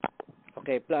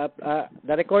Okay,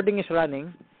 the recording is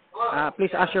running.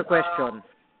 Please ask your question.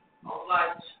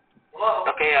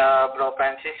 Okay, Bro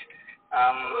Francis.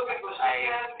 I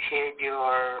shared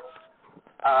your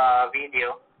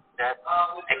video that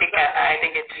I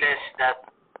think it says that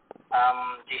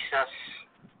Jesus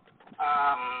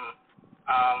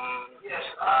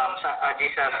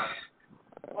Jesus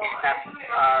is not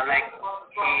like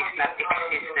he is not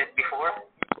existed before.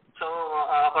 So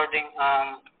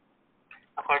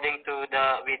according to the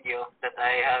video that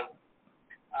I have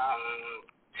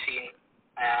seen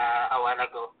a while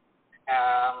ago,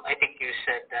 I think you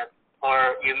said that,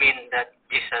 or you mean that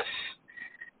Jesus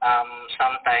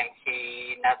sometime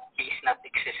he is not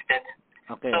existed.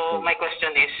 Okay. So my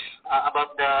question is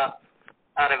about the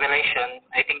Revelation.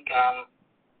 I think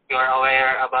you are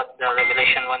aware about the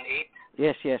Revelation 1:8.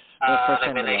 Yes.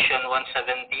 Revelation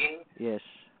 1:17. Yes.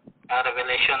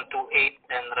 Revelation 2:8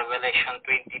 and Revelation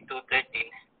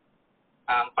 22:13.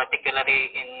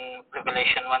 Particularly in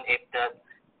Revelation 1:8 that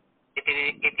it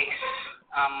is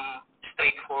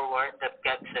straightforward that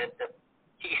God said that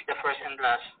He is the first and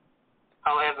last.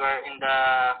 However, in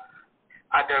the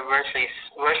other verses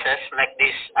like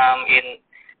this in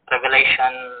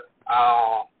Revelation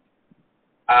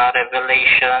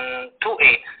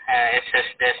 2:8, it says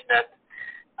this that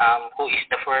who is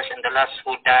the first and the last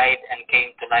who died and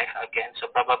came to life again. So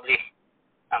probably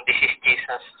this is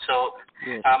Jesus. So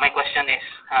Yes. my question is,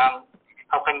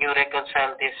 how can you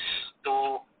reconcile this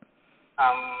to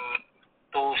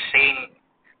saying?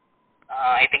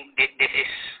 I think this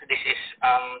is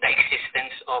the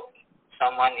existence of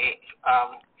someone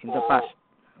In the past.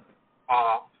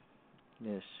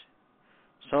 Yes.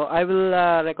 So I will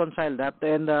reconcile that.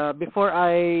 And before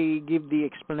I give the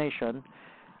explanation,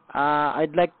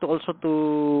 I'd like to also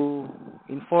to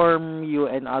inform you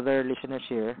and other listeners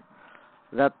here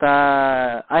that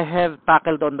I have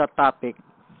tackled on that topic.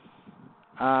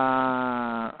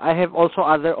 I have also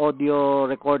other audio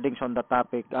recordings on the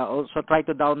topic. Also try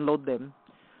to download them.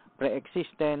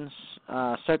 Pre-existence,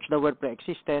 search the word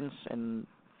pre-existence, and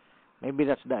maybe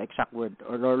that's the exact word,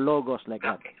 or logos like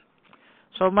that.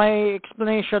 So my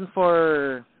explanation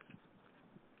for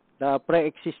the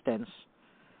pre-existence,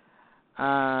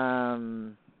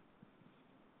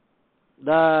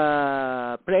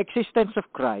 the pre-existence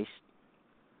of Christ,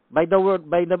 by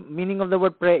the meaning of the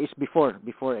word pre is before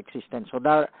existence. So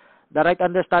the right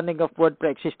understanding of word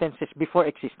pre-existence is before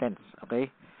existence.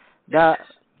 Okay, the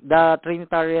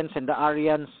Trinitarians and the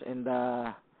Arians and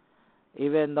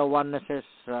even the onenesses,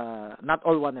 not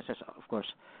all onenesses, of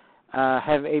course,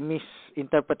 have a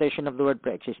misinterpretation of the word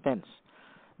pre-existence.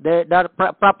 The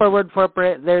proper word for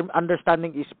their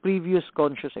understanding is previous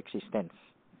conscious existence.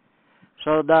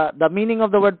 So the meaning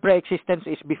of the word pre-existence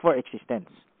is before existence.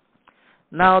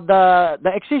 Now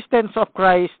the existence of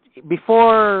Christ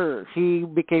before he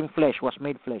became flesh, was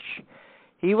made flesh,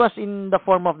 he was in the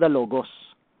form of the Logos.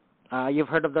 You've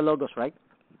heard of the Logos, right?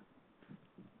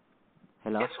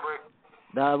 Hello. Yes, word.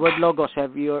 The word Logos.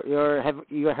 Have you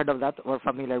heard of that or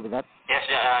familiar with that? Yes,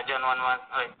 John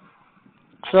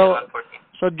 1:1.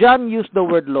 So John used the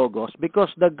word Logos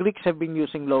because the Greeks have been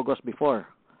using Logos before.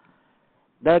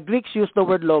 The Greeks used the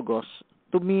word Logos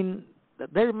to mean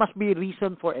that there must be a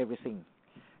reason for everything.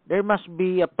 There must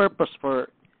be a purpose for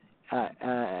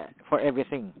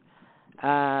everything.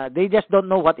 They just don't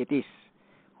know what it is.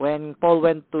 When Paul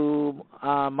went to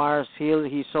Mars Hill,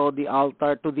 he saw the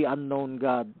altar to the unknown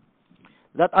God.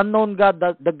 That unknown God,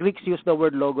 the Greeks used the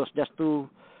word Logos just to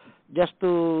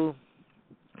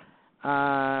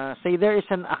say there is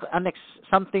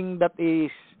something that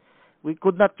is we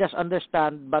could not just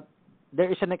understand, but there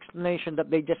is an explanation that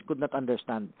they just could not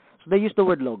understand. So they use the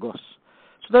word Logos.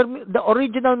 So the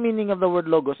original meaning of the word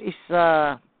Logos is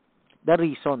the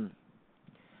reason,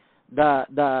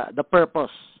 the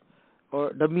purpose,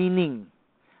 or the meaning,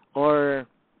 or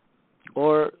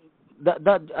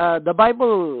the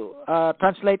Bible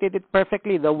translated it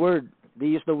perfectly. The word, they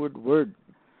use the word.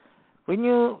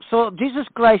 So Jesus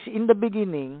Christ in the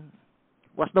beginning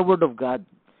was the Word of God.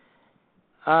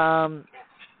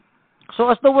 So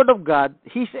as the Word of God,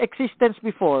 his existence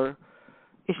before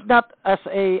is not as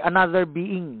another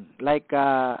being like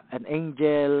an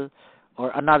angel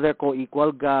or another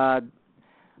co-equal God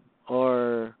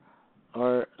or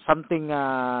something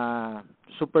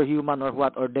superhuman or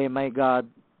what, or demigod.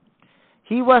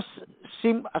 He was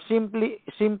to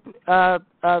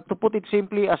put it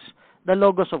simply, as the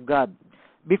Logos of God.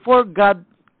 Before God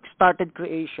started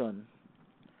creation,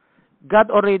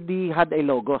 God already had a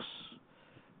Logos.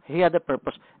 He had a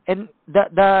purpose. And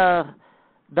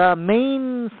the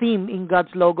main theme in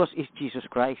God's Logos is Jesus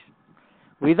Christ.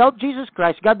 Without Jesus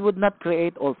Christ, God would not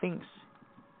create all things.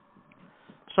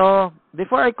 So,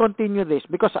 before I continue this,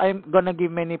 because I'm gonna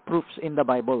give many proofs in the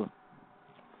Bible.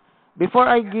 Before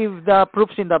I give the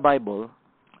proofs in the Bible,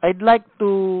 I'd like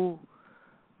to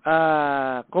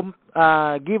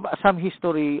give some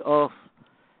history of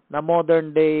the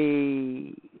modern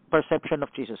day perception of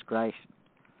Jesus Christ.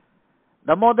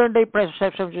 The modern day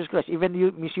perception of Jesus Christ,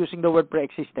 even misusing the word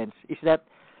pre-existence, is that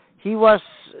he was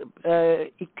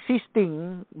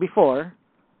existing before.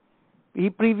 He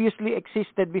previously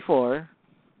existed before,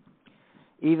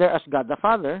 either as God the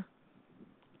Father.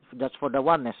 That's for the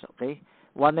oneness, okay?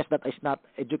 Oneness that is not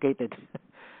educated.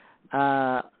 There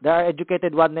are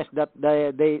educated oneness that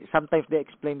they sometimes they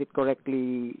explain it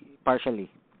correctly, partially.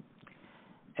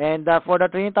 And for the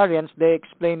Trinitarians, they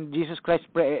explain Jesus Christ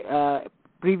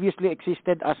previously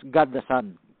existed as God the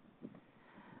Son,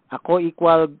 a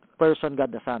co-equal person,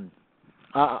 God the Son.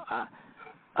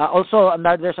 Also,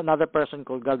 there's another person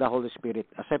called God the Holy Spirit,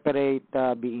 a separate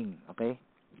being. Okay.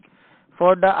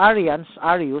 For the Arians,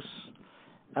 Arius,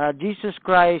 Jesus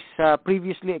Christ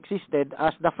previously existed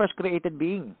as the first created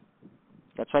being.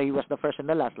 That's why he was the first and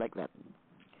the last, like that.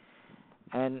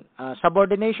 And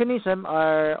subordinationism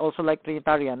are also like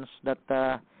Trinitarians, that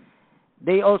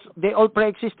they all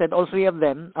pre-existed, all three of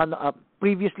them,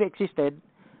 previously existed,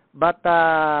 but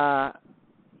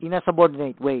in a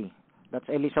subordinate way. That's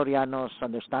Eli Soriano's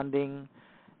understanding,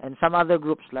 and some other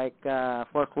groups like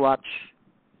Fourth Watch.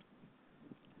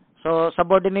 So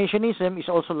subordinationism is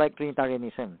also like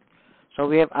Trinitarianism. So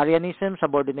we have Arianism,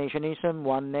 subordinationism,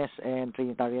 oneness, and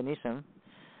Trinitarianism.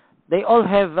 They all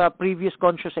have previous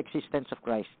conscious existence of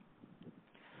Christ.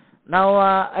 Now,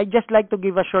 I just like to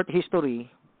give a short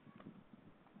history.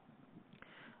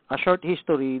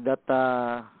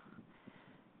 That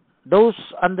those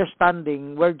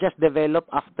understanding were just developed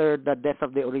after the death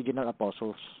of the original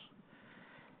apostles.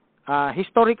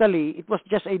 Historically, it was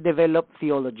just a developed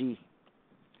theology.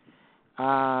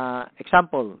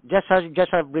 Example,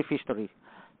 just a brief history.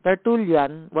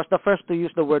 Tertullian was the first to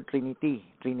use the word Trinity,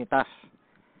 Trinitas.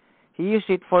 He used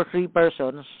it for three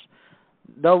persons.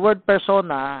 The word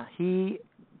persona, he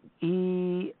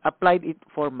applied it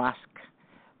for mask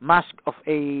of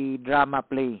a drama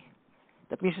play.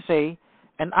 That means to say,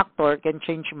 an actor can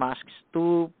change masks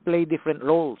to play different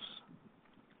roles.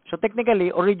 So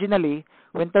technically, originally,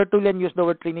 when Tertullian used the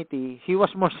word Trinity, he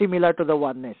was more similar to the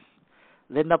oneness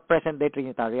than the present-day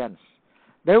Trinitarians.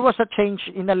 There was a change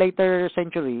in a later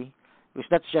century, which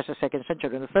that's just a second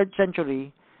century. In the third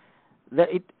century,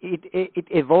 it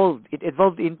evolved. It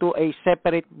evolved into a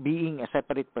separate being, a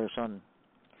separate person.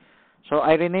 So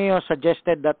Irenaeus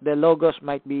suggested that the Logos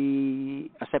might be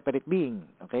a separate being.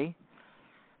 Okay.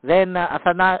 Then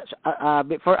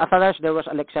for Athanasius there was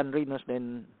Alexandrinus.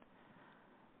 Then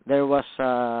there was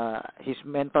his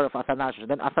mentor of Athanasius.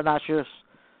 Then Athanasius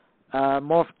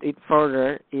morphed it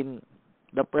further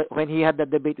when he had the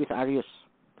debate with Arius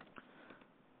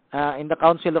in the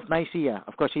Council of Nicaea.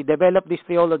 Of course, he developed this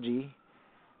theology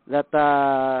that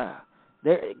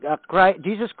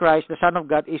Jesus Christ, the Son of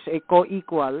God, is a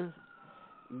co-equal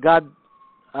God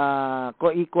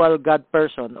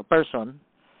person,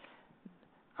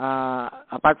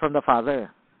 apart from the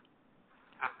Father.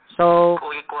 So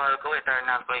co-equal,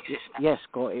 co-eternal, co-existing. Yes,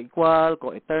 co-equal,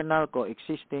 co-eternal,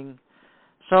 co-existing.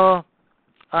 So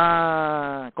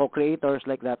co-creators,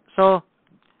 like that. So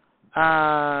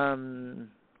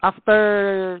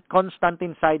after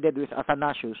Constantine sided with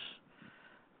Athanasius,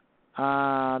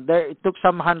 it took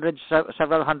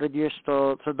several hundred years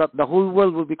so that the whole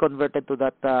world will be converted to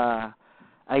that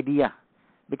idea,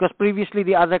 because previously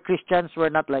the other Christians were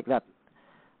not like that.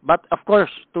 But of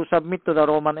course, to submit to the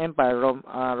Roman Empire,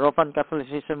 Roman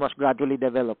Catholicism was gradually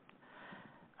developed.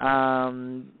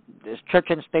 Church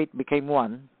and state became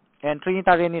one, and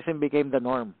Trinitarianism became the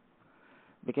norm.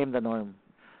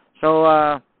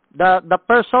 So the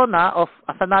persona of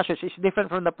Athanasius is different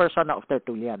from the persona of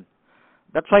Tertullian.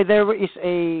 That's why there is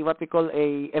what we call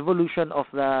a evolution of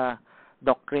the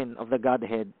doctrine of the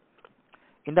Godhead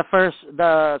in the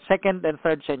second and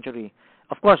third century.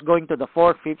 Of course, going to the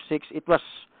fourth, fifth, sixth,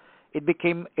 it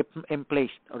became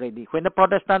emplaced already. When the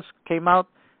Protestants came out,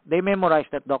 they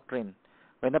memorized that doctrine.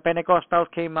 When the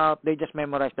Pentecostals came out, they just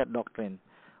memorized that doctrine.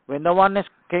 When the Oneness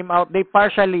came out, they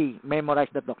partially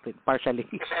memorized that doctrine. Partially.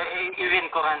 Even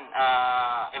Quran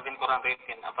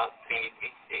written about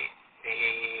Trinity.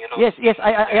 Yes,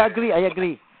 I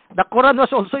agree. The Quran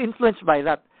was also influenced by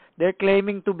that. They're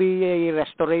claiming to be a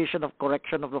restoration of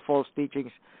correction of the false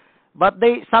teachings. But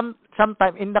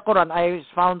sometime in the Quran, I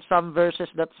found some verses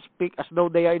that speak as though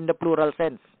they are in the plural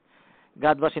sense.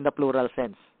 God was in the plural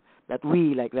sense. That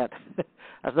we, like that.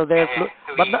 As though they're us.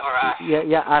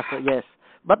 us, yes.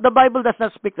 But the Bible does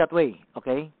not speak that way,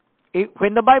 okay?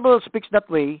 When the Bible speaks that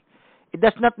way, it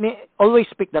does not always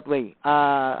speak that way.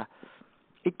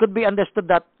 It could be understood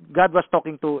that God was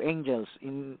talking to angels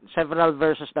in several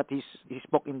verses that he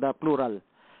spoke in the plural.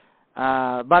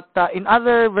 But in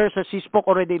other verses, he spoke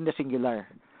already in the singular.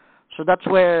 So that's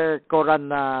where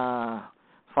Quran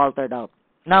faltered out.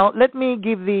 Now, let me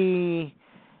give the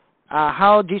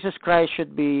how Jesus Christ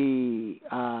should be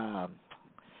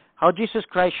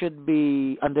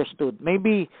understood.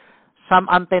 Maybe some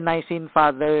ante-Nicene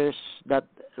fathers that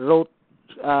wrote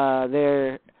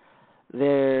their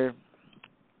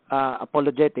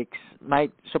apologetics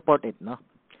might support it, no?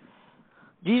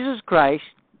 Jesus Christ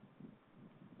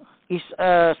is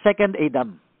a second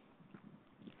Adam.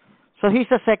 So he's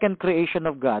a second creation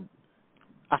of God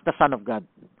as the Son of God.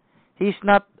 He's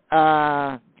not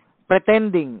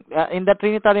pretending in the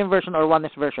Trinitarian version or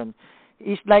Oneness version.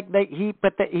 It's like he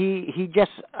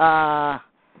just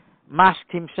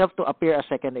masked himself to appear as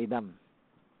second Adam.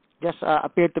 Just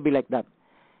appeared to be like that.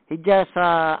 He just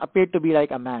appeared to be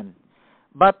like a man.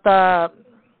 But the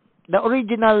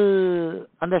original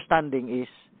understanding is,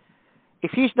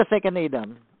 if he's the second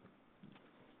Adam,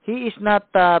 he is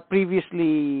not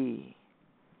previously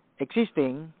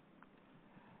existing.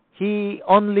 He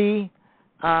only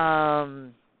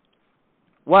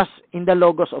was in the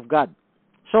Logos of God.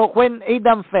 So when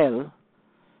Adam fell,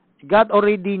 God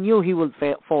already knew he would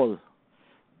fall.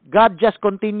 God just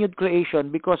continued creation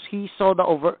because he saw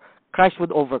Christ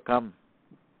would overcome.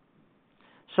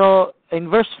 So in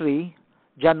verse 3,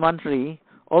 John 1:3,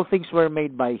 all things were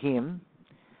made by him,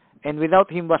 and without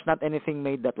him was not anything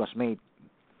made that was made.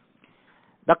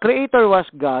 The Creator was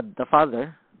God, the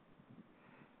Father,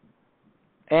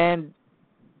 and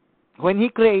when he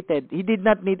created, he did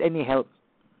not need any help.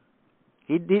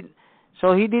 He did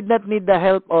not need the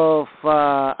help of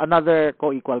another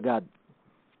co-equal God.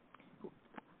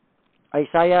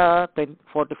 Isaiah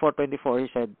 44:24, he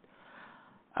said,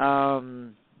 how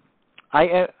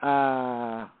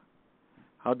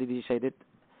did he say it?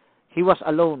 He was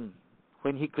alone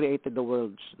when he created the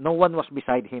worlds. No one was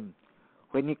beside him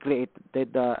when he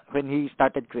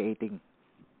started creating.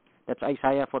 That's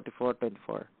Isaiah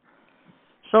 44:24.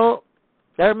 So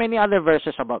there are many other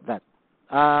verses about that.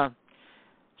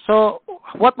 So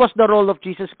what was the role of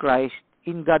Jesus Christ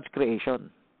in God's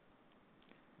creation?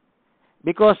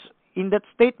 Because in that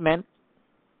statement,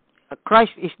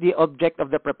 Christ is the object of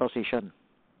the preposition.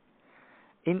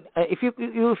 If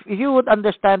you would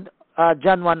understand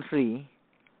John 1:3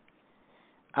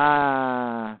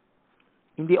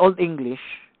 in the Old English,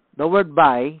 the word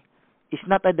by is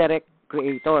not a direct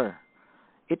creator.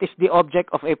 It is the object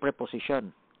of a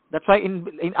preposition. That's why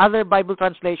in other Bible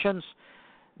translations,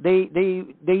 they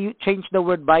change the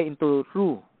word by into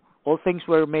through. All things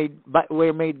were made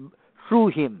through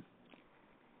him.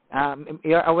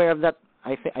 You're aware of that?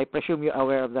 I presume you're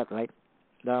aware of that, right?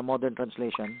 The modern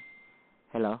translation.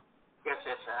 Hello? Yes.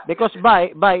 Because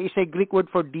by is a Greek word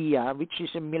for dia, which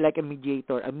is like a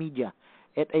mediator, a media.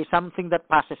 It is something that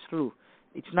passes through.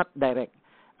 It's not direct.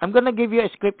 I'm going to give you a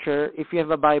scripture. If you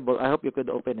have a Bible, I hope you could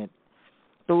open it.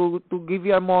 To give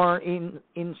you a more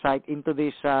insight into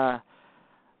this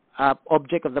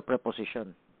object of the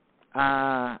preposition.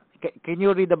 Can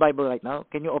you read the Bible right now?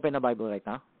 Can you open the Bible right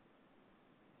now?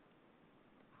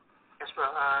 Yes,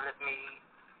 bro. Let me.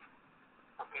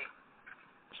 Okay.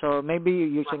 So maybe you're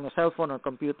using a cell phone or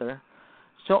computer.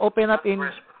 So open up in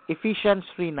Ephesians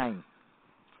 3:9,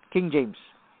 King James.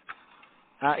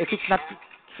 If it's not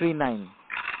 3:9,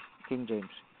 King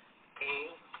James.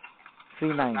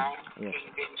 3:9. Yes.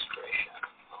 King James version.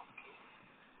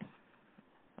 Okay.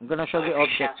 I'm gonna show the object.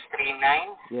 Ephesians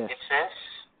 3:9. Yes. It says,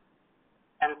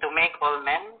 "And to make all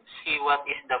men see what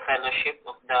is the fellowship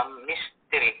of the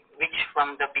mystery, which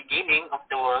from the beginning of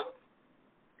the world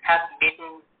hath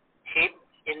been hid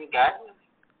in God,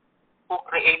 who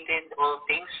created all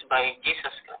things by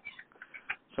Jesus Christ."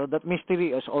 So that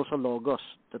mystery is also logos.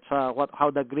 That's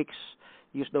how the Greeks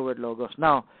use the word logos.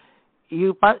 Now,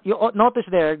 you notice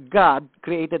there, God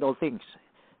created all things.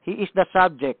 He is the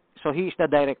subject, so he is the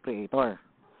direct creator.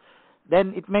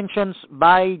 Then it mentions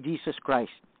by Jesus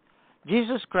Christ.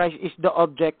 Jesus Christ is the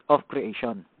object of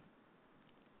creation.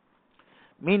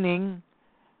 Meaning,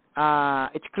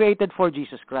 it's created for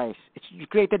Jesus Christ. It's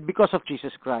created because of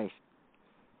Jesus Christ.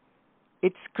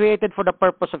 It's created for the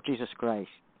purpose of Jesus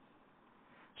Christ.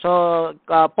 So,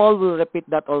 Paul will repeat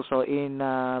that also in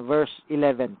verse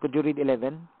 11. Could you read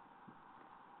 11?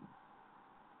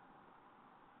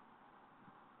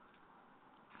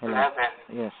 Hello? 11.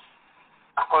 Yes.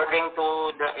 According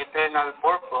to the eternal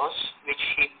purpose which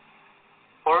he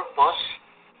purposed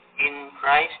in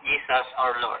Christ Jesus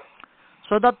our Lord.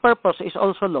 So that purpose is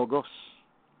also logos.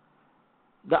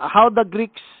 How the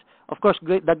Greeks, of course,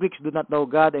 the Greeks do not know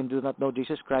God and do not know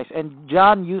Jesus Christ, and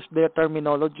John used their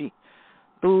terminology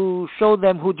to show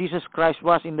them who Jesus Christ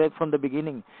was from the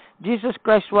beginning. Jesus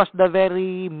Christ was the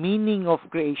very meaning of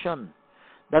creation,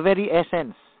 the very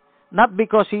essence. Not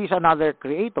because he is another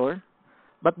creator,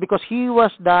 but because he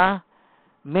was the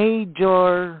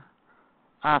major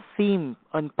theme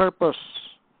and purpose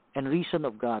and reason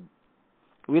of God.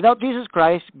 Without Jesus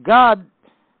Christ, God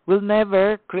will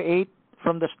never create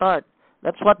from the start.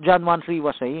 That's what John 1:3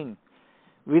 was saying.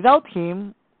 Without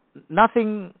him,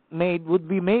 nothing would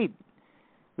be made.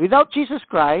 Without Jesus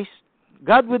Christ,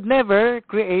 God would never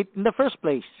create in the first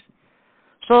place.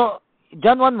 So,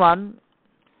 John 1:1,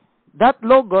 that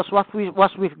Logos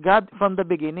was with God from the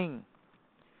beginning.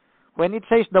 When it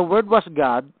says the Word was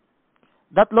God,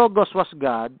 that Logos was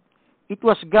God. It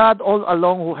was God all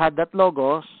along who had that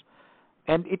Logos,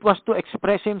 and it was to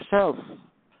express himself.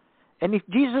 And if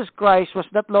Jesus Christ was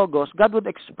that Logos, God would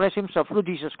express himself through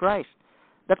Jesus Christ.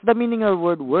 That's the meaning of the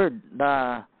word word.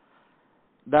 The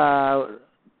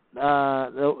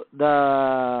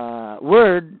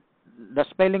word, the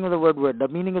spelling of the word word, the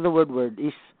meaning of the word word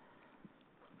is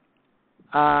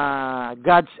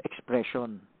God's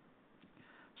expression.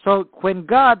 So when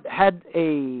God had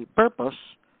a purpose,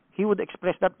 he would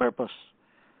express that purpose.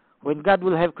 When God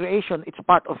will have creation, it's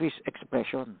part of his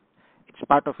expression. It's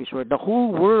part of his word. The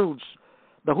whole world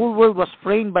was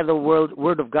framed by the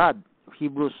word of God.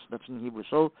 Hebrews, that's in Hebrews.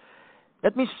 So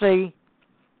let me say,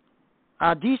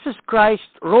 Jesus Christ's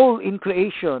role in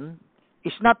creation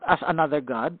is not as another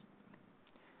God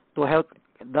to help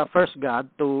the first God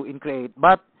to create,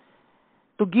 but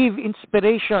to give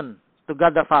inspiration to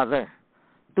God the Father,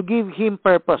 to give him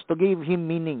purpose, to give him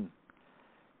meaning,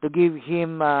 to give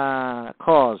him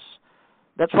cause.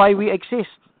 That's why we exist,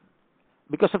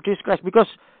 because of Jesus Christ. Because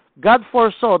God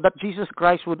foresaw that Jesus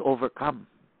Christ would overcome.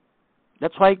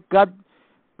 That's why God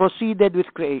proceeded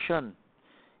with creation.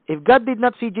 If God did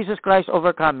not see Jesus Christ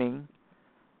overcoming,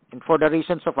 and for the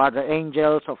reasons of other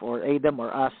angels, or Adam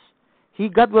or us,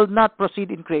 God will not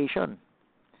proceed in creation.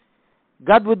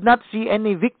 God would not see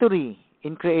any victory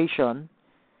in creation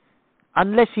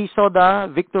unless he saw the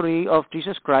victory of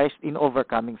Jesus Christ in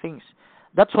overcoming things.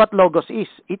 That's what Logos is.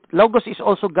 Logos is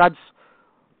also God's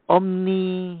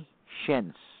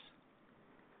omniscience.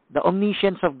 The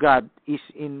omniscience of God is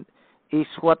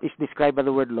what is described by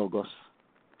the word Logos.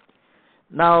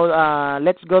 Now,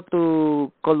 let's go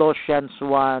to Colossians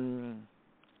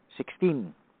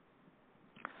 1:16.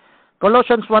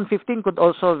 Colossians 1:15 could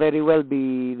also very well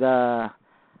be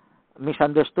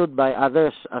misunderstood by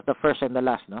others as the first and the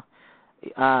last, no?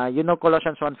 You know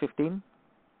Colossians 1:15?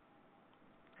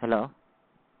 Hello?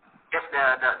 Just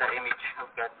the image of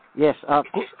God. Yes.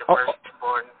 Which is the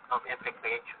firstborn of every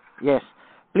creature. Yes.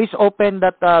 Please open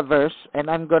that verse, and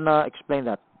I'm gonna explain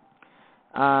that.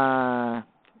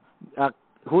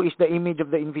 Who is the image of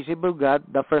the invisible God,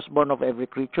 the firstborn of every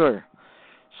creature.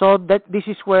 So this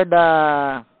is where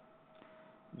the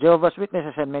Jehovah's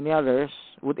Witnesses and many others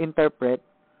would interpret,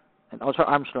 and also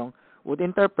Armstrong, would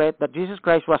interpret that Jesus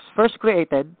Christ was first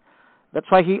created. That's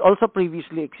why he also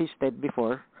previously existed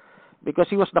before, because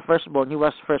he was the firstborn, he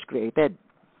was first created.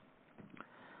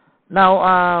 Now,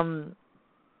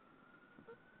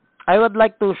 I would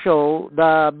like to show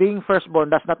the being firstborn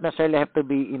does not necessarily have to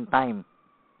be in time.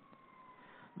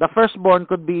 The firstborn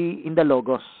could be in the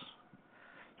Logos.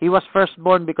 He was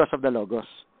firstborn because of the Logos.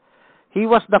 He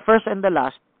was the first and the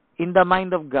last in the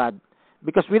mind of God,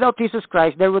 because without Jesus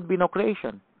Christ, there would be no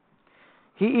creation.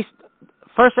 He is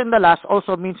first and the last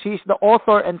also means he is the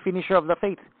author and finisher of the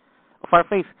faith, of our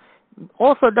faith.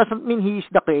 Author doesn't mean he is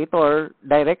the creator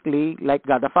directly like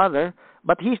God the Father,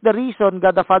 but he is the reason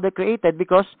God the Father created,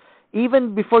 because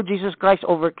even before Jesus Christ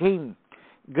overcame,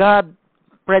 God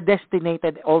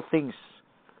predestinated all things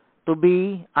to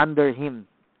be under him,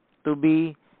 to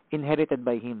be inherited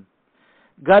by him.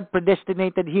 God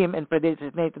predestinated him and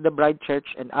predestinated the bride church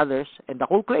and others and the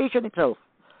whole creation itself,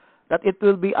 that it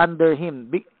will be under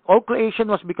him. All creation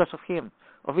was because of him,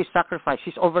 of his sacrifice,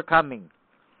 his overcoming.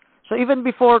 So even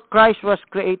before Christ was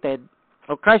created,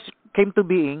 or Christ came to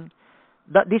being,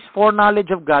 that this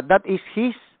foreknowledge of God, that is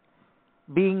his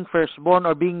being firstborn,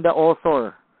 or being the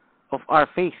author of our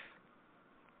faith.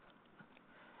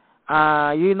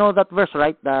 You know that verse,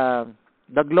 right? The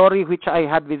glory which I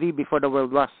had with thee before the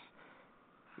world was.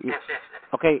 Yes.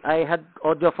 Okay, I had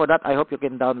audio for that. I hope you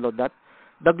can download that.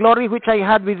 The glory which I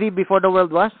had with thee before the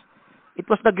world was. It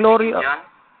was the glory of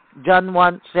John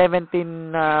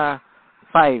 1:17,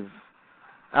 5.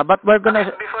 But we're gonna.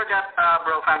 Before that,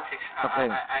 Bro Francis, Okay.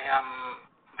 I am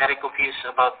very confused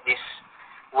about this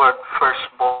word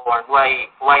firstborn. Why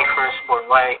firstborn?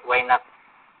 Why not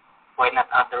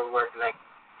other word like?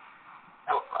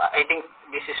 I think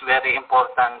this is very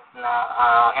important.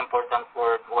 Important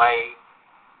word. Why?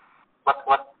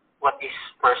 What is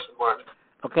firstborn?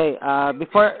 Okay.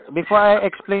 Before I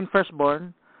explain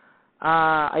firstborn,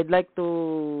 I'd like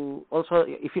to also,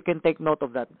 if you can take note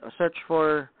of that, search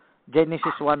for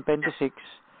Genesis 1:26.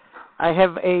 I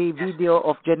have a video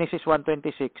of Genesis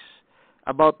 1:26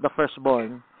 about the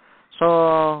firstborn.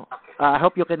 So I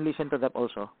hope you can listen to that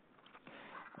also.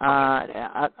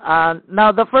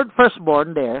 Now the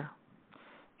firstborn there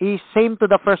is same to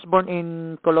the firstborn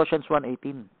in Colossians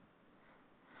 1:18.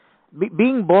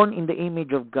 Being born in the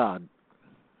image of God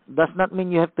does not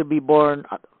mean you have to be born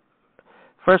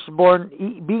firstborn.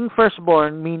 Being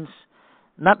firstborn means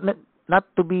not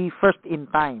to be first in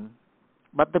time,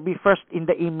 but to be first in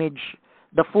the image,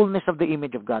 the fullness of the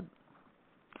image of God.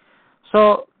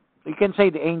 So you can say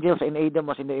the angels and Adam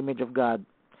was in the image of God,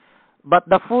 but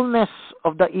the fullness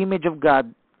of the image of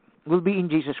God will be in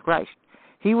Jesus Christ.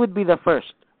 He would be the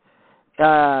first.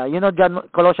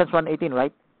 Colossians 1:18,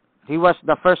 right? He was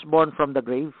the firstborn from the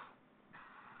grave.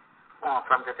 Oh,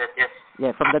 from the dead, yes.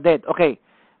 Yeah, from the dead. Okay.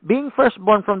 Being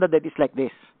firstborn from the dead is like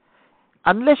this.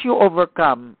 Unless you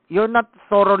overcome, you're not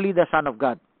thoroughly the son of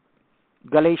God.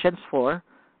 Galatians 4,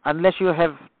 unless you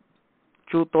have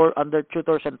under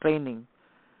tutors and training,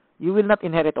 you will not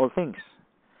inherit all things.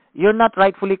 You're not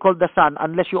rightfully called the son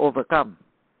unless you overcome.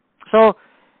 So,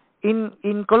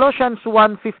 in Colossians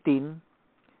 1:15,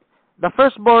 the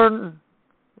firstborn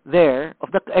there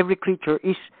of every creature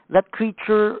is that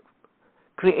creature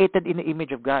created in the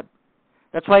image of God.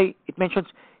 That's why it mentions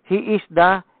he is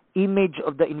the image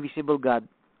of the invisible God.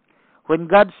 When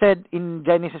God said in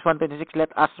Genesis 1:26,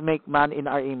 let us make man in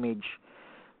our image,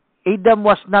 Adam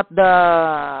was not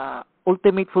the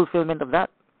ultimate fulfillment of that.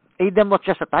 Adam was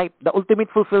just a type. The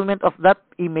ultimate fulfillment of that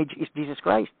image is Jesus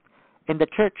Christ and the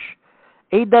church.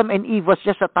 Adam and Eve was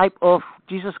just a type of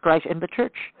Jesus Christ and the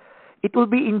church. It will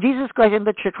be in Jesus Christ and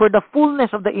the church where the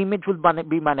fullness of the image will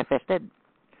be manifested.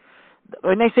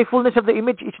 When I say fullness of the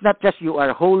image, it's not just you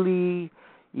are holy,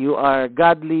 you are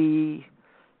godly,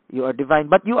 you are divine,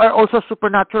 but you are also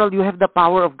supernatural. You have the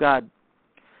power of God.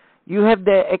 You have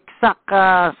the exact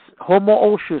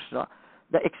homoousios,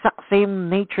 the exact same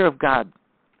nature of God.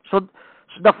 So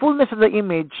the fullness of the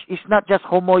image is not just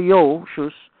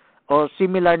homoousios or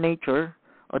similar nature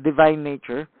or divine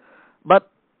nature,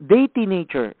 but deity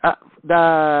nature.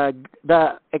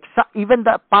 The exact, even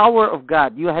the power of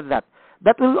God. You have that.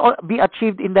 That will be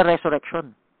achieved in the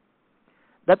resurrection.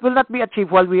 That will not be achieved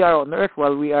while we are on earth,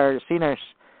 while we are sinners.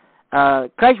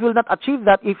 Christ will not achieve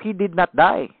that if he did not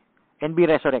die and be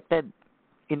resurrected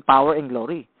in power and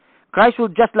glory. Christ will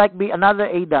just like be another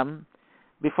Adam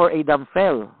before Adam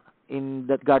fell in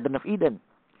the Garden of Eden.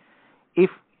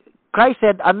 If Christ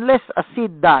said, unless a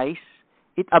seed dies,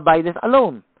 it abideth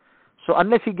alone. So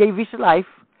unless he gave his life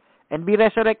and be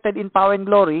resurrected in power and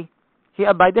glory, he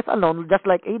abideth alone just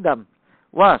like Adam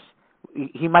was.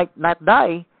 He might not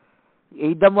die.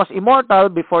 Adam was immortal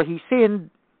before he sinned.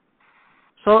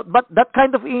 So, but that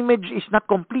kind of image is not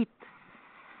complete.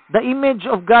 The image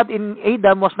of God in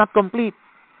Adam was not complete.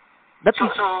 So,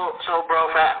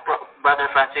 Brother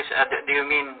Francis, do you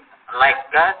mean like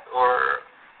God or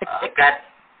God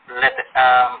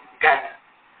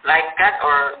like God,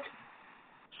 or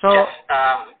so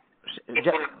it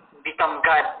will become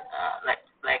God like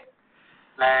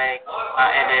the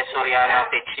Soriano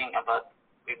teaching about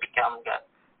we become God?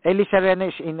 Eli Serena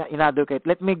is inadequate.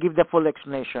 Let me give the full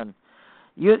explanation.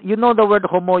 You know the word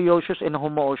homoousios and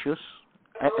homoousios?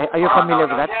 Are you familiar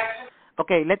with that?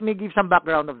 Okay, let me give some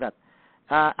background of that.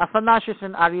 Athanasius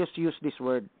and Arius used this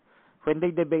word when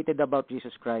they debated about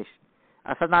Jesus Christ.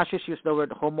 Athanasius used the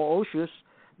word homoousios,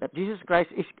 that Jesus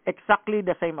Christ is exactly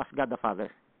the same as God the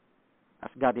Father, as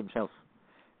God himself.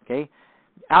 Okay?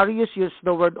 Arius used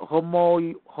the word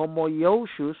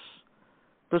homoousios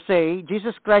to say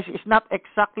Jesus Christ is not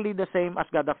exactly the same as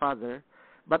God the Father,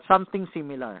 but something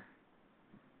similar.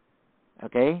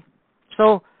 Okay?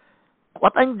 So,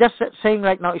 what I'm just saying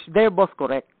right now is they're both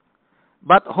correct.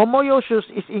 But homoousios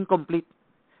is incomplete.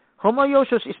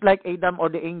 Homoousios is like Adam or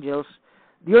the angels.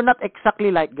 You're not exactly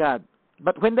like God.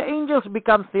 But when the angels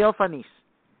become theophanies,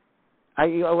 are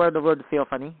you aware of the word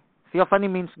theophany? Theophany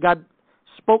means God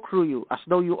spoke through you as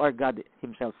though you are God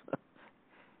himself.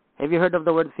 Have you heard of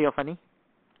the word theophany?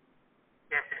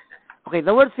 Yes. Okay,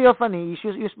 the word theophany is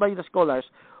used by the scholars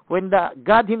when the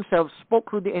God himself spoke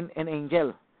through an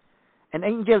angel. An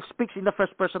angel speaks in the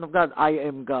first person of God. I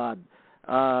am God.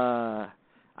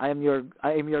 I I am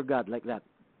your God, like that.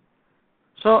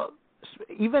 So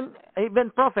even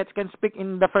prophets can speak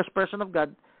in the first person of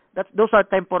God. Those are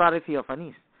temporary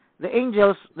theophanies. The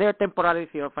angels, they're temporary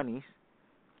theophanies.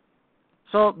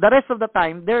 So the rest of the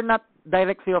time, they're not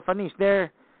direct theophanies.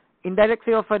 They're indirect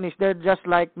theophanies. They're just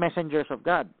like messengers of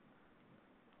God.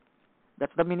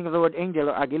 That's the meaning of the word angel,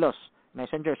 or agilos,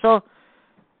 messenger. So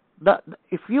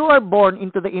if you are born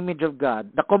into the image of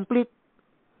God, the complete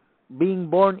being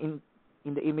born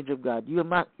in the image of God,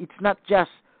 it's not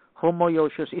just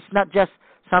homoousios. It's not just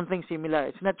something similar.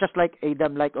 It's not just like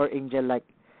Adam-like or angel-like.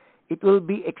 It will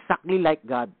be exactly like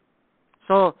God.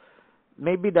 So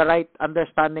maybe the right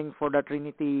understanding for the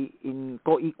Trinity in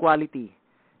co-equality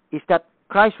is that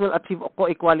Christ will achieve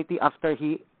co-equality after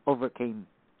he overcame,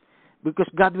 because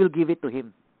God will give it to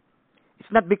him.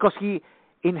 It's not because he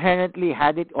inherently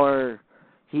had it or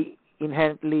he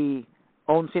inherently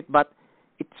owns it, but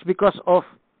it's because of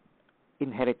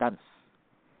inheritance.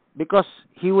 Because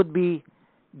he would be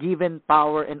given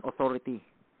power and authority,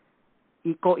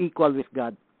 co-equal with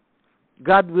God.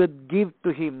 God would give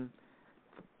to him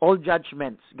all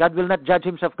judgments. God will not judge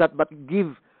himself, God, but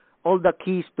give all the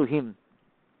keys to him.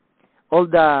 All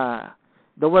the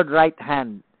word right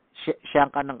hand,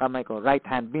 siyang kanang kamay ko, right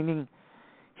hand, meaning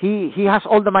he has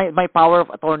all my power of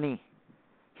attorney.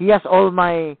 He has all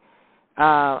my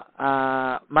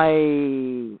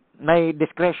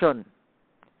discretion.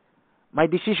 My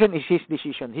decision is his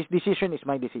decision. His decision is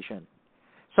my decision.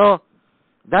 So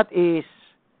that is,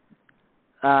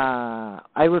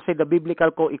 I will say, the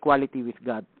biblical co-equality with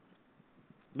God.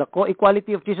 The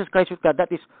co-equality of Jesus Christ with God,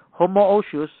 that is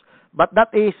homoousios, but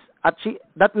that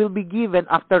will be given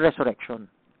after resurrection.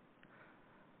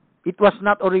 It was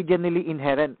not originally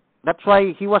inherent. That's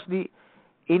why he was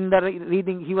in the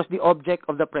reading, he was the object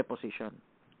of the preposition.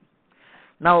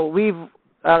 Now, we've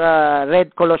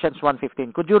read Colossians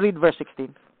 1:15. Could you read verse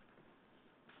 16?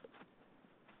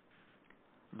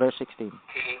 Verse 16.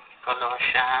 Okay,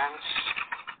 Colossians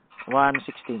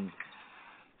 1:16.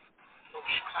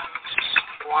 Colossians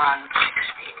 1:16.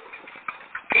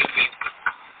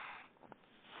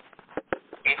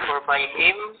 Okay, for by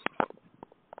him,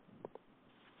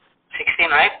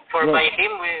 16, right? For Yes. by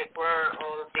him were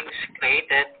all things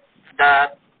created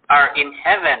that are in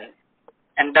heaven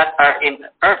and that are in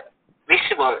earth,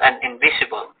 visible and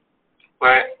invisible,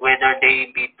 whether they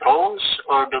be thrones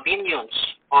or dominions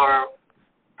or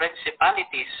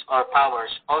principalities or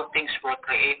powers, all things were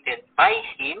created by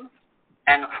him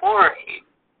and for him.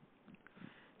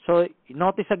 So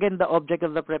notice again the object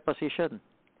of the preposition.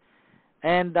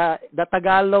 And the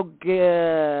Tagalog,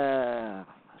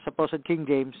 supposed King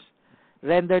James,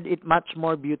 rendered it much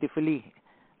more beautifully.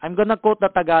 I'm gonna quote the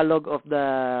Tagalog of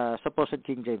the supposed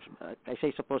King James. I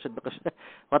say supposed because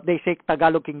what they say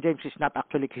Tagalog King James is not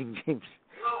actually King James.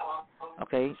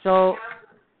 Okay, so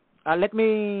let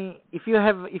me. If you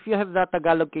have the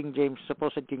Tagalog King James,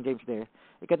 supposed King James there,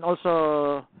 you can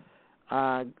also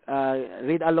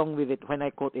read along with it when I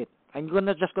quote it. I'm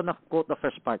just gonna quote the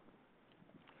first part.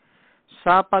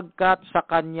 Sapagkat sa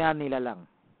kanya nilalang.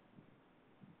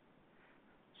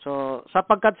 So,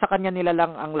 sapagkat sa kanya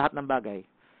nilalang ang lahat ng bagay.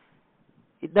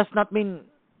 It does not mean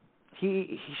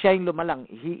siya yung lumalang.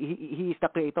 He is the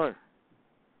creator.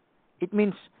 It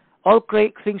means all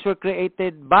things were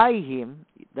created by him.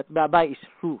 That by is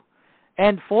who.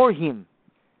 And for him.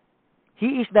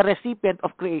 He is the recipient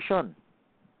of creation.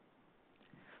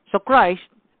 So Christ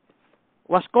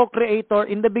was co-creator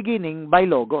in the beginning by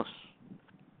Logos.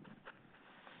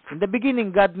 In the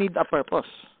beginning, God needs a purpose.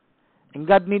 And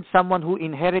God needs someone who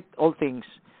inherits all things.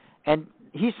 And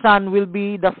his son will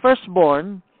be the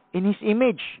firstborn in his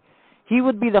image. He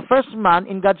would be the first man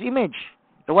in God's image.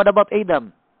 So what about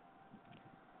Adam?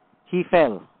 He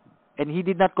fell. And he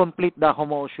did not complete the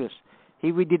homoousios.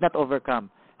 We did not overcome.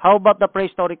 How about the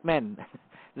prehistoric men?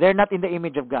 They're not in the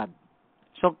image of God.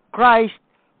 So Christ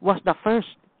was the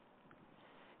first.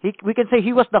 We can say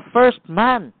he was the first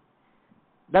man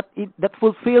that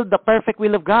fulfilled the perfect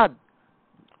will of God.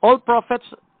 All prophets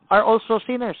are also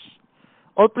sinners.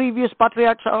 All previous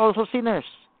patriarchs are also sinners.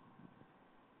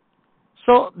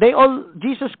 So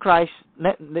Jesus Christ,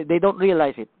 they don't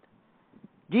realize it.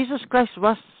 Jesus Christ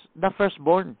was the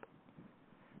firstborn.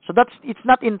 So it's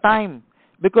not in time,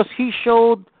 because he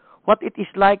showed what it is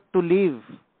like to live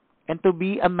and to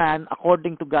be a man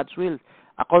according to God's will,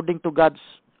 according to God's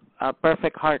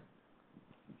perfect heart.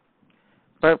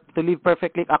 To live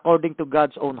perfectly according to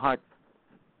God's own heart.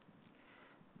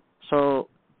 So,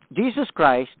 Jesus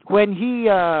Christ, when he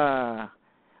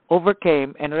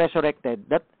overcame and resurrected,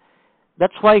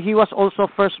 that's why he was also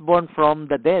firstborn from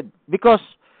the dead. Because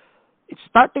it's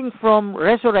starting from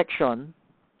resurrection,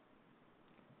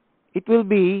 it will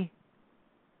be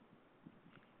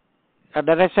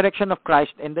the resurrection of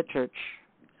Christ and the church.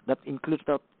 That includes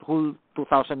the whole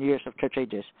 2,000 years of church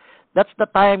ages. That's the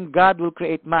time God will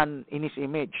create man in His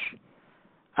image.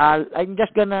 I'm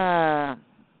just gonna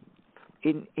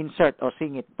insert or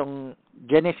sing it. Tong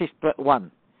Genesis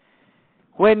 1.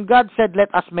 When God said,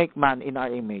 "Let us make man in our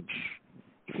image,"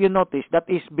 if you notice, that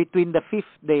is between the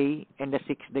 5th day and the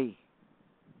 6th day.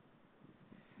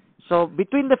 So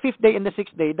between the 5th day and the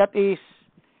 6th day, that is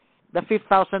the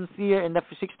 5,000th year and the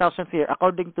 6,000th year,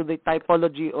 according to the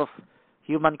typology of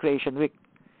human creation week.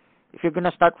 If you're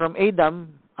gonna start from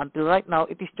Adam until right now,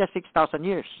 it is just 6,000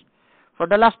 years. For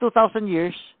the last 2,000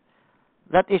 years,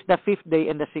 that is the 5th day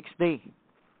and the 6th day.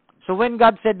 So when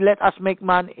God said, "Let us make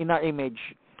man in our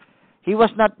image," He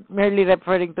was not merely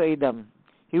referring to Adam.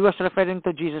 He was referring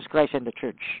to Jesus Christ and the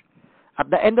church. At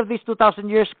the end of these 2,000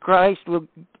 years, Christ will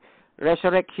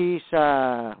resurrect His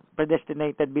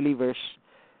predestinated believers,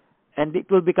 and it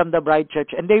will become the bride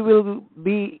church, and they will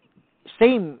be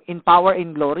same in power,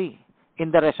 in glory,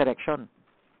 in the resurrection.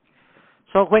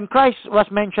 So when Christ was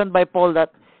mentioned by Paul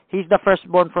that He's the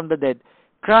firstborn from the dead,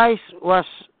 Christ was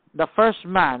the first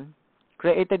man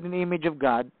created in the image of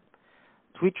God,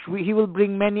 which He will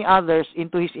bring many others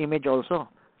into His image also.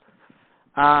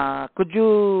 Could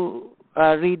you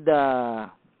read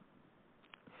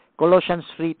Colossians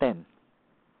 3:10?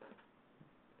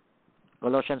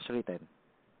 Colossians 3:10.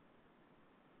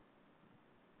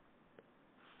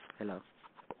 Hello.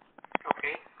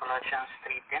 Okay, Colossians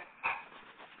 3:10.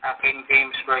 King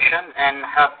James Version, and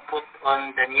have put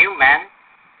on the new man,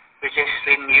 which is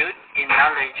renewed in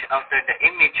knowledge after the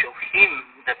image of Him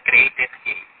that created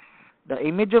him. The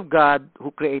image of God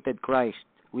who created Christ.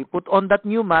 We put on that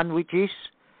new man, which is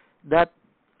that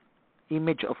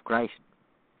image of Christ.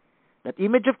 That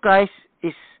image of Christ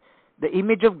is the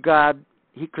image of God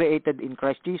He created in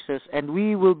Christ Jesus, and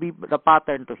we will be the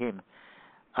pattern to Him.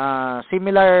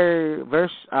 Similar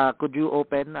verse, could you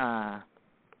open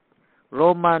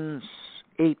Romans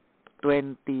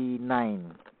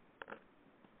 8:29.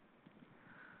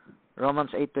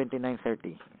 Romans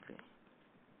 8:29-30.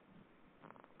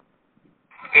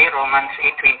 Okay, Romans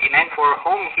 8:29. For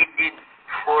whom He did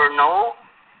foreknow,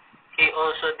 He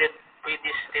also did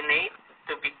predestinate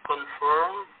to be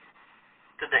conformed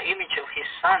to the image of His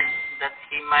Son, that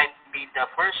He might be the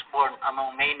firstborn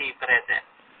among many brethren.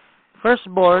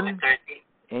 Firstborn.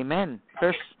 Amen.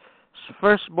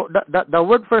 Firstborn. The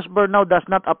word firstborn now does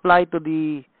not apply to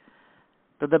the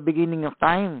beginning of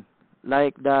time,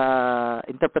 like the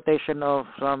interpretation of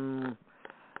some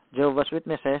Jehovah's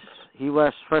Witnesses. He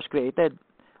was first created,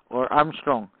 or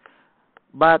Armstrong.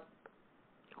 But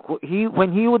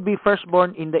when he would be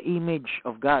firstborn in the image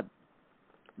of God,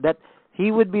 that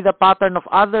he would be the pattern of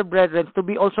other brethren to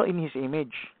be also in His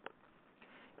image.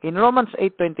 In Romans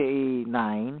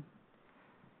 8:29,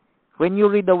 when you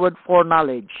read the word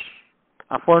foreknowledge,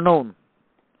 foreknown,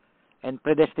 and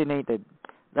predestinated,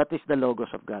 that is the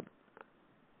Logos of God.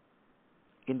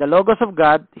 In the Logos of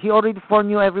God, He already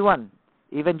foreknew everyone,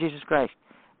 even Jesus Christ.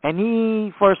 And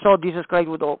He foresaw Jesus Christ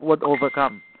would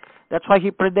overcome. That's why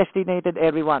He predestinated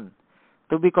everyone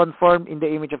to be conformed in the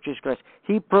image of Jesus Christ.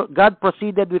 God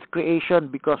proceeded with creation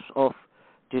because of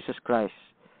Jesus Christ.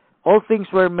 All things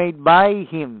were made by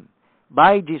Him,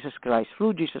 by Jesus Christ,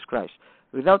 through Jesus Christ.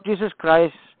 Without Jesus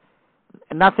Christ,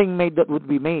 nothing made that would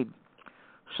be made.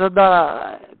 So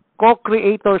the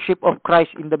co-creatorship of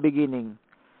Christ in the beginning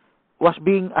was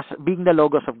being the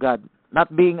Logos of God,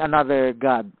 not being another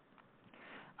God.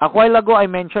 A while ago I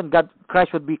mentioned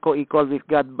Christ would be co-equal with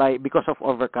God because of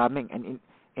overcoming and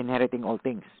inheriting all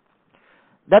things.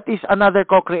 That is another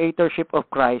co-creatorship of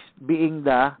Christ, being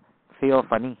the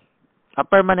theophany, a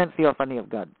permanent theophany of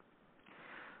God.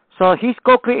 So His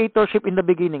co-creatorship in the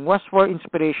beginning was for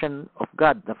inspiration of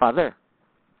God, the Father.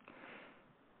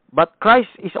 But Christ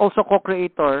is also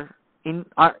co-creator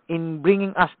in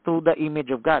bringing us to the image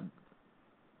of God.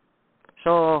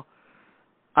 So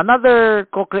another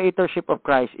co-creatorship of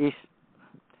Christ is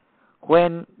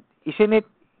when, isn't it,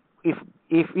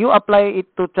 if you apply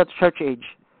it to the church age,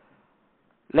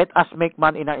 let us make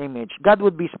man in our image, God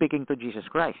would be speaking to Jesus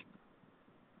Christ.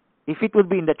 If it would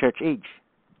be in the church age.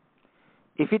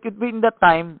 If it would be in that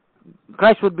time,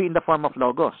 Christ would be in the form of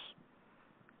Logos.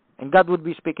 And God would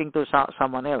be speaking to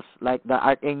someone else, like the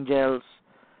archangels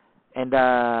and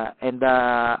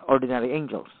the ordinary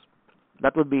angels.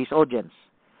 That would be His audience.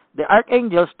 The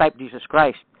archangels type Jesus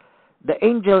Christ. The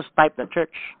angels type the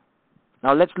church.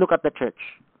 Now let's look at the church.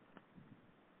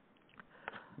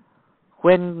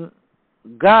 When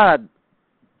God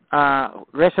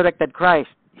resurrected Christ,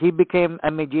 He became a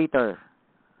mediator.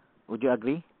 Would you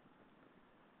agree?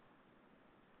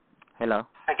 Hello?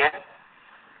 Again?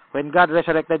 When God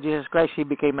resurrected Jesus Christ, He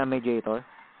became a mediator.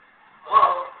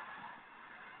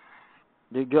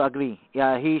 Do you agree?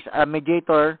 Yeah, He's a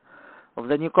mediator of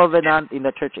the new covenant in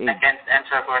the church age. I can't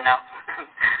answer for now.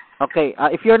 Okay,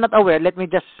 if you're not aware, let me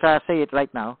just say it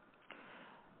right now.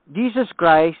 Jesus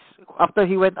Christ, after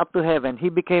He went up to heaven, He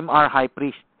became our high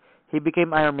priest. He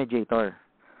became our mediator.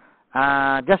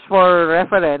 Just for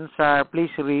reference,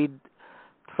 please read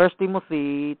 1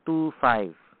 Timothy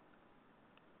 2:5.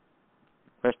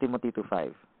 1 Timothy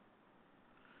 2:5.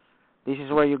 This is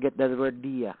where you get the word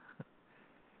dia.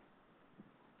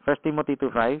 1 Timothy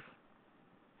 2:5.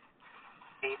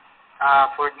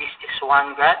 For this is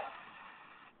one God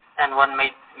and one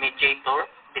mediator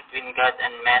between God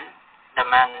and man, the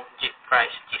man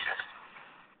Christ Jesus.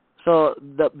 So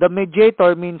the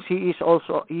mediator means he is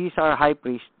our high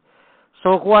priest.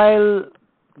 So while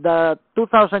the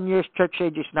 2,000 years church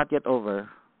age is not yet over,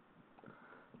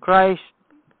 Christ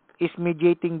is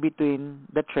mediating between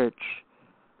the church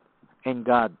and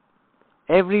God.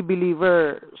 Every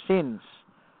believer sins.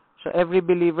 So every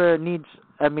believer needs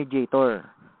a mediator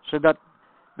so that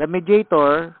the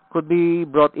mediator could be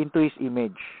brought into His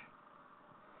image.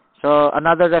 So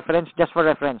another reference, just for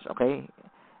reference, okay?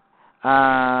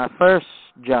 1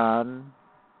 John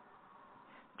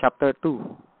chapter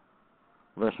 2,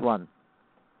 verse 1.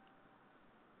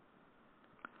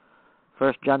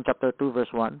 1 John chapter 2,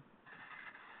 verse 1.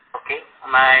 Okay,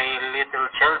 my little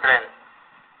children,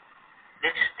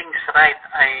 these things write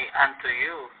I unto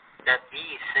you, that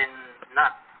ye sin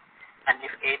not. And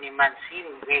if any man sin,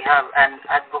 we have an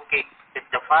advocate with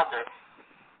the Father,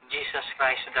 Jesus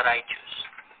Christ the righteous.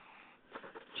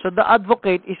 So the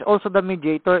advocate is also the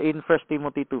mediator in 1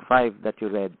 Timothy 2:5 that you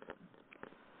read.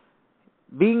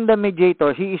 Being the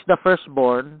mediator, He is the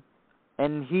firstborn,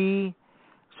 and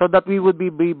so that we would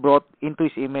be brought into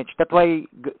His image.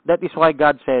 That is why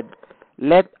God said,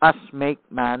 "Let us make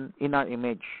man in our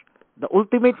image." The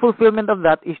ultimate fulfillment of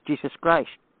that is Jesus Christ.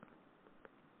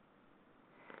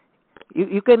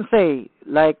 You can say,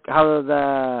 like how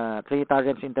the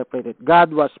Trinitarians interpret it,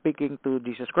 God was speaking to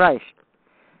Jesus Christ,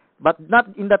 but not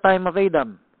in the time of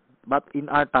Adam, but in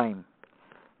our time.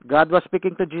 God was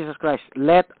speaking to Jesus Christ,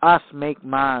 "Let us make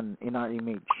man in our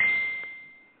image."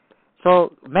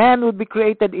 So, man would be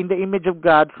created in the image of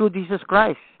God through Jesus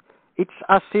Christ. It's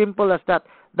as simple as that.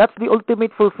 That's the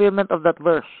ultimate fulfillment of that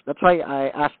verse. That's why I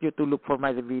asked you to look for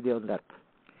my video on that.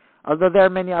 Although there are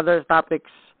many other topics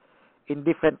in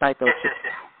different titles, Yes.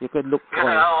 you could look for.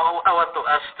 I want to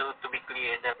ask to be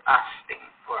clear that asking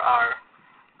for our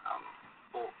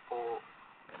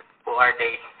who are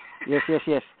they?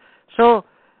 Yes. So,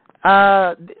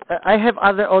 I have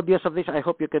other audios of this. I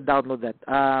hope you can download that.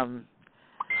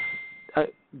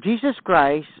 Jesus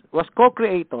Christ was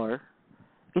co-creator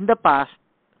in the past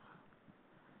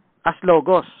as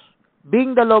Logos.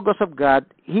 Being the Logos of God,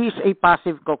 He is a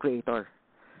passive co-creator.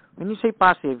 When you say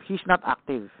passive, He's not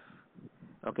active.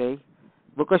 Okay?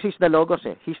 Because He's the Logos.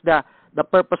 He's the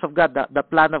purpose of God, the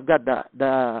plan of God,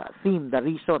 the theme, the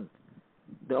reason,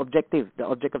 the objective, the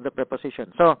object of the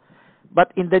preposition. So,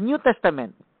 but in the New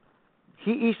Testament,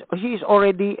 He is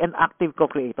already an active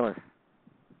co-creator.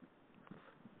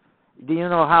 Do you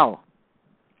know how?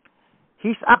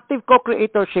 His active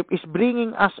co-creatorship is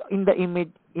bringing us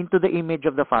into the image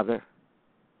of the Father.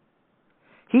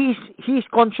 He is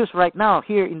conscious right now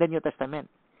here in the New Testament.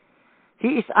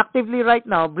 He is actively right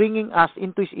now bringing us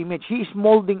into His image. He is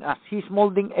molding us. He is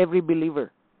molding every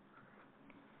believer.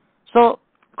 So,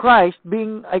 Christ,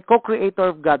 being a co-creator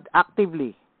of God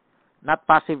actively, not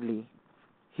passively,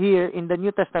 here in the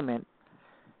New Testament,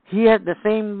 He had the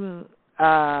same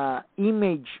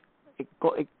image, a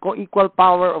co-equal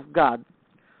power of God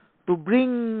to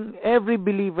bring every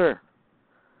believer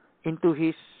into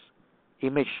His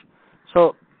image.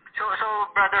 So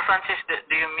Brother Francis,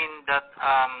 do you mean that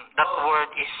that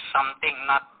word is something,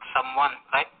 not someone,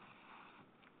 right?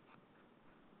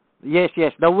 Yes.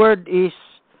 The word is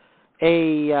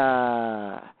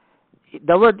the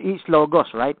word is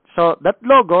Logos, right? So that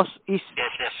Logos is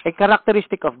Yes. a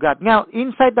characteristic of God. Now,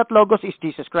 inside that Logos is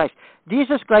Jesus Christ.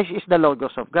 Jesus Christ is the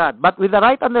Logos of God. But with the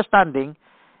right understanding,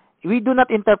 we do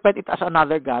not interpret it as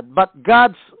another God, but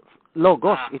God's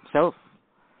Logos itself.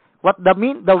 What the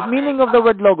meaning of the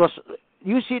word Logos,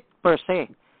 use it per se,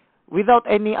 without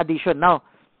any addition. Now,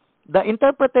 the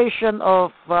interpretation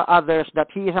of others that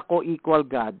He is a co-equal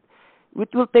God,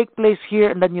 which will take place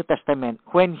here in the New Testament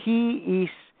when He is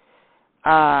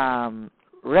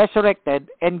resurrected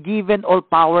and given all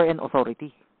power and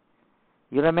authority.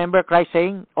 You remember Christ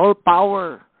saying, "All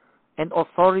power and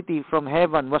authority from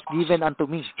heaven was given unto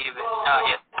me."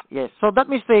 Yes. Yes. So that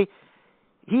means say,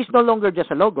 He's no longer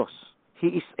just a logos. He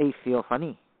is a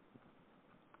theophany.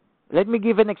 Let me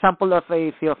give an example of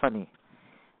a theophany.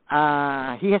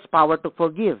 He has power to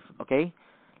forgive, okay?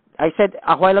 I said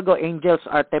a while ago, angels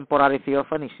are temporary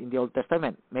theophanies in the Old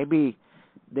Testament. Maybe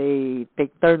they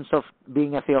take turns of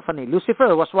being a theophany.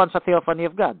 Lucifer was once a theophany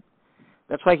of God.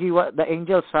 That's why the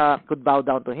angels could bow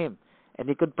down to him. And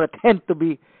he could pretend to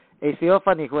be a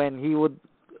theophany when he would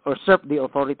usurp the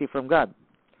authority from God.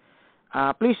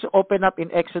 Please open up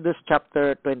in Exodus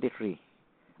chapter 23.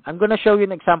 I'm going to show you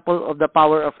an example of the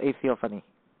power of a theophany.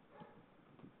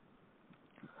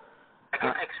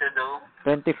 Exodus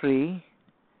 23.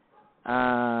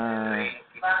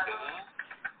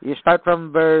 You start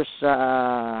from verse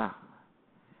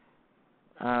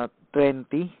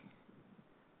 20.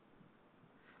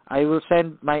 I will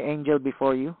send my angel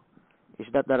before you. Is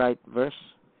that the right verse?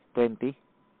 20.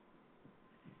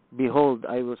 Behold,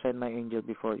 I will send my angel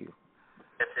before you.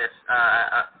 It says,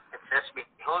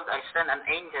 behold, I send an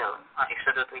angel.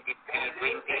 Exodus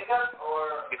 23:20.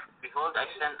 Behold, I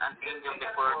send an angel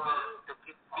before thee to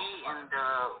keep thee in the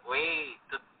way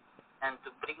and to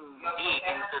bring thee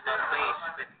into the place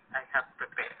which I have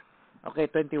prepared. Okay,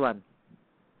 21.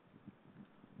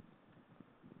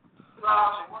 So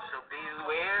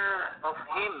beware of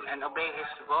him and obey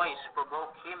his voice.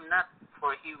 Provoke him not,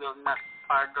 for he will not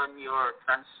pardon your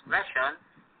transgression,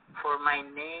 for my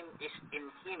name is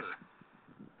in him.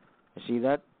 You see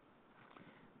that?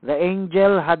 The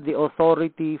angel had the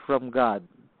authority from God,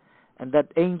 and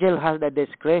that angel had a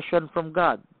discretion from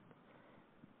God.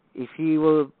 If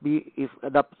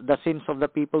the sins of the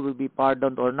people will be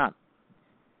pardoned or not.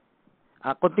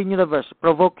 Continue the verse.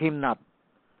 Provoke him not.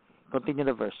 Continue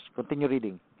the verse. Continue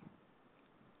reading.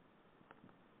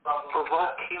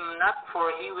 Provoke him not,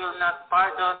 for he will not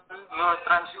pardon your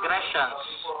transgressions,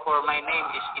 for my name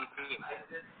is in him.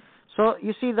 So,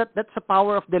 you see that's a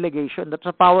power of delegation. That's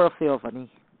a power of theophany.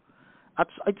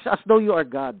 It's as though you are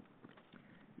God.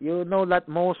 You know that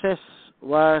Moses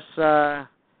was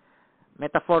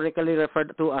metaphorically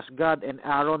referred to as God, and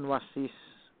Aaron was his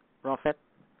prophet.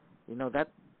 You know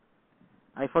that?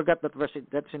 I forgot that verse.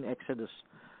 That's in Exodus.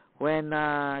 When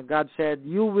God said,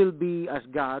 you will be as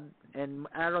God, and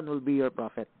Aaron will be your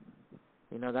prophet.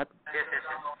 You know that? Yes.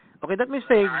 Okay, that means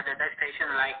say... The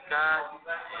station like God.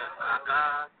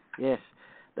 Yes.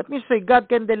 That means say God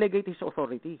can delegate his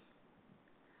authority.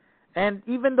 And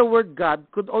even the word God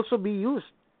could also be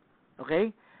used.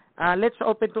 Okay? Let's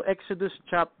open to Exodus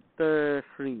chapter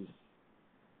 3.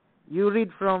 You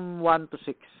read from 1 to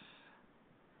 6.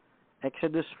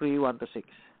 Exodus 3, 1 to 6.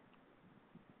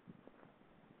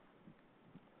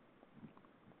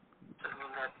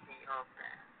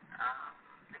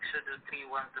 Exodus 3,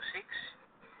 1 to 6.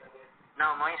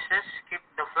 Now Moses kept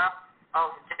the flock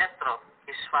of Jethro,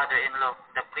 his father-in-law,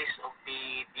 the priest of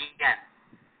Midian.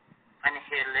 And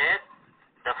he led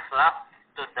the flock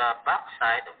to the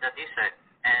backside of the desert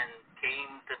and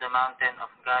came to the mountain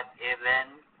of God,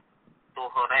 even to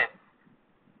Horeb.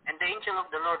 And the angel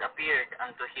of the Lord appeared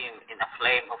unto him in a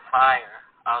flame of fire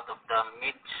out of the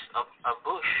midst of a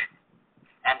bush.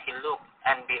 And he looked,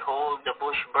 and behold, the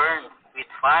bush burned with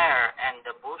fire, and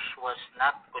the bush was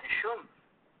not consumed.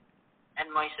 And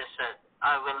Moses said,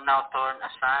 I will now turn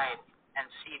aside and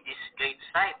see this great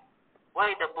sight,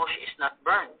 why the bush is not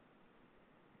burned.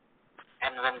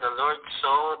 And when the Lord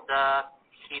saw that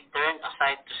he turned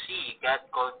aside to see, God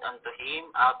called unto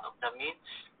him out of the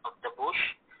midst of the bush,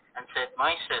 and said,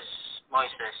 Moses,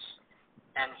 Moses.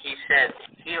 And he said,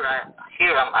 Here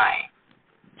am I.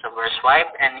 So verse 5,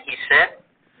 and he said,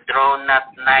 Draw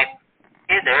not nigh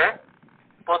hither,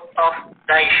 put off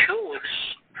thy shoes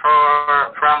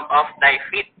from off thy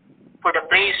feet, for the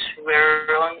place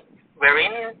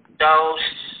wherein thou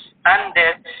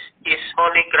standest is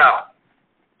holy ground.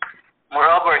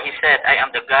 Moreover, he said, I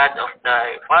am the God of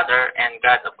thy father, and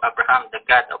God of Abraham, the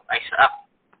God of Isaac,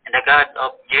 and the God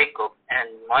of Jacob. And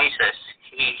Moses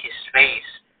hid his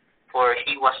face, for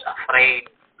he was afraid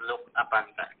to look upon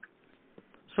God.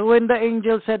 So when the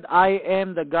angel said, I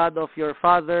am the God of your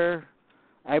father,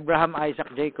 Abraham, Isaac,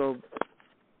 Jacob,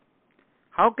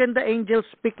 how can the angel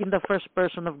speak in the first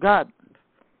person of God?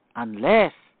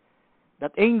 Unless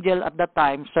that angel at that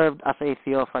time served as a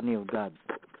theophany of God.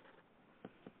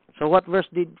 So what verse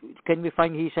can we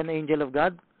find he's an angel of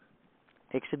God?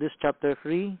 Exodus chapter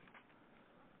 3.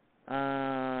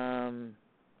 The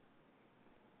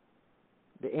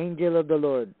angel of the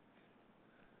Lord.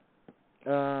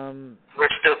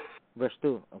 Verse 2. Verse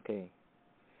 2, okay.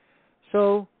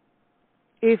 So,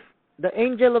 if the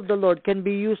angel of the Lord can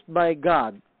be used by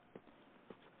God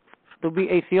to be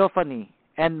a theophany,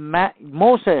 and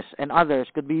Moses and others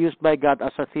could be used by God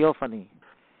as a theophany,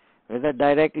 whether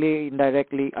directly,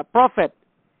 indirectly. A prophet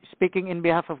speaking in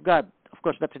behalf of God. Of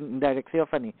course, that's an indirect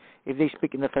theophany if they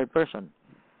speak in the third person.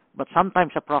 But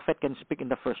sometimes a prophet can speak in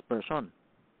the first person.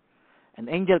 An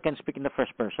angel can speak in the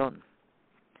first person.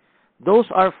 Those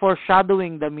are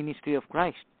foreshadowing the ministry of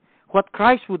Christ. What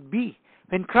Christ would be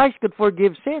when Christ could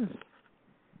forgive sins.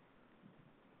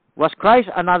 Was Christ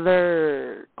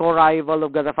another co-rival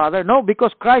of God the Father? No,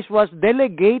 because Christ was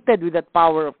delegated with that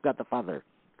power of God the Father.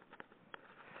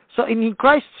 So in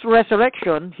Christ's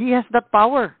resurrection, He has that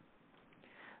power.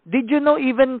 Did you know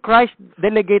even Christ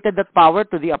delegated that power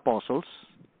to the apostles?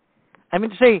 I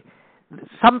mean to say,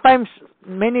 sometimes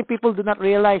many people do not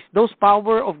realize those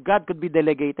power of God could be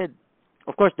delegated.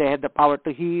 Of course, they have the power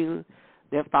to heal.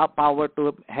 They have the power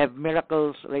to have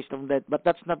miracles raised from the dead. But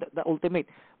that's not the ultimate.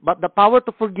 But the power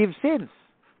to forgive sins.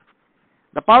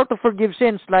 The power to forgive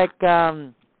sins, like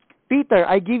Peter,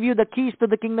 I give you the keys to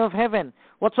the kingdom of heaven.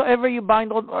 Whatsoever you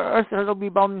bind on earth shall be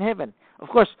bound in heaven. Of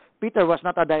course, Peter was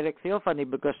not a direct theophany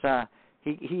because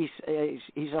he's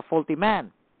a faulty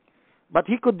man. But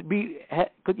he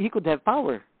could have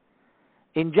power.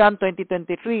 In John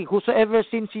 20:23, whosoever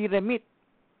sins ye remit,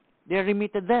 they are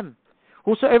remitted them.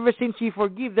 Whosoever sins ye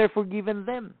forgive, they're forgiven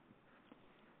them.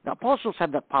 The apostles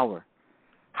had that power.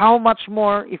 How much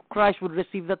more if Christ would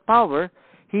receive that power?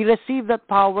 He received that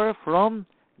power from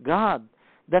God.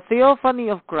 The theophany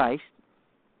of Christ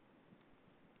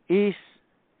is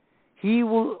He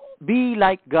will be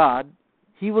like God.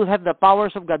 He will have the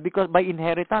powers of God because by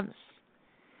inheritance.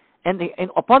 And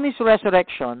upon His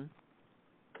resurrection,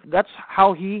 that's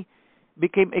how He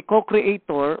became a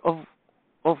co-creator of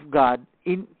God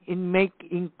in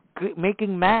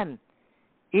making man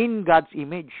in God's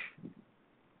image.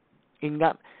 In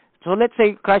God. So let's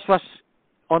say Christ was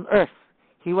on earth.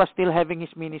 He was still having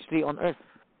His ministry on earth.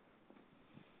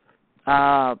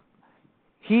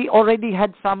 He already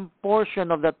had some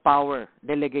portion of that power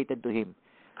delegated to Him.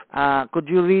 Could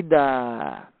you read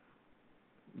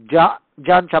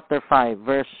John chapter 5,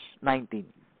 verse 19?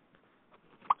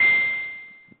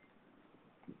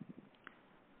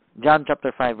 John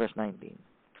chapter 5, verse 19.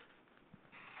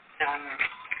 John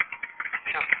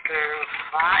chapter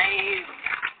 5,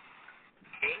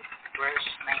 okay, verse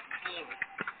 19.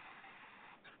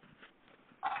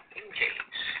 King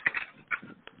James.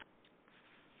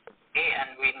 Okay, and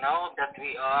we know that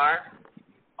we are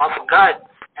of God,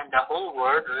 and the whole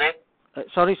world left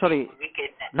Sorry.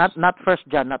 wickedness. Not First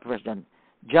John.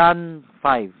 John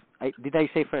 5. Did I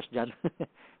say First John?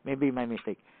 Maybe my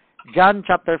mistake. John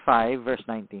chapter 5, verse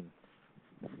 19.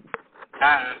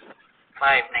 John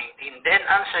 5:19. Then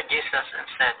answered Jesus and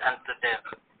said unto them,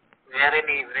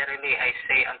 Verily, verily, I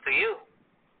say unto you,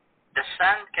 the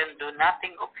Son can do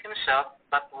nothing of himself,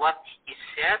 but what he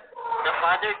said the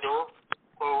Father do,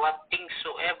 for what things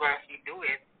soever he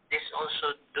doeth, this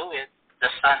also doeth the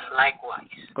Son likewise.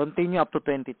 Continue up to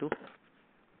 22.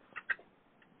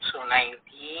 So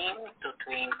 19 to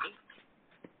 20.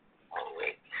 Oh,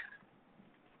 wait.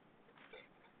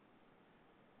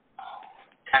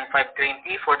 And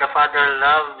 5:20, for the Father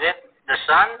loveth the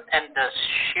Son, and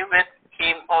sheweth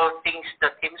him all things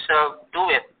that himself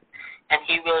doeth, and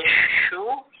he will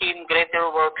shew him greater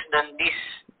works than this,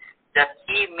 that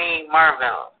he may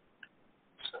marvel.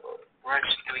 So,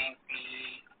 verse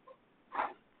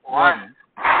 21.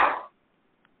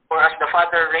 For as the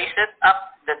Father raiseth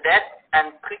up the dead,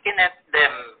 and quickeneth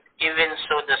them, even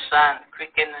so the Son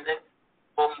quickeneth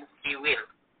whom he will.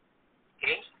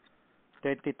 Okay?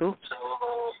 22. So,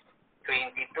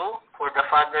 22, for the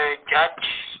Father judge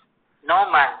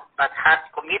no man, but hath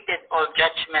committed all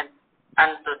judgment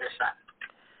unto the Son.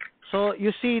 So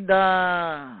you see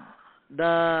the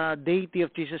deity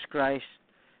of Jesus Christ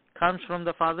comes from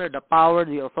the Father, the power,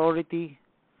 the authority,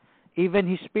 even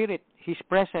His Spirit, His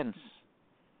presence,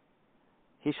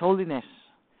 His holiness.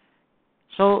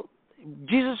 So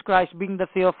Jesus Christ, being the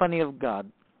theophany of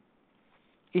God,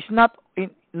 is not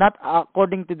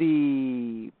according to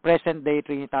the present-day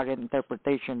Trinitarian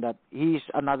interpretation that He is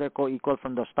another co-equal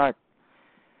from the start.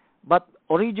 But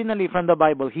originally from the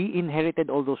Bible, He inherited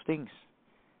all those things.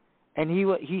 And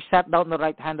He sat down on the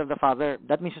right hand of the Father.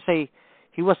 That means to say,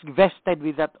 He was vested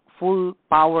with that full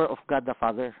power of God the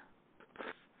Father.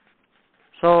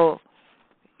 So,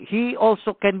 He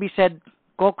also can be said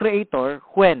co-creator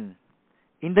when?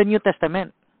 In the New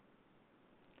Testament.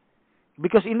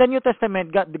 Because in the New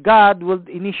Testament, God will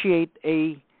initiate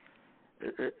a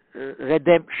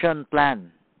redemption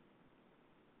plan.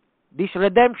 This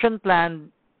redemption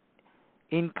plan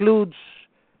includes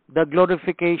the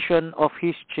glorification of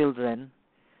His children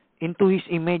into His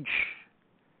image,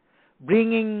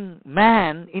 bringing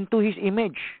man into His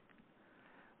image.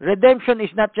 Redemption is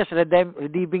not just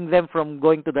redeeming them from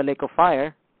going to the lake of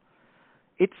fire.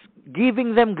 It's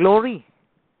giving them glory.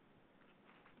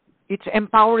 It's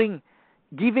empowering,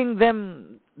 giving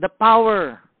them the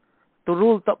power to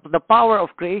rule, the power of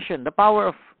creation, the power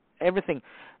of everything.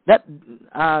 That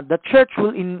the church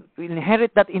will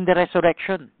inherit that in the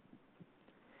resurrection.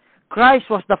 Christ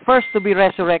was the first to be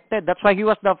resurrected. That's why he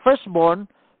was the firstborn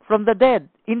from the dead,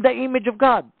 in the image of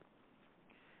God.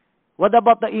 What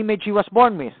about the image he was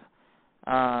born with?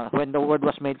 When the Word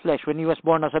was made flesh, when he was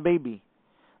born as a baby.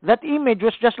 That image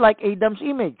was just like Adam's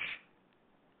image.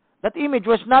 That image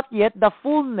was not yet the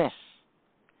fullness.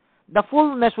 The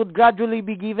fullness would gradually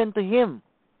be given to him.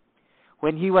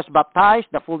 When he was baptized,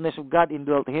 the fullness of God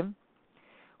indwelt him.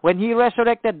 When he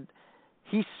resurrected,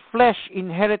 his flesh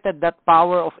inherited that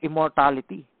power of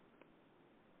immortality.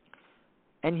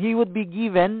 And he would be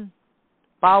given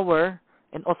power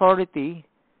and authority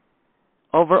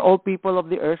over all people of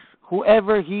the earth,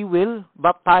 whoever he will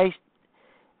baptize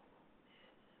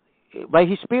by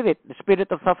his Spirit, the Spirit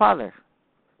of the Father.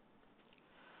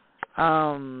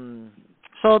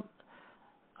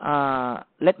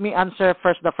 Let me answer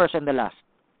first the first and the last.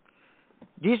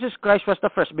 Jesus Christ was the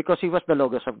first because he was the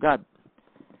Logos of God.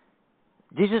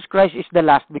 Jesus Christ is the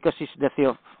last because he's the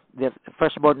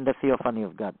firstborn in the theophany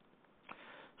of God.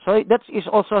 So that is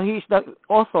also, he is the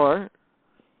author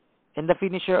and the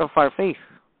finisher of our faith.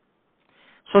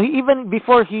 So even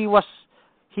before he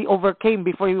overcame,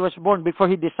 before he was born, before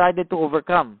he decided to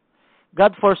overcome,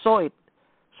 God foresaw it.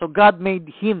 So God made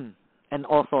him an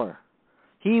author.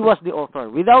 He was the author.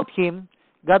 Without him,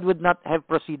 God would not have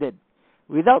proceeded.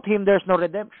 Without him, there's no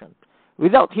redemption.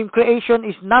 Without him, creation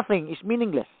is nothing, is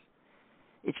meaningless.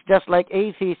 It's just like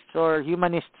atheists or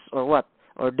humanists or what?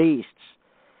 Or deists.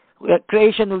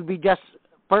 Creation will be just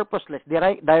purposeless,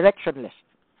 directionless.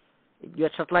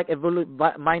 It's just like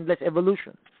mindless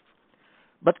evolution.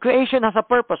 But creation has a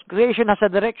purpose. Creation has a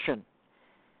direction.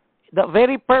 The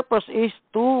very purpose is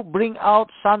to bring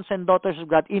out sons and daughters of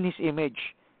God in his image.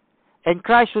 And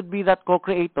Christ would be that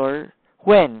co-creator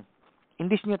when? In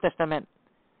this New Testament.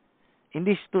 In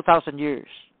these 2,000 years.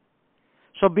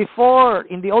 So before,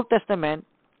 in the Old Testament,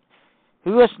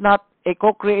 he was not a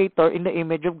co-creator in the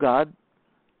image of God.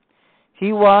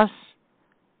 He was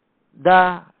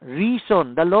the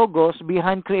reason, the logos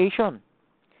behind creation.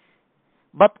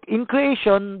 But in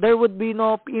creation, there would be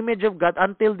no image of God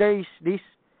until there is this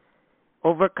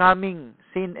overcoming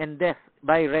sin and death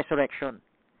by resurrection.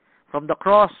 From the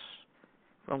cross,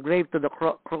 from grave to the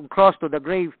cross to the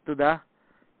grave to the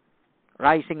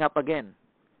rising up again.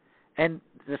 And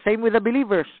the same with the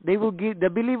believers. The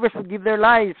believers will give their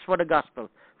lives for the gospel,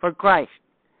 for Christ.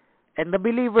 And the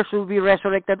believers will be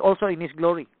resurrected also in his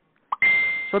glory.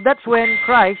 So that's when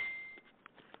Christ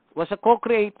was a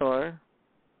co-creator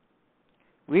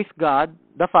with God,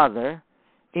 the Father,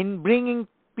 in bringing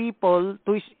people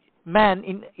to his man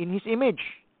in his image.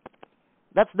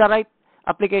 That's the right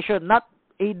application. Not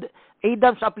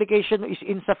Adam's application is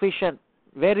insufficient,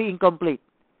 very incomplete.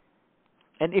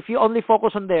 And if you only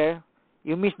focus on there,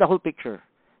 you miss the whole picture.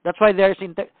 That's why there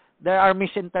are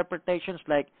misinterpretations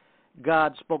like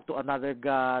God spoke to another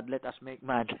God, let us make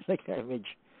man like their image.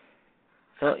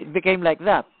 So it became like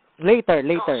that. Later.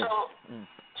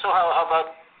 So how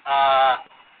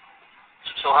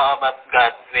about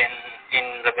God when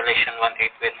in Revelation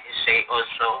 1:8 when he say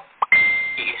also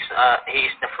he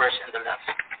is the first and the last?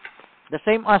 The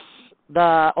same as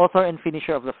the author and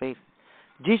finisher of the faith.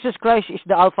 Jesus Christ is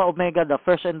the Alpha Omega, the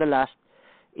first and the last.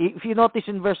 If you notice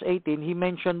in verse 18, he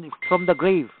mentioned from the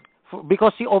grave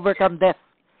because he overcome death.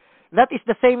 That is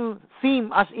the same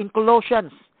theme as in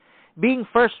Colossians, being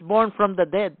firstborn from the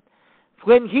dead.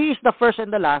 When he is the first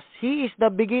and the last, he is the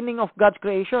beginning of God's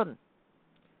creation.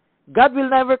 God will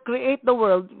never create the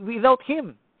world without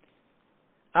him.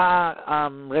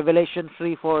 Revelation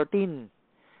 3:14.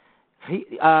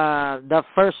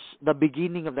 The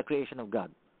beginning of the creation of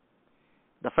God.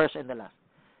 The first and the last.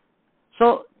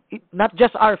 So, not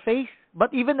just our faith,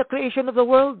 but even the creation of the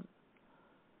world.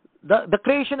 The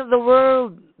creation of the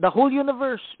world, the whole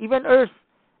universe, even earth,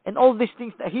 and all these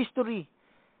things, the history,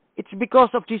 it's because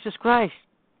of Jesus Christ.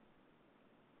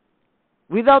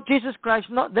 Without Jesus Christ,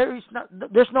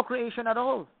 there's no creation at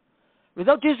all.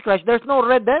 Without Jesus Christ, there's no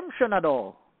redemption at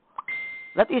all.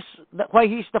 That is why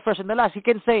he is the first and the last. He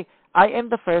can say, I am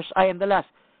the first, I am the last.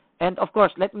 And of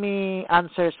course, let me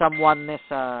answer some oneness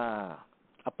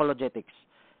apologetics.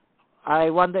 I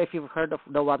wonder if you've heard of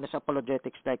the oneness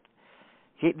apologetics. Like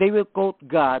they will quote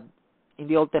God in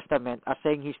the Old Testament as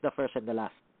saying he's the first and the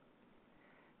last.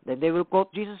 Then they will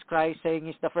quote Jesus Christ saying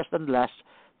he's the first and the last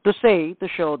to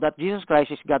show that Jesus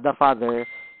Christ is God the Father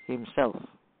himself.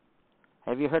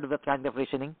 Have you heard of that kind of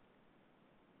reasoning?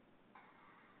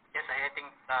 Yes, I think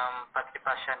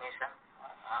patripassionism.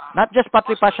 Not just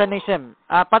patripassionism.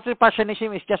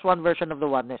 Patripassionism is just one version of the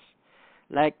oneness.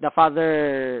 Like the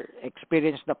Father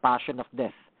experienced the passion of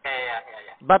death. Yeah.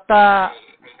 But I heard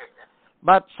that.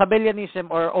 but Sabellianism,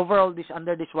 or overall this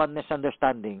under this oneness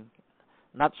understanding,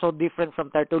 not so different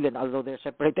from Tertullian, although they're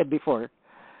separated before.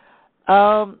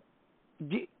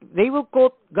 They will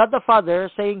quote God the Father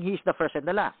saying He's the first and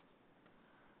the last,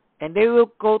 and they will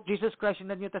quote Jesus Christ in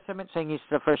the New Testament saying He's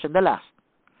the first and the last.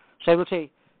 So I will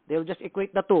say they will just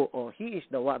equate the two. Oh, He is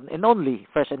the one and only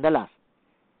first and the last.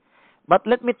 But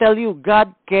let me tell you,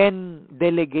 God can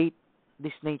delegate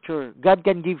this nature. God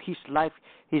can give His life,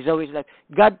 His always life.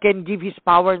 God can give His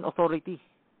power and authority.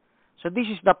 So this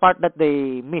is the part that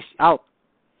they miss out.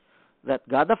 That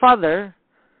God the Father,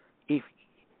 if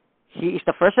He is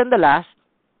the first and the last,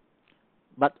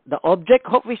 but the object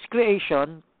of His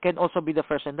creation can also be the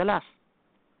first and the last.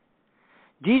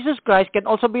 Jesus Christ can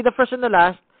also be the first and the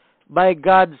last by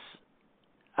God's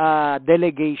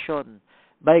delegation,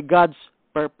 by God's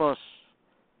purpose,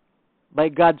 by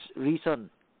God's reason.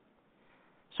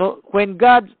 So when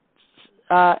God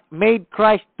made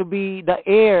Christ to be the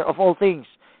heir of all things,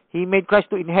 He made Christ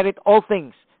to inherit all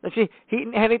things. Let's see, He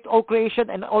inherits all creation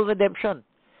and all redemption.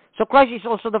 So Christ is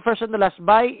also the first and the last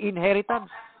by inheritance.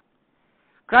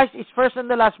 Christ is first and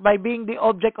the last by being the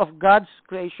object of God's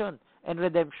creation and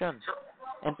redemption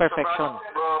and perfection. So,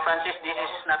 Bro Francis, this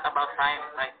is not about time,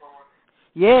 right?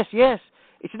 Yes.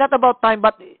 It's not about time,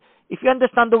 but if you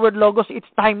understand the word logos, it's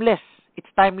timeless. It's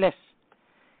timeless.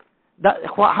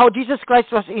 How Jesus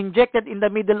Christ was injected in the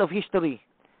middle of history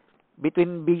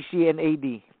between BC and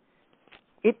AD.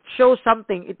 It shows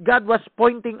something. God was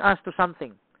pointing us to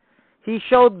something. He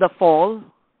showed the fall,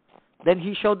 then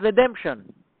He showed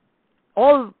redemption.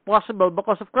 All possible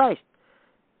because of Christ.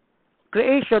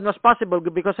 Creation was possible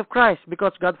because of Christ,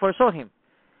 because God foresaw Him.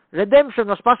 Redemption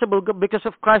was possible because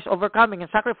of Christ's overcoming and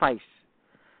sacrifice.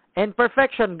 And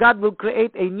perfection, God will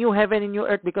create a new heaven and new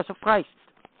earth because of Christ.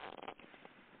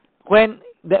 When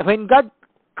God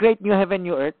create new heaven,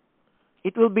 new earth,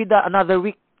 it will be another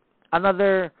week,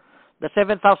 the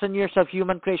 7,000 years of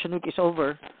human creation week is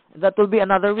over. That will be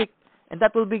another week, and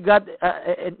that will be God,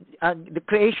 the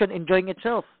creation enjoying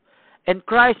itself. And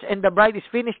Christ and the bride is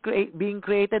finished being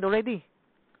created already.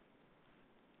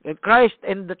 And Christ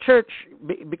and the church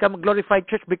become a glorified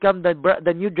church, become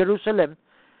the New Jerusalem.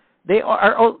 They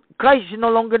are all. Christ is no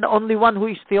longer the only one who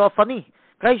is theophany.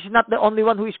 Christ is not the only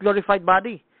one who is glorified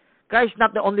body. Christ is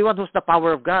not the only one who is the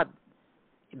power of God.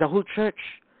 The whole church.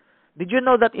 Did you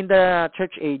know that in the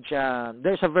church age,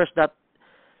 there's a verse that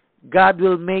God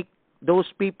will make those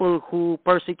people who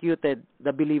persecuted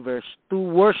the believers to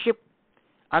worship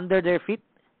under their feet?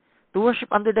 To worship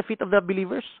under the feet of the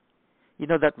believers? You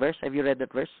know that verse? Have you read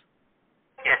that verse?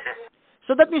 Yes.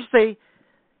 So that means say,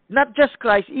 not just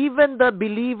Christ, even the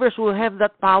believers will have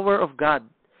that power of God.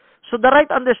 So the right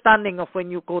understanding of when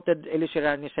you quoted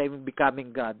Elisirani saying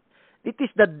becoming God, it is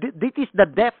the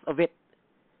depth of it.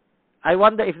 I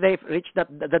wonder if they've reached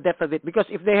the depth of it. Because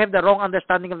if they have the wrong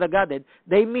understanding of the Godhead,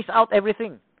 they miss out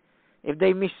everything. If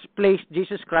they misplace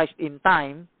Jesus Christ in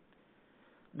time,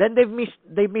 then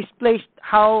they misplaced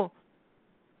how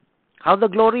the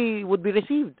glory would be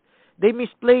received. They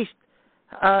misplaced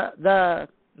the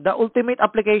ultimate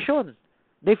application.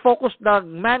 They focused the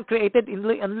man created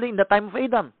only in the time of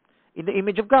Adam, in the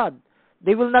image of God.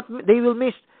 They will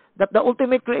miss that the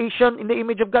ultimate creation in the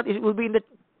image of God will be in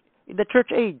the church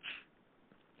age.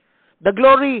 The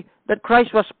glory that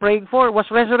Christ was praying for was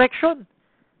resurrection.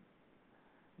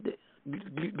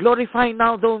 Glorify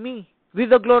now thou me with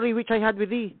the glory which I had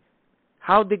with thee.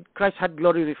 How did Christ had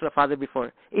glory with the Father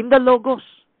before? In the Logos.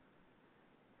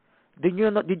 Did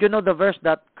you know the verse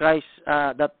that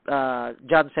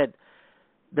John said,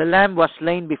 the Lamb was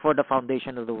slain before the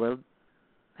foundation of the world?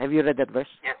 Have you read that verse?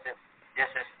 Yes.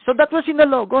 So that was in the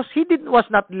Logos. He was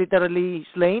not literally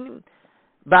slain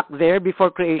back there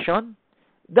before creation.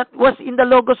 That was in the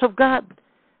Logos of God.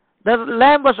 The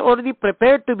Lamb was already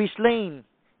prepared to be slain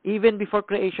even before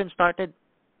creation started.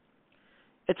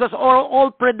 It was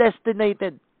all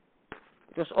predestinated.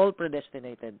 It was all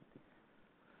predestinated.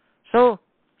 So,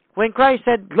 when Christ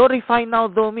said, glorify now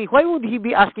thou me, why would He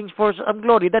be asking for some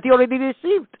glory that He already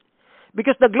received?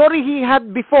 Because the glory He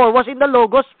had before was in the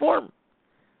Logos form.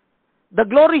 The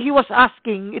glory He was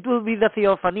asking, it will be the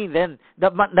theophany then,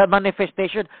 the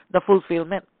manifestation, the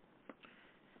fulfillment.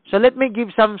 So let me give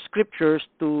some scriptures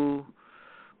to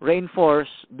reinforce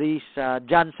this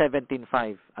John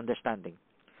 17:5 understanding.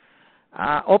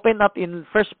 Open up in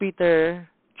 1 Peter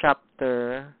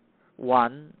chapter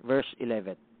 1, verse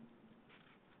 11.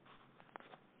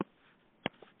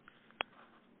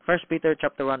 1 Peter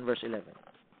chapter 1 verse 11.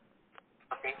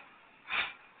 Okay.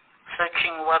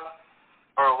 Searching what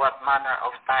manner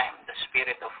of time the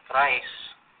Spirit of Christ,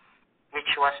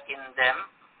 which was in them,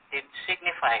 did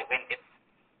signify when it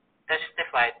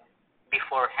testified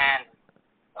beforehand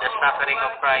the suffering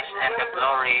of Christ and the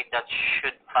glory that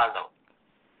should follow.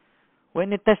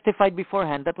 When it testified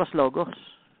beforehand, that was Logos.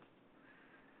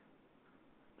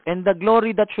 And the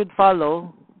glory that should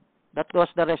follow, that was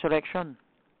the resurrection.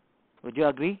 Would you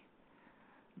agree?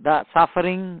 The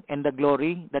suffering and the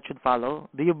glory that should follow.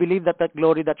 Do you believe that the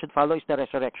glory that should follow is the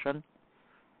resurrection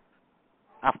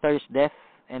after his death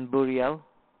and burial?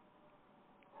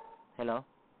 Hello?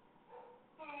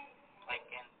 I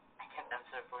can't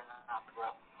answer for now,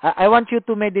 bro. I want you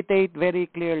to meditate very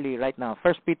clearly right now.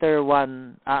 1 Peter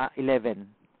 1:11.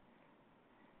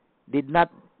 Did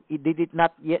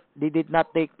it not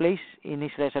take place in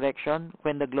his resurrection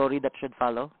when the glory that should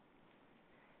follow?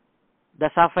 The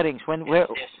sufferings when Yes,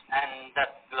 and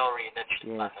that glory that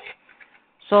should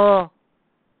follow.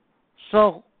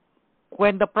 So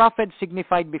when the prophet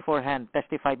signified beforehand,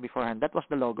 testified beforehand, that was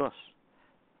the Logos.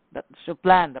 That's the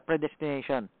plan, the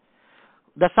predestination.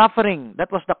 The suffering,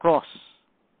 that was the cross.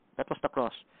 That was the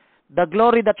cross. The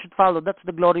glory that should follow, that's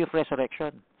the glory of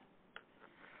resurrection.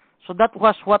 So that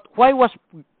was why was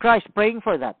Christ praying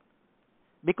for that?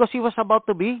 Because he was about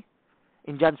to be,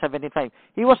 in John 17:5,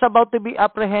 he was about to be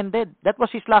apprehended. That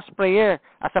was his last prayer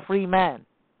as a free man.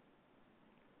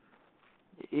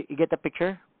 You get the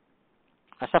picture?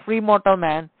 As a free mortal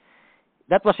man,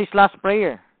 that was his last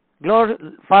prayer.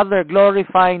 Father,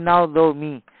 glorify now thou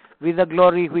me with the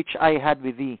glory which I had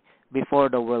with thee before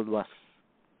the world was.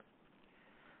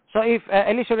 So if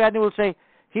Eli Soriano will say,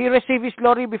 he received his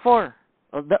glory before,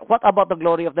 what about the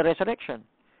glory of the resurrection?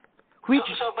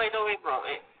 So by the way, bro,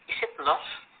 is it lost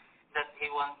that he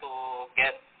want to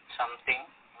get something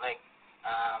like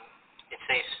it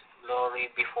says glory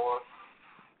before,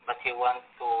 but he want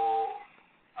to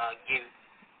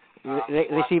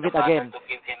receive it again? To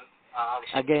give him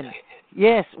again.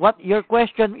 Yes, what your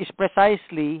question is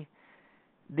precisely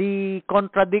the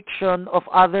contradiction of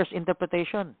others'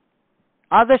 interpretation.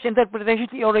 Others' interpretation,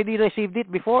 he already received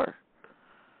it before.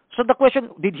 So the question,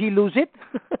 did he lose it?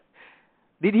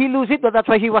 Did he lose it, but that's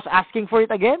why he was asking for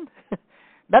it again?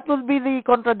 That would be the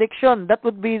contradiction. That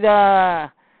would be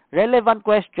the relevant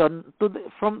question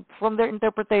from their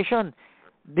interpretation.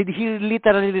 Did he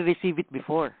literally receive it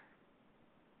before?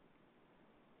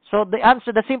 So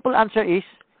the simple answer is,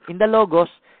 in the Logos,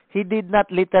 he did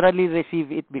not literally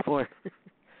receive it before.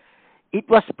 It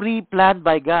was pre-planned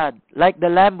by God, like the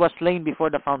Lamb was slain before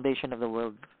the foundation of the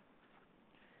world.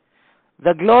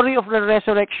 The glory of the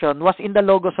resurrection was in the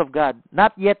Logos of God,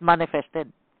 not yet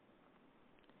manifested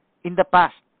in the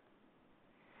past.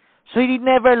 So he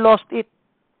never lost it.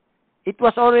 It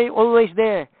was always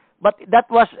there. But that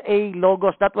was a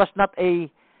Logos. That was not a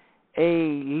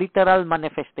literal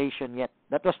manifestation yet.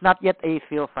 That was not yet a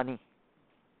theophany.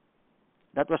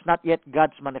 That was not yet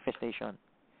God's manifestation.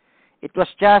 It was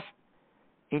just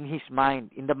in his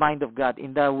mind, in the mind of God,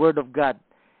 in the Word of God,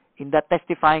 in the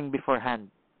testifying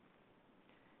beforehand.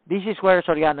 This is where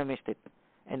Soriano missed it,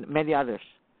 and many others.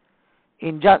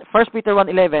 In 1 Peter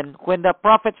 1:11, when the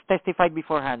prophets testified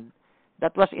beforehand,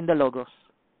 that was in the Logos.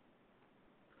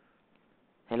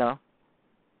 Hello?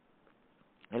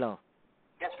 Hello?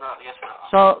 Yes,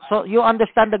 bro. So you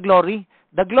understand the glory?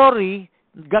 The glory,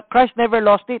 Christ never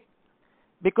lost it,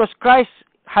 because Christ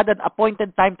had an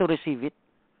appointed time to receive it.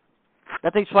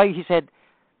 That is why he said,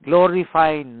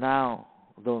 glorify now,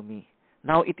 thou me.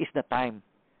 Now it is the time.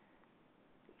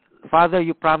 Father,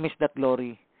 you promised that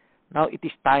glory. Now it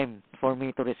is time for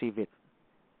me to receive it.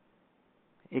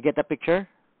 You get the picture?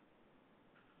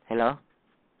 Hello?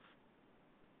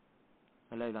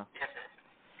 Hello? Yes,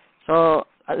 So,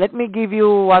 let me give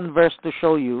you one verse to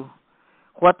show you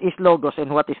what is Logos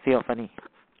and what is theophany.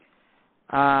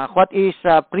 What is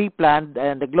pre-planned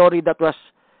and the glory that was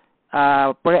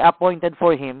pre-appointed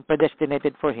for him,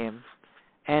 predestinated for him,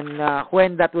 and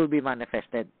when that will be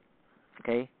manifested.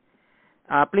 Okay?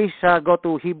 Please go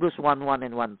to Hebrews 1:1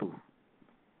 and 1:2.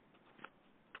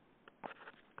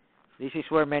 This is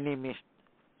where many missed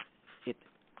it.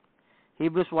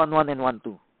 Hebrews 1:1 and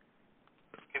 1:2.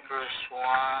 Hebrews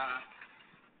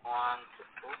 1:1 to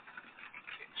 2.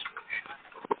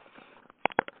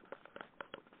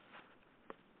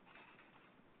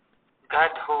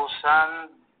 God who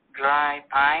sundry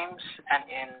times and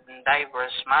in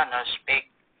diverse manners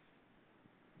spake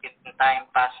in time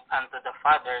past unto the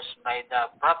fathers by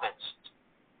the prophets,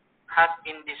 hath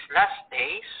in these last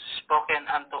days spoken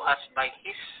unto us by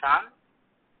his Son,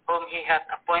 whom he hath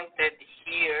appointed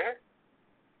heir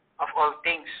of all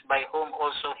things, by whom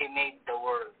also he made the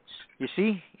worlds. You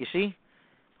see?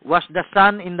 Was the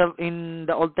Son in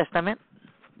the Old Testament?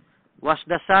 Was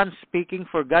the Son speaking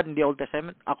for God in the Old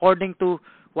Testament? According to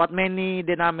what many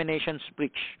denominations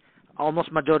preach,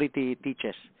 almost majority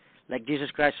teaches. Like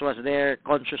Jesus Christ was there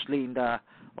consciously in the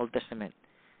Old Testament.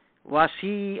 Was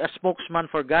he a spokesman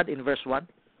for God in verse 1?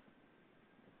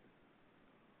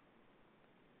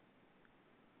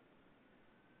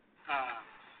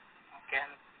 Okay.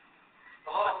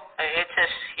 It says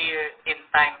here, in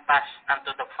time past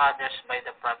unto the fathers by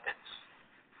the prophets.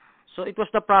 So it was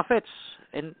the prophets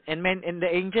and men and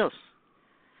the angels.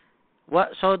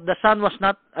 So the Son was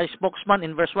not a spokesman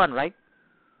in verse 1, right?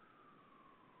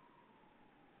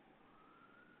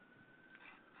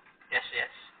 Yes.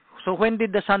 So when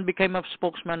did the Son become a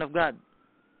spokesman of God?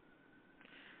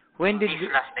 These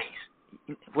last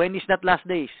days. When is that last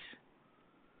days?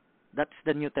 That's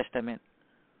the New Testament.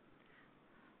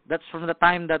 That's from the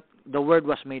time that the Word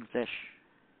was made flesh.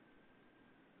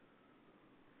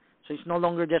 So it's no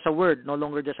longer just a word, no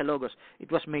longer just a logos.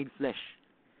 It was made flesh.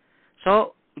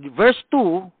 So verse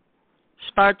 2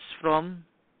 starts from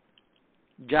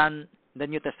John, the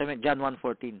New Testament, John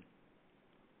 1:14.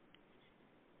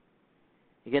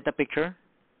 You get the picture?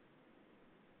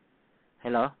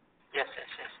 Hello? Yes.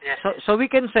 So we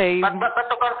can say... But to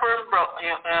confirm, bro,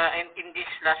 in these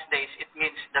last days, it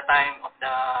means the time of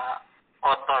the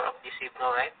author of this Hebrew,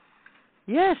 right?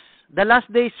 Yes. The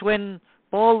last days when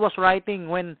Paul was writing,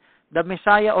 when the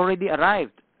Messiah already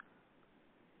arrived.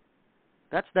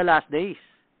 That's the last days.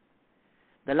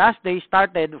 The last days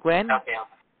started when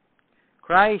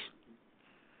Christ,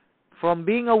 from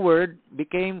being a word,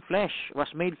 became flesh, was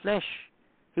made flesh.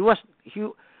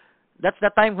 That's the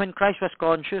time when Christ was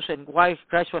conscious and why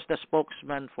Christ was the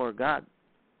spokesman for God.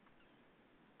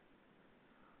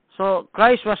 So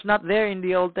Christ was not there in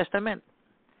the Old Testament.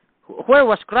 Where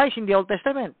was Christ in the Old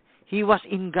Testament? He was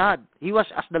in God. He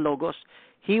was as the Logos.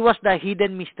 He was the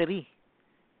hidden mystery.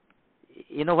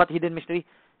 You know what hidden mystery?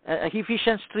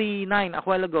 Ephesians 3:9 a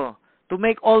while ago. To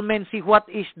make all men see what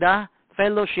is the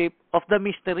fellowship of the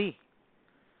mystery.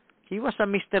 He was a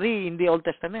mystery in the Old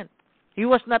Testament. He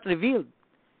was not revealed.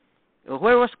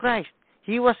 Where was Christ?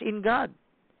 He was in God.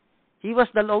 He was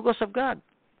the Logos of God.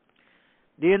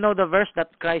 Do you know the verse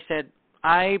that Christ said,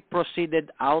 I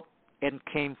proceeded out and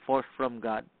came forth from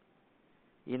God?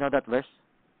 You know that verse?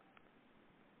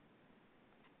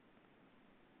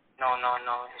 No,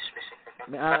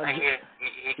 specifically. But I hear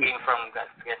he came from God,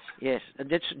 yes. Yes,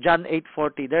 that's John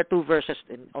 8:40. There are two verses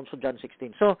and also John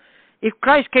 16. So, if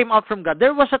Christ came out from God,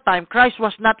 there was a time Christ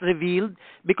was not revealed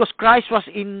because Christ was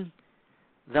in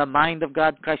the mind of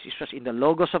God. Christ was in the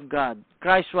Logos of God.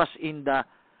 Christ was in the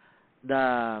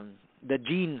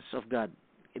genes of God,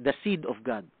 the seed of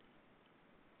God.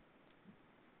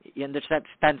 You understand?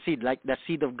 Stand seed, like the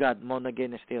seed of God,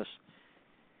 monogenes theos.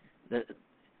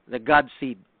 The God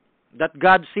seed. That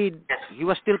God seed, yes. he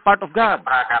was still part of God.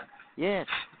 Product. Yes.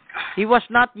 He was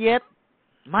not yet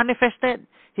manifested.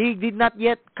 He did not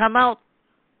yet come out.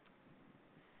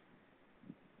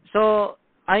 So,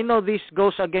 I know this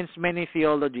goes against many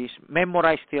theologies,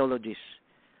 memorized theologies,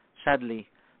 sadly.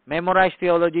 Memorized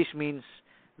theologies means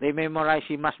they memorize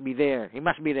he must be there. He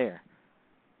must be there.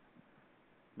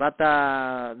 But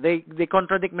they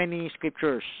contradict many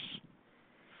scriptures.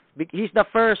 He's the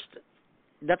first,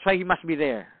 that's why he must be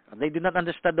there. They do not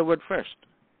understand the word first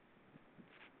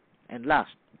and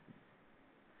last.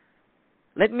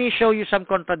 Let me show you some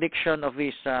contradiction of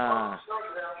his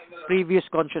previous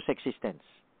conscious existence.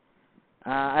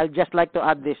 I'd just like to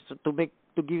add this to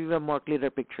give you a more clearer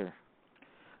picture.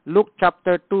 Luke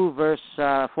chapter 2 verse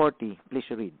 40. Please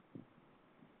read.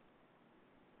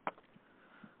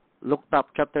 Luke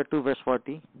chapter 2 verse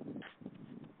 40.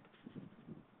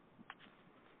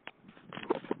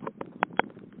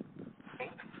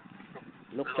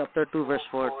 Luke chapter 2 verse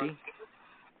 40. And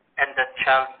the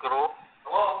child grew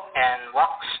and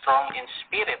walked strong in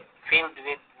spirit, filled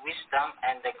with wisdom,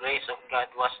 and the grace of God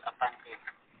was upon him.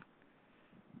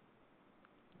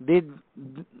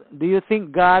 Do you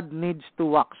think God needs to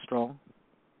walk strong?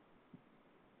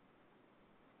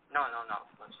 No, of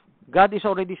course. God is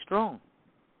already strong.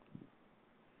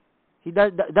 He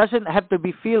doesn't have to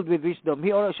be filled with wisdom.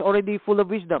 He is already full of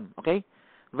wisdom. Okay?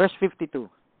 Verse 52.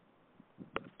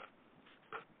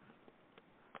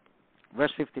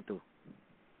 Verse 52.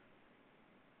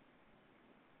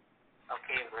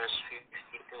 Okay, verse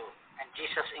 52. And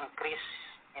Jesus increased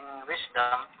in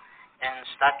wisdom and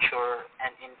stature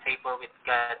and in favor with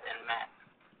God and man.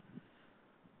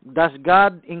 Does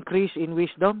God increase in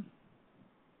wisdom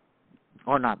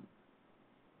or not?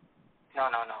 No,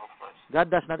 of course. God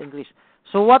does not increase.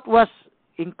 So what was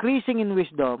increasing in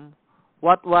wisdom,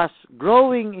 what was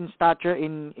growing in stature,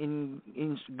 in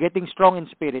getting strong in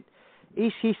spirit,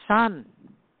 is his son.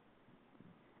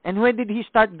 And when did he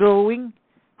start growing?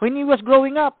 When he was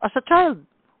growing up as a child.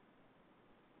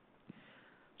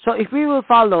 So if we will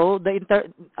follow the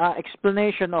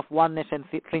explanation of oneness and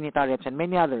Trinitarians and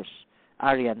many others,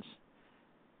 Arians,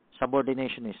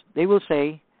 subordinationists, they will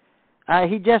say,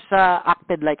 he just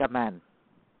acted like a man.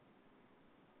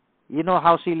 You know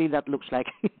how silly that looks like.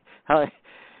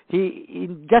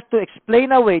 Just to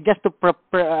explain away, just to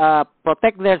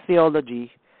protect their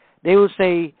theology, they will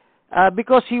say,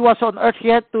 because he was on earth, he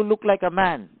had to look like a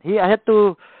man. He had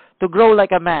to grow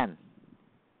like a man.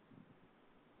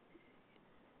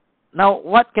 Now,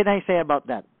 what can I say about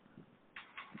that?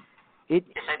 Yes,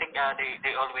 I think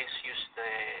they always use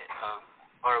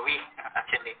or we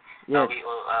actually, yes. we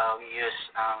use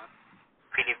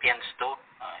Philippians 2.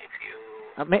 If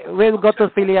you we'll go to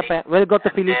Philippians. We'll go to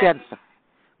Philippians.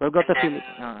 We'll go to Philippians.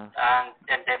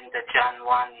 And then the John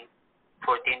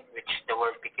 1:14, which the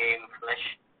Word became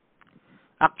flesh.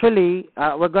 Actually,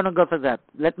 we're going to go to that.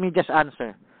 Let me just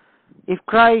answer. If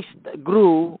Christ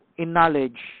grew in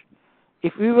knowledge,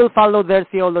 if we will follow their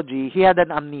theology, he had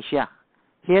an amnesia.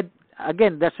 He had,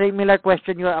 again, the similar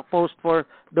question you posed for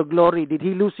the glory. Did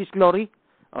he lose his glory?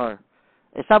 Or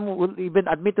some will even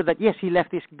admit to that, yes, he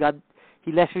left his God,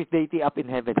 he left his deity up in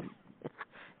heaven.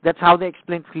 That's how they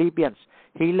explain Philippians.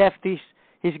 He left his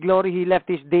glory, he left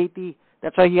his deity.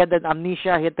 That's why he had an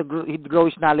amnesia. He had to grow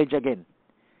his knowledge again,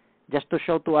 just to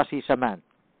show to us he's a man.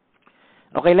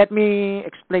 Okay, let me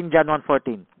explain John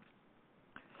 1:14.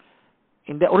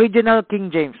 In the original King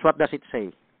James, what does it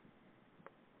say?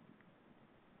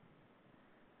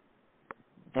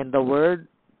 And the Word,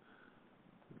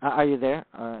 are you there?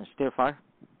 Still far?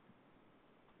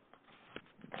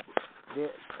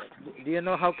 Do you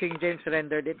know how King James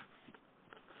rendered it?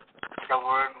 The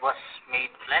Word was made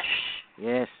flesh.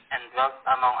 Yes. And dwelt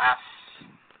among us.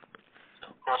 So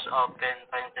cross open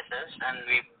parenthesis, and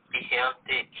we beheld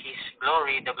his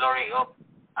glory, the glory of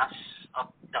us, of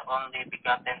the only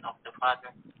begotten of the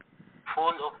Father,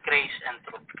 full of grace and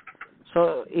truth.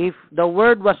 So, if the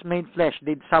Word was made flesh,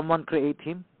 did someone create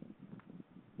him?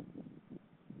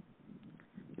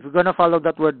 If we're going to follow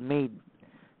that word made,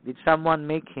 did someone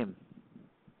make him?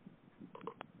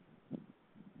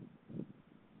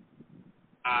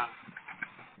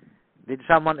 Did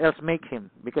someone else make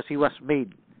him? Because he was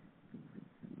made.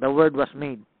 The Word was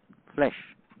made flesh.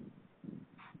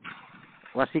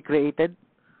 Was he created?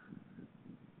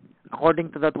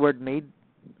 According to that word made?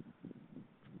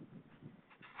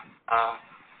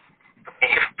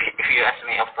 If you ask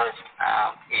me, of course,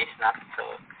 he is not. So.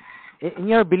 In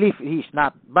your belief, he is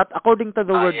not. But according to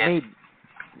the word yes. made,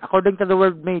 according to the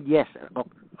word made, yes.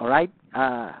 All right.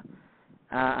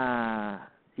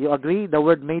 You agree? The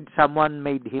word made, someone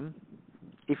made him.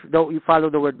 If you follow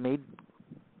the word made.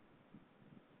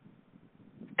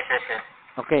 Yes.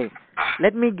 Okay.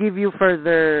 Let me give you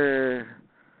further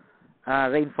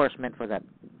reinforcement for that.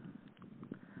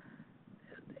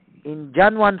 In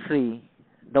John 1:3,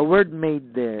 the word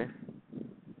made there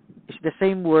is the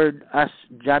same word as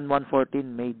John 1:14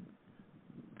 made.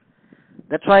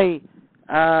 That's why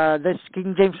this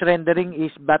King James rendering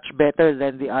is much better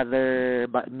than the other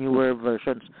newer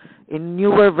versions. In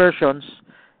newer versions,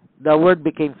 the word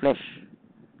became flesh.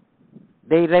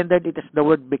 They rendered it as the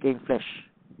word became flesh.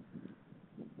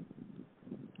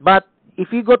 But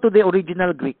if you go to the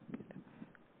original Greek,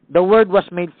 the word was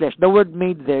made flesh. The word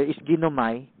made there is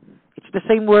ginomai. It's the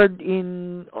same word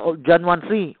in John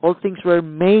 1:3. All things were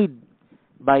made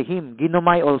by him.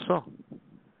 Ginomai also.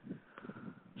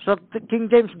 So King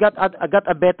James got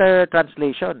a better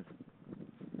translation.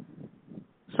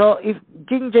 So if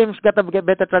King James got a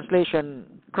better translation,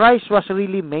 Christ was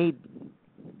really made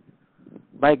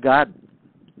by God.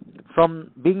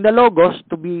 From being the Logos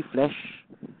to be flesh.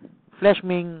 Flesh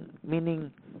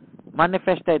meaning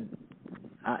manifested.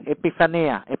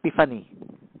 Epiphany.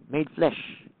 Made flesh.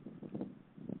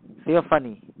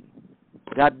 Theophany.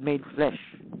 God made flesh.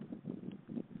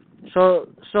 So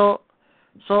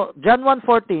John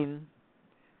 1:14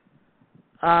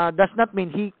 does not mean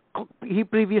he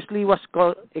previously was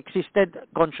existed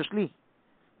consciously.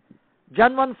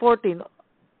 John 1:14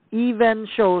 even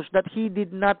shows that he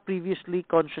did not previously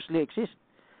consciously exist.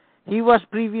 He was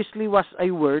previously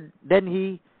a word, then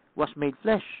he was made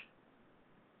flesh.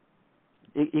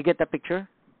 You get the picture?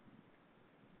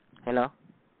 Hello?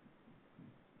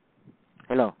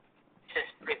 Hello? Yes,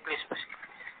 please.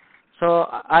 So,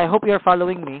 I hope you're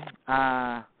following me.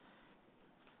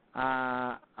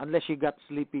 Unless you got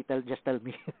sleepy, just tell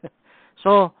me.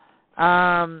 So,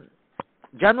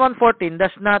 John 1:14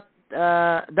 does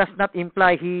not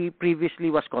imply he previously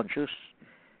was conscious.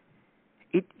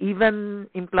 It even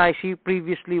implies he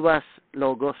previously was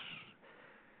logos.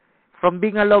 From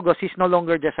being a logos, he's no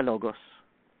longer just a logos.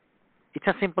 It's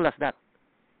as simple as that.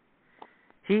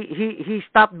 He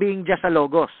stopped being just a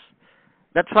logos.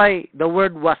 That's why the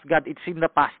word was God. It's in the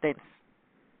past tense.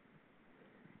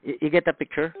 You get the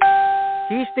picture?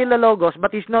 He's still a logos,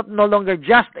 but he's no longer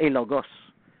just a logos.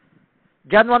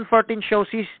 John 1:14 shows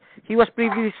he was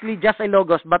previously just a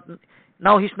logos, but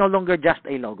now he's no longer just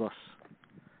a logos.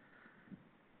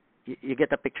 You get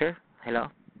the picture? Hello?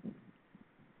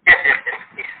 Yes.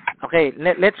 Okay,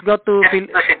 let's go to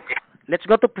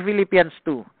Philippians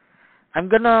 2. I'm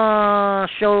gonna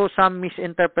show some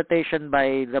misinterpretation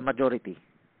by the majority.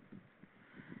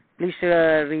 Please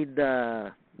read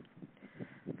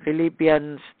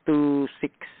Philippians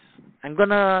 2:6. I'm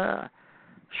gonna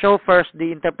show first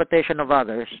the interpretation of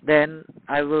others, then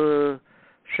I will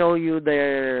show you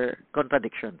their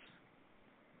contradictions.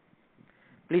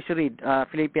 Please read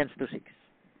Philippians 2:6.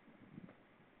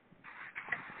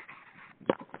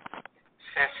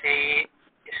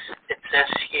 It says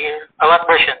here, what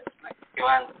version? You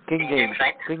want King James,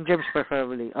 right? King James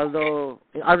preferably. Although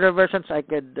in other versions I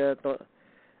could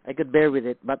bear with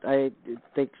it, but I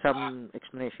take some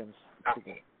explanations.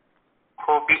 Okay.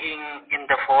 Who being in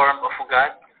the form of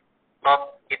God,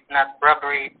 thought it not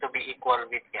robbery to be equal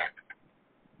with God.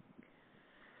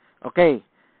 Okay.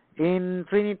 In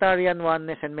Trinitarian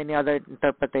oneness and many other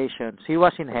interpretations, he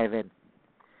was in heaven.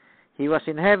 He was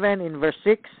in heaven. In verse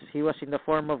 6, he was in the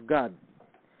form of God.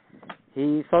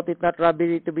 He thought it not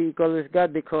robbery to be equal with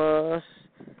God because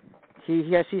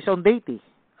he has his own deity.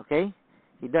 Okay?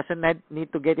 He doesn't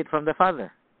need to get it from the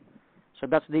Father. So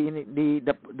that's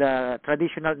the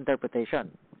traditional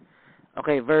interpretation.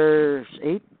 Okay, verse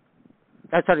 8.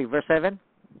 Verse 7.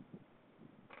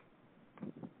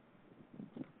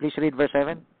 Please read verse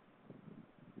 7.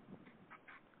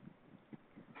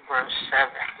 Verse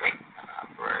 7, wait.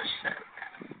 Verse 7.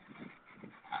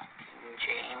 King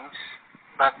James.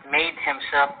 But made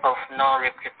himself of no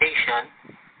reputation,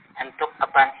 and took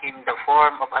upon him the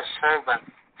form of a servant,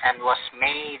 and was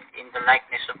made in the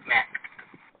likeness of men.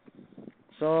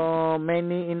 So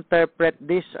many interpret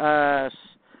this as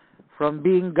from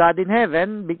being God in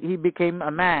heaven, he became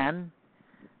a man.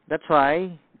 That's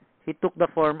why he took the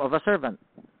form of a servant.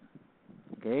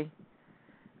 Okay?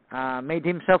 Made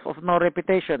himself of no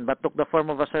reputation, but took the form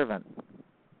of a servant.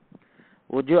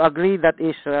 Would you agree that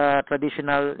is a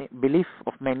traditional belief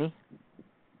of many?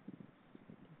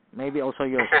 Maybe also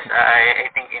yours. This is, I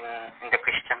think in the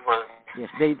Christian world, yes,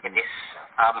 it is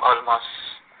almost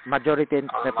majority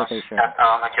interpretation.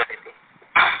 Majority.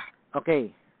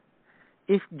 Okay.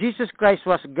 If Jesus Christ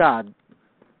was God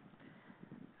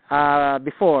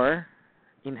before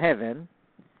in heaven,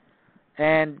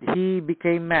 and he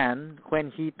became man when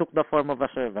he took the form of a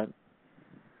servant,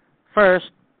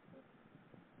 first,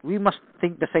 we must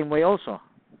think the same way also.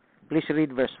 Please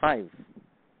read verse 5.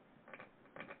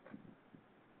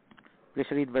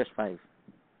 Please read verse 5.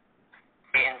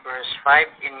 In verse 5,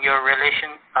 in your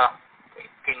relation,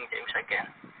 King James again.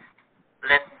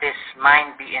 Let this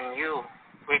mind be in you,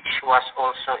 which was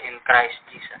also in Christ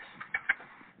Jesus.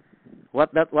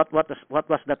 What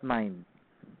was that mind?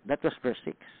 That was verse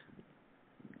 6.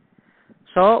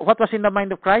 So, what was in the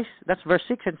mind of Christ? That's verse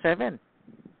 6 and 7.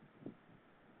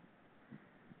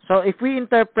 So, if we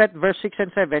interpret verse 6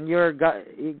 and 7,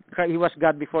 he was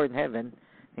God before in heaven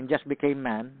and just became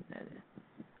man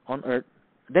on earth,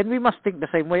 then we must think the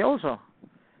same way also.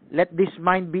 Let this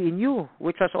mind be in you,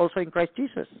 which was also in Christ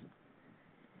Jesus.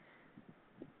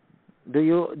 Do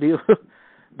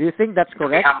you think that's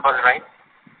correct? Be humble, right?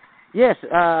 Yes.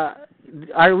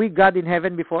 Are we God in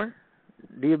heaven before?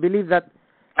 Do you believe that?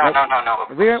 No.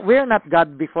 We're not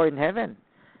God before in heaven.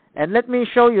 And let me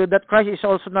show you that Christ is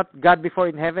also not God before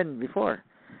in heaven before.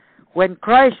 When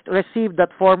Christ received that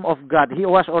form of God, he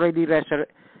was already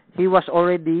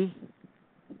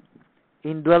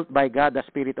indwelt by God, the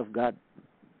Spirit of God.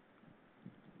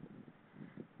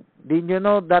 Did you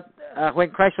know that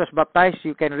when Christ was baptized,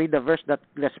 you can read the verse that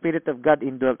the Spirit of God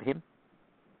indwelt him,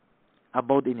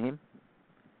 abode in him?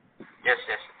 Yes.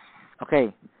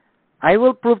 Okay. I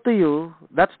will prove to you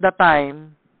that's the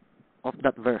time of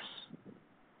that verse.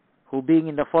 Who being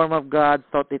in the form of God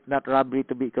thought it not robbery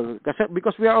to be equal.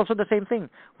 Because we are also the same thing.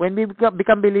 When we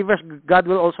become believers, God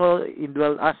will also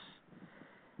indwell us.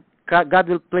 God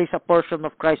will place a portion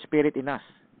of Christ's Spirit in us.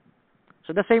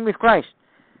 So the same with Christ.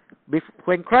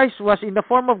 When Christ was in the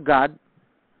form of God,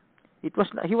 he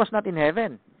was not in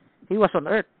heaven. He was on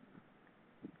earth.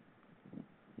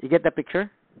 You get the picture?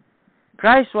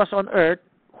 Christ was on earth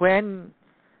when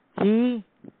he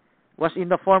was in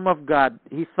the form of God.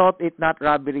 He thought it not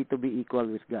robbery to be equal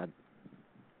with God.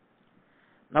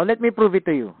 Now let me prove it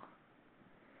to you.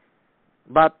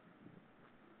 But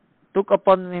took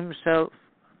upon himself,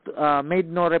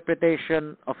 made no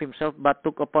reputation of himself, but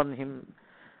took upon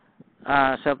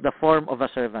himself the form of a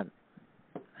servant.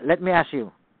 Let me ask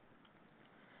you,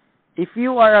 if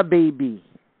you are a baby,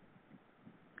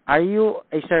 are you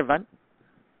a servant?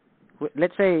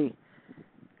 Let's say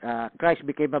Christ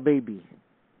became a baby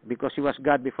because he was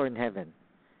God before in heaven.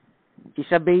 Is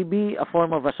a baby a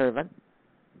form of a servant?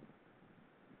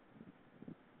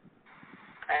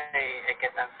 I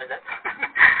can't answer that.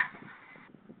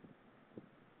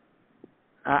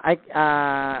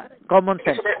 Common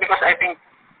sense. Because I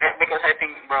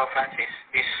think Bro Francis,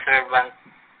 this servant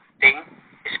thing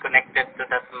is connected to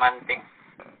that man thing.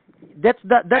 That's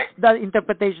the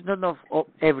interpretation of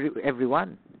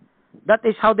everyone. That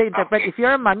is how they interpret. Okay. If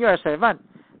you're a man, you're a servant.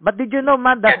 But did you know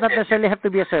man does not necessarily have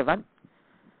to be a servant?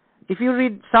 If you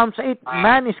read Psalms 8,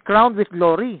 man is crowned with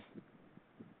glory.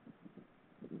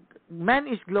 Man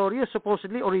is glorious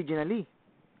supposedly originally.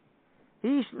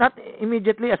 He is not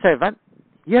immediately a servant.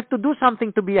 You have to do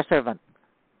something to be a servant.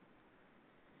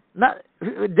 Not,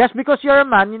 just because you're a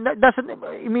man, doesn't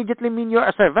immediately mean you're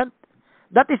a servant.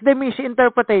 That is the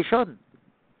misinterpretation.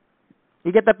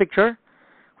 You get the picture?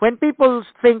 When people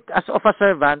think as of a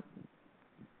servant,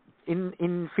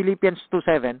 in Philippians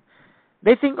 2:7,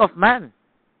 they think of man,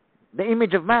 the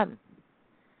image of man.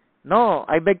 No,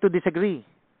 I beg to disagree.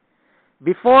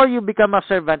 Before you become a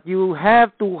servant, you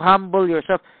have to humble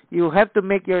yourself. You have to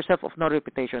make yourself of no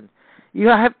reputation. You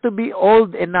have to be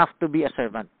old enough to be a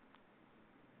servant.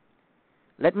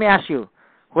 Let me ask you,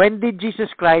 when did Jesus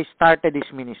Christ started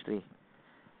his ministry?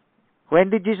 When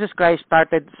did Jesus Christ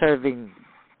started serving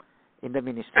in the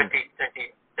ministry?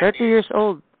 30 years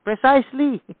old.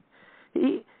 Precisely.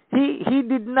 He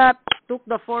did not took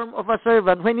the form of a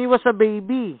servant when he was a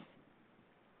baby.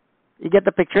 You get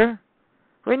the picture?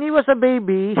 When he was a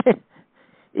baby,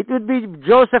 it would be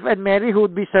Joseph and Mary who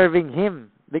would be serving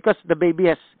him because the baby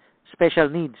has special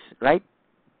needs, right?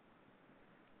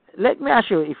 Let me ask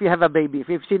you, if you have a baby, if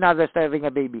you've seen others serving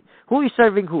a baby, who is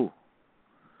serving who?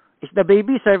 Is the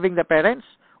baby serving the parents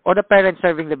or the parents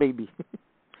serving the baby?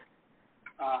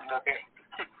 Okay.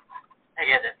 I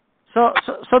get it.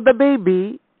 So the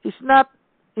baby is not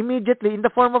immediately in the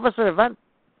form of a servant.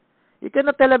 You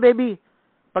cannot tell a baby,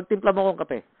 pagtimpla mo kong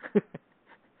kape.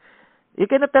 You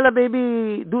cannot tell a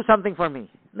baby, do something for me.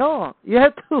 No, you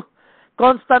have to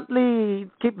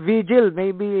constantly keep vigil.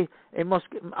 Maybe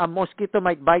a mosquito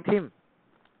might bite him.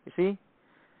 You see?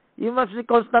 You must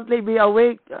constantly be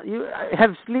awake. You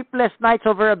have sleepless nights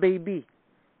over a baby.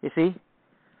 You see?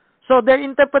 So their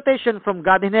interpretation from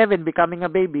God in heaven becoming a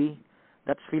baby,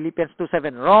 that's Philippians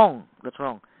 2:7. Wrong. That's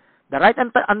wrong. The right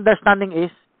understanding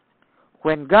is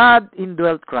when God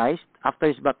indwelt Christ after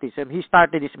his baptism, he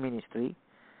started his ministry.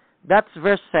 That's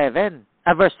verse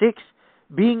 6.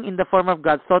 Being in the form of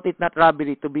God, thought it not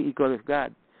robbery to be equal with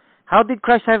God. How did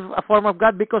Christ have a form of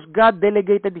God? Because God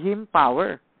delegated him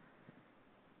power.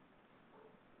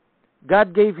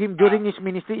 God gave him during his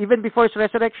ministry, even before his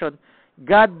resurrection,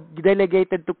 God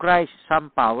delegated to Christ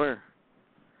some power.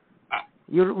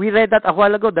 We read that a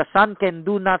while ago. The Son can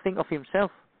do nothing of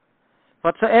himself.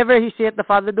 Whatsoever he seeth the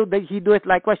Father do, he doeth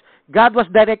likewise. God was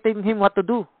directing him what to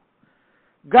do.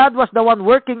 God was the one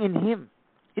working in him.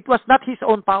 It was not his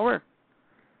own power.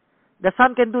 The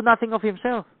Son can do nothing of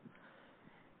himself.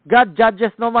 God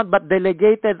judges no man, but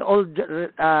delegated all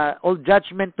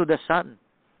judgment to the Son.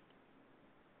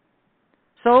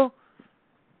 So,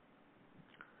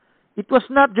 it was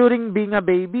not during being a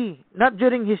baby, not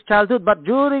during his childhood, but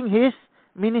during his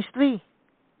ministry.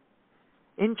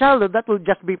 In childhood, that would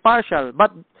just be partial,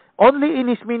 but only in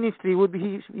his ministry would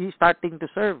he starting to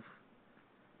serve.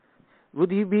 Would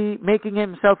he be making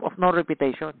himself of no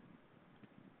reputation?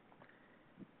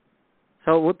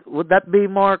 So would that be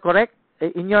more correct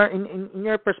in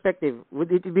your perspective?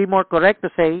 Would it be more correct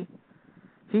to say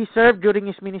he served during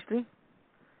his ministry?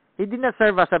 He did not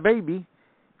serve as a baby.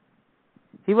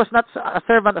 He was not a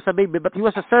servant as a baby, but he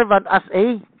was a servant as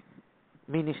a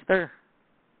minister.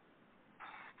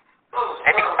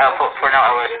 I think for now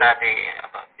I will study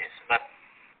about this, but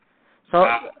so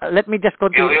let me just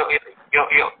continue. Okay.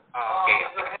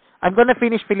 I'm going to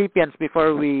finish Philippians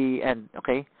before we end,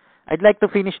 okay? I'd like to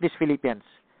finish this Philippians.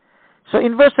 So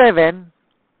in verse 7,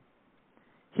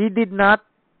 he did not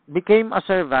become a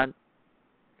servant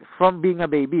from being a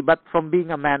baby, but from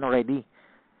being a man already.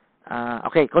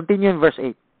 Okay, continue in verse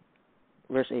 8.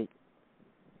 Verse 8.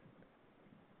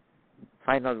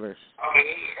 Final verse.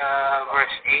 Okay.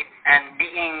 verse 8, and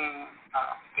being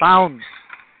found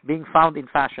in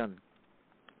fashion.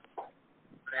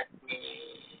 let me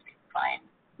find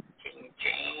King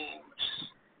James.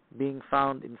 Being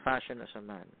found in fashion as a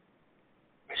man.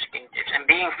 King James. And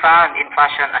being found in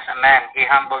fashion as a man, he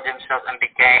humbled himself and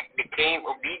became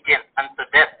obedient unto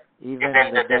death, Even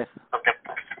the the death death. of the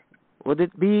cross.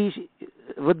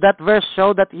 Would that verse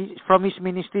show that he from his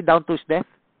ministry down to his death?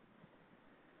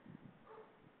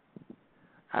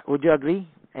 Would you agree?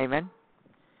 Amen.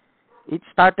 It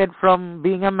started from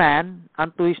being a man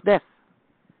unto his death.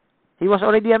 He was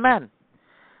already a man.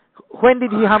 When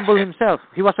did he humble himself?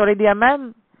 He was already a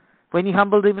man when he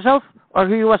humbled himself, or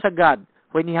he was a God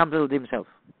when he humbled himself?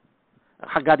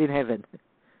 A God in heaven.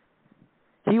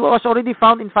 He was already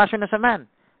found in fashion as a man.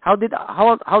 How do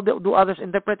others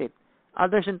interpret it?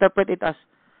 Others interpret it as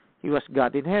he was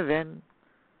God in heaven.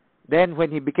 Then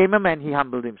when he became a man, he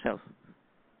humbled himself.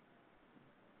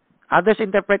 Others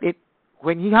interpret it,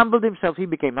 when he humbled himself, he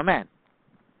became a man.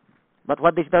 But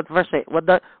what does that verse say? What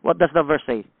does the verse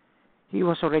say? He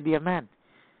was already a man.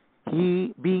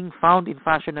 He, being found in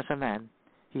fashion as a man,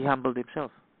 he humbled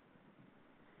himself.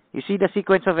 You see the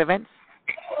sequence of events?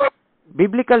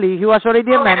 Biblically, he was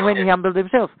already a man when he humbled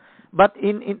himself. But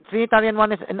in Trinitarian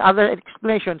oneness and other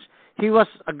explanations, he was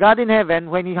a God in heaven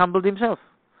when he humbled himself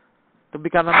to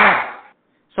become a man.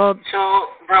 So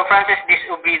Bro Francis,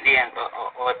 disobedient.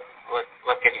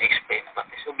 What can you explain about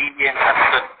this? Obedient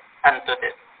unto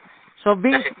death. So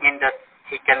does it mean that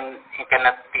he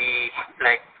cannot be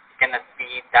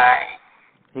die?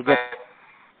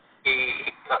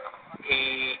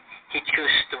 He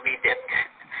choose to be dead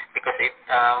because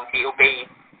he obeyed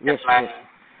that man.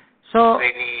 So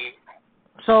really.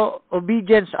 So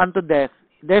obedience unto death,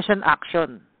 there's an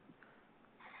action.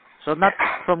 So not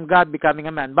from God becoming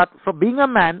a man, but from being a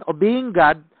man, obeying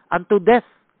God unto death.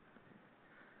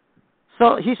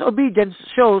 So his obedience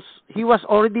shows he was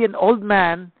already an old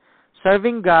man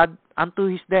serving God unto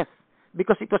his death.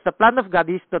 Because it was the plan of God,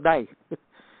 he is to die.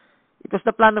 It was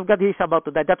the plan of God, he is about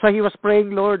to die. That's why he was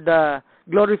praying, Lord,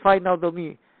 glorify now to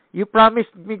me. You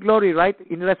promised me glory, right?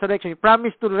 In resurrection. You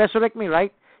promised to resurrect me,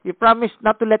 right? You promised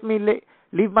not to let me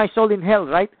leave my soul in hell,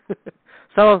 right?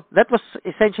 So that was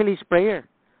essentially his prayer.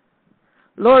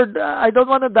 Lord, I don't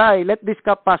want to die. Let this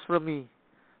cup pass from me.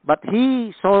 But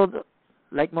he saw,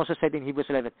 like Moses said in Hebrews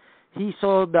 11, he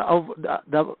saw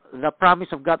the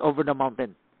promise of God over the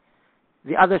mountain,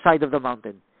 the other side of the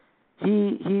mountain.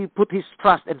 He put his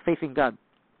trust and faith in God.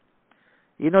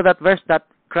 You know that verse that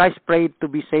Christ prayed to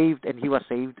be saved and he was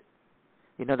saved?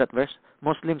 You know that verse?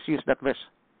 Muslims use that verse.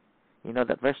 You know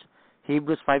that verse?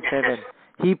 Hebrews 5:7.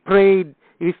 He prayed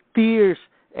with tears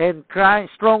and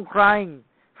strong crying,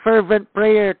 fervent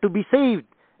prayer to be saved,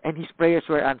 and his prayers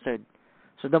were answered.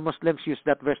 So the Muslims use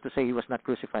that verse to say he was not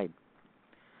crucified.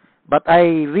 But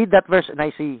I read that verse and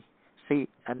I see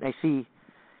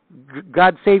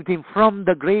God saved him from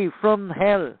the grave, from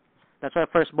hell. That's why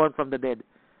firstborn from the dead.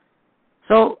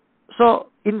 So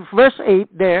in verse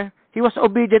 8 there, he was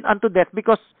obedient unto death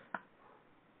because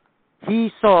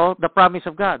he saw the promise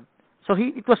of God. So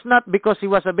it was not because he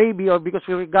was a baby or because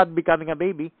God becoming a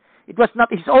baby. It was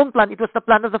not his own plan. It was the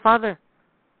plan of the Father.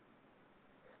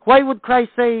 Why would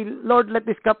Christ say, Lord, let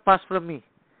this cup pass from me?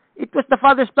 It was the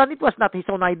Father's plan. It was not his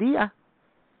own idea.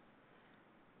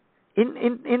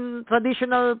 In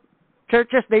traditional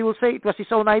churches, they will say it was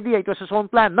his own idea. It was his own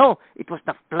plan. No, it was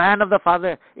the plan of the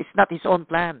Father. It's not his own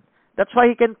plan. That's why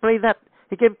he can pray that.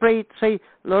 He can pray, say,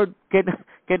 Lord,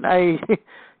 can I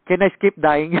skip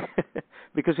dying?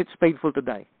 Because it's painful to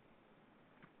die.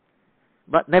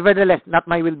 But nevertheless, not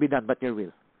my will be done, but your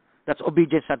will. That's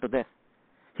obedience unto death.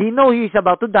 He knew he is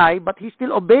about to die, but he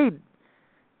still obeyed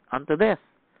unto death.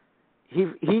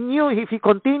 He knew if he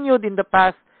continued in the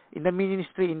path, in the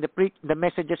ministry, in the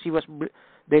messages he was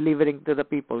delivering to the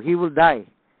people, he will die.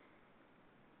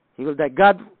 He will die.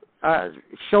 God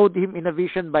showed him in a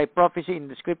vision by prophecy in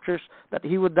the scriptures that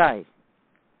he would die.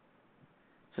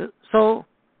 So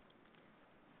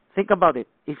think about it.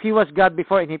 If he was God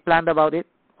before and he planned about it,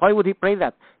 why would he pray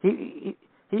that?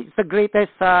 He's the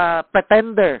greatest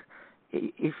pretender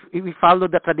if we follow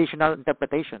the traditional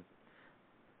interpretation.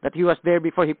 That he was there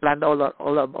before he planned all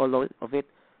of it.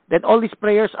 Then all his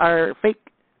prayers are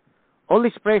fake. All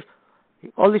his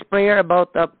prayer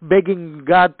about begging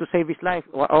God to save his life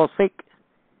are all fake.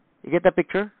 You get the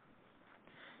picture?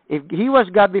 If he was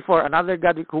God before, another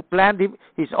God who planned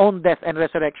his own death and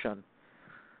resurrection,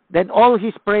 then all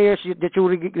his prayers that you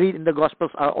read in the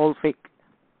Gospels are all fake.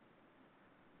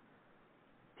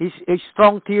 His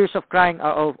strong tears of crying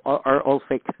are all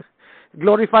fake.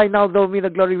 Glorify now, thou me, the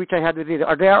glory which I had with thee.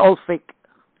 They are all fake.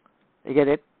 You get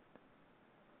it?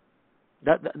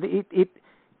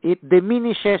 It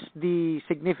diminishes the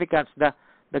significance, the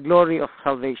glory of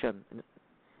salvation,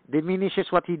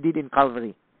 diminishes what he did in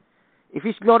Calvary. If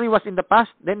his glory was in the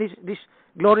past, then this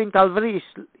glory in Calvary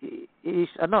is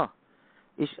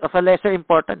of a lesser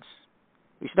importance.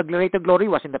 Which the greater glory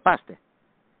was in the past.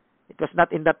 It was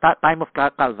not in the time of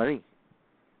Calvary.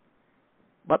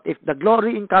 But if the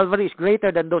glory in Calvary is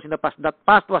greater than those in the past, the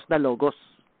past was the Logos.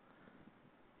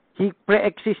 He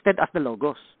pre-existed as the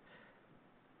Logos.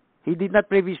 He did not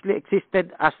previously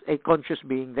existed as a conscious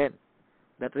being then,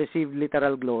 that received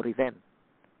literal glory then.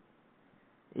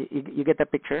 You get the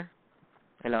picture?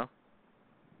 Hello?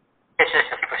 Yes,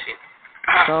 proceed.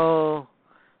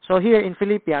 So here in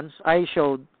Philippians, I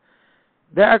showed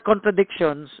there are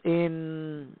contradictions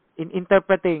in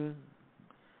interpreting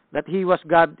that he was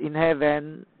God in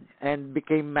heaven and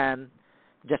became man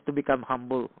just to become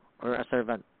humble or a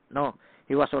servant. No,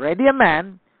 he was already a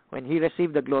man when he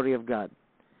received the glory of God.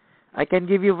 I can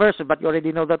give you verses, but you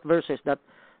already know that verses, that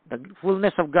the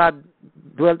fullness of God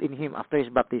dwelt in him after his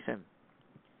baptism.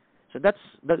 So that's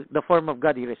the form of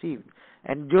God he received.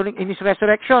 And in his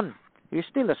resurrection, he is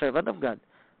still a servant of God.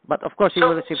 But of course, he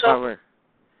will receive power.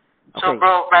 Okay. So,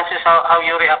 Bro Francis, how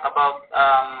you react about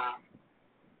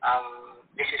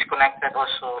this is connected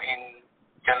also in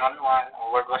John 1:1,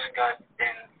 Word was God.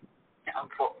 Then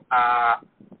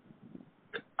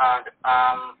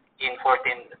in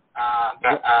 14,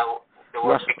 the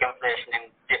Word became flesh.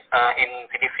 And in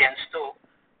Philippians 2,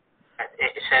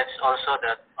 it says also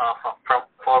that from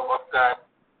form of God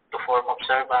to form of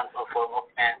servant or form of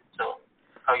man. So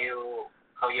how you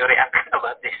react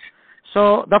about this?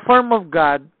 So the form of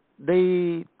God,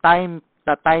 the time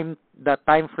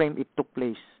frame it took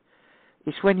place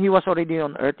is when he was already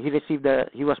on earth.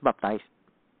 He was baptized.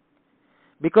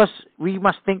 Because we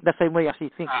must think the same way as he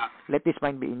thinks. Let this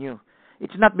mind be in you.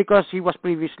 It's not because he was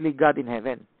previously God in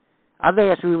heaven.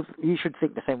 Otherwise, he should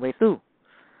think the same way too.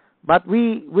 But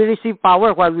we receive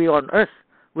power while we were on earth.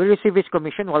 We receive his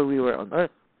commission while we were on earth.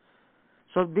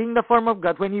 So being the form of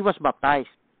God when he was baptized.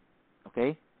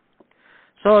 Okay?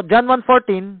 So John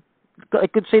 1:14, I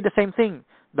could say the same thing.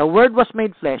 The Word was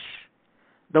made flesh.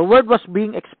 The Word was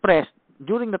being expressed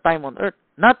during the time on earth,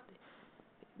 not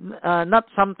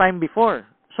some time before.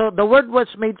 So the Word was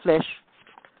made flesh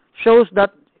shows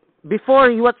that before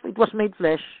it was made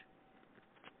flesh,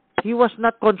 he was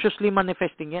not consciously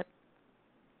manifesting yet.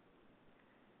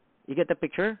 You get the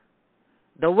picture?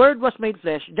 The Word was made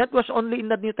flesh. That was only in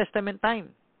the New Testament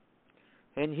time.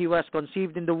 And he was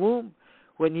conceived in the womb,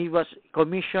 when he was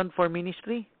commissioned for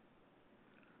ministry.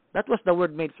 That was the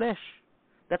Word made flesh.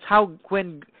 That's how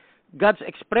when God's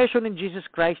expression in Jesus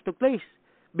Christ took place.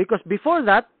 Because before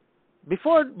that,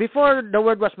 before the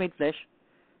Word was made flesh,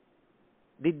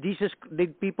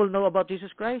 did people know about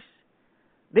Jesus Christ?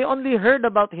 They only heard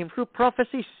about him through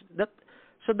prophecies.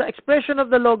 So the expression of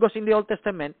the Logos in the Old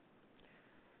Testament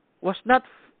was not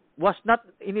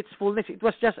in its fullness. It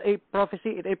was just a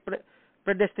prophecy, a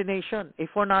predestination, a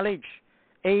foreknowledge,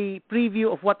 a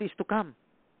preview of what is to come,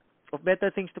 of better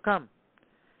things to come.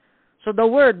 So the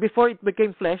Word, before it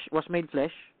became flesh, was made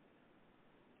flesh,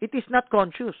 it is not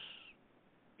conscious.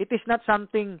 It is not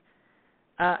something,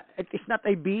 it is not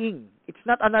a being. It's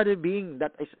not another being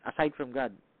that is aside from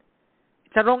God.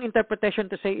 It's a wrong interpretation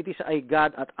to say it is a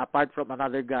God apart from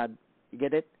another God. You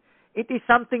get it? It is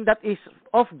something that is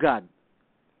of God.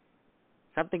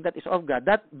 Something that is of God.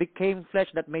 That became flesh,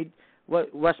 that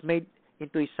was made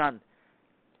into his Son.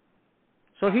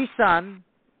 So his Son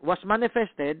was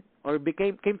manifested or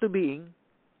came to being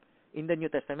in the New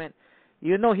Testament.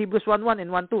 You know Hebrews 1:1 and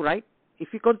 1:2, right?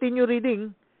 If you continue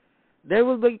reading, there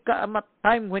will be a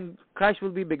time when Christ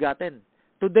will be begotten.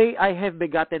 Today I have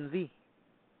begotten thee.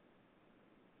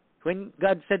 When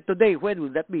God said today, when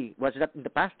will that be? Was that in the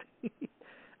past?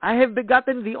 I have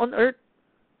begotten thee on earth.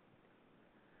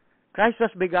 Christ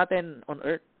was begotten on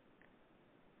earth.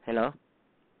 Hello?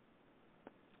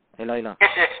 Hello. Yes,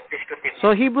 please continue.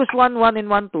 So Hebrews 1:1 and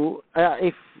 1:2,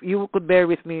 if you could bear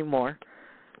with me more,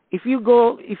 if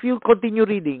you continue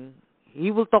reading, he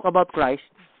will talk about Christ.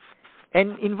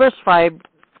 And in verse 5,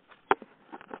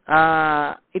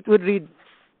 it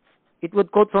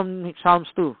would quote from Psalms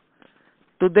 2.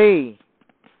 Today,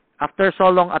 after so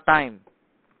long a time,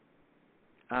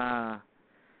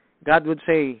 God would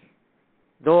say,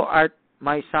 thou art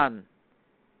my Son,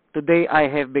 today I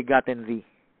have begotten thee.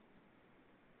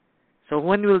 So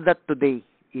when will that today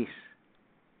is?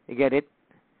 You get it?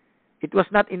 It was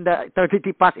not in the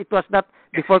eternity past. It was not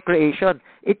before creation.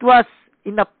 It was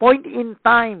in a point in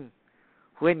time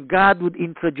when God would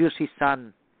introduce his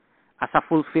Son as a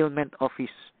fulfillment of his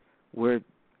word.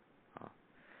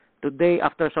 today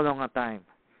after so long a time.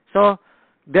 So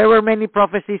there were many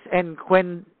prophecies, and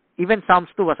when even Psalms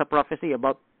 2 was a prophecy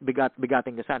about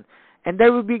begatting the Son. And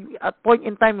there will be a point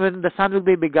in time when the Son will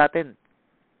be begotten.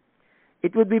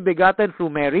 It will be begotten through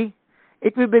Mary.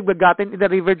 It will be begotten in the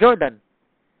River Jordan.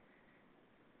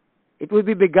 It will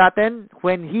be begotten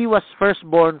when he was first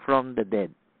born from the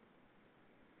dead.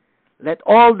 Let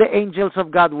all the angels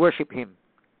of God worship him.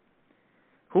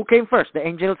 Who came first, the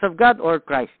angels of God or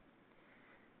Christ?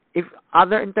 If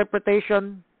other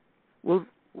interpretation would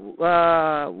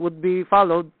be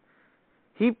followed,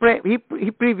 he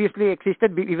previously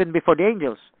existed even before the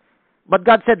angels. But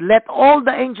God said, let all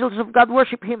the angels of God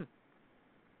worship him.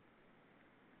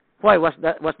 Why? Was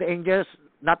the angels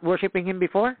not worshiping him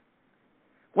before?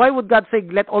 Why would God say,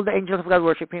 let all the angels of God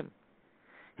worship him?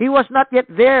 He was not yet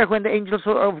there when the angels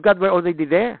of God were already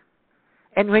there.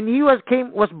 And when he was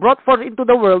brought forth into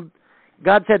the world,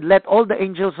 God said, let all the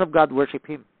angels of God worship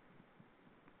him.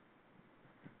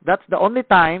 That's the only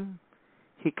time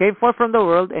he came forth from the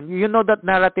world, and you know that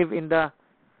narrative in the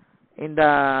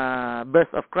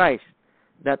birth of Christ,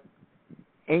 that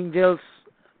angels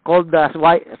called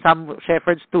some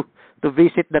shepherds to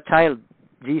visit the child,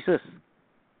 Jesus.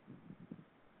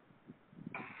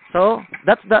 So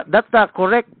that's the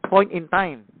correct point in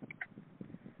time.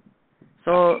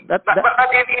 So but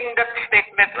in that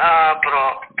statement,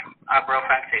 bro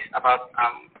Francis, about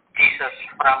Jesus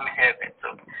from heaven. So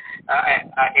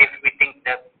if we think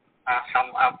that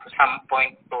some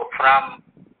point to from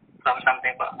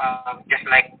something, just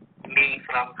like me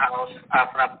from house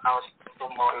to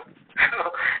mall.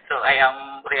 So I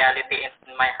am reality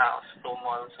in my house to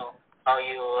mall. So how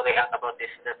you react about this?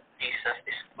 That Jesus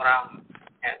is from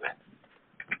heaven.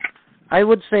 I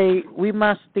would say we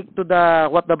must stick to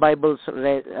what the Bible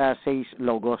says,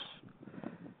 logos.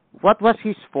 What was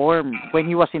his form when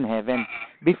he was in heaven?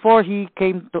 Before he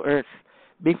came to earth,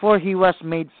 before he was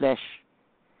made flesh,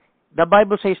 the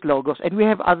Bible says logos, and we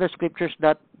have other scriptures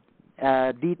that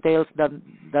details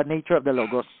the nature of the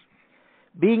logos.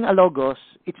 Being a logos,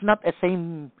 it's not a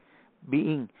same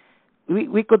being.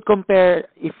 We could compare,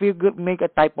 if we could make a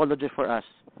typology for us.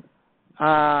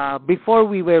 Before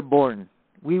we were born,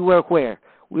 we were where?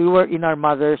 We were in our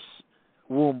mother's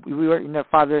womb. We were in our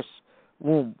father's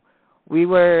womb. We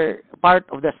were part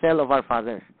of the cell of our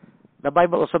father. The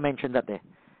Bible also mentioned that.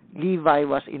 Levi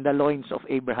was in the loins of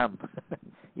Abraham.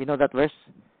 You know that verse?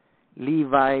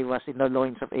 Levi was in the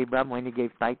loins of Abraham when he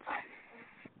gave tithes.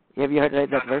 Have you read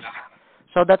that verse?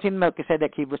 So that's in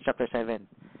Melchizedek, Hebrews chapter 7.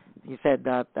 He said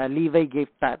that Levi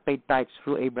paid tithes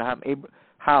through Abraham.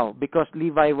 How? Because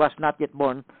Levi was not yet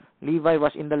born. Levi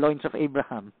was in the loins of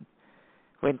Abraham.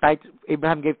 When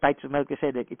Abraham gave tithes to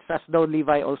Melchizedek, it's as though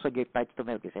Levi also gave tithes to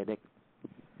Melchizedek.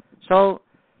 So,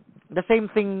 the same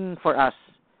thing for us.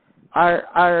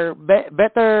 Our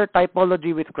better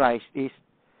typology with Christ is,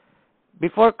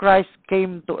 before Christ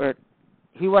came to earth,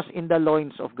 he was in the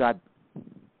loins of God.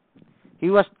 He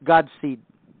was God's seed.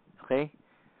 Okay?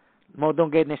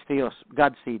 Modong genes Theos,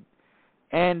 God's seed.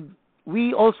 And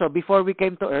we also, before we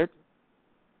came to earth,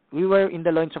 we were in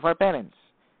the loins of our parents.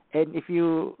 And if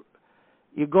you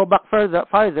go back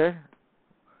farther,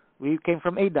 we came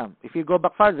from Adam. If you go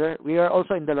back farther, we are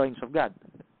also in the loins of God.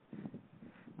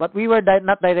 But we were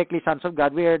not directly sons of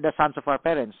God. We are the sons of our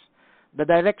parents. The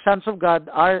direct sons of God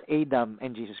are Adam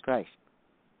and Jesus Christ.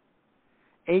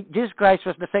 Jesus Christ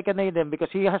was the second Adam because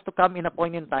he has to come in a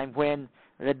point in time when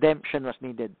redemption was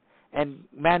needed. And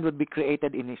man would be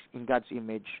created in God's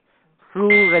image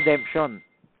through redemption,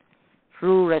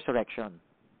 through resurrection.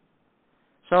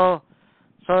 So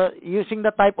using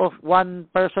the type of one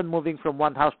person moving from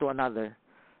one house to another,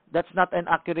 that's not an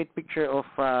accurate picture of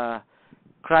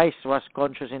Christ was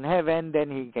conscious in heaven,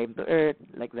 then he came to earth,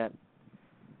 like that.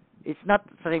 It's not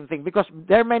the same thing, because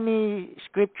there are many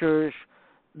scriptures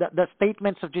that the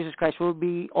statements of Jesus Christ will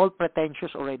be all pretentious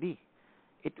already.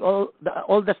 All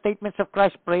the statements of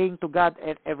Christ praying to God,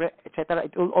 etc.,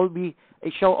 it will all be a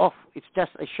show off. It's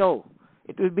just a show.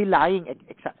 It will be lying.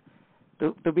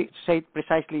 To be said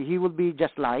precisely, he will be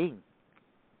just lying.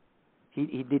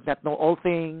 He did not know all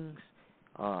things.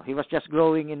 He was just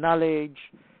growing in knowledge.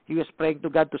 He was praying to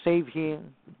God to save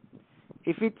him.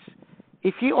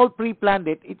 If he all pre-planned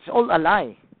it, it's all a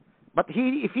lie. But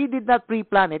if he did not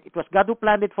pre-plan it, it was God who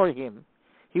planned it for him.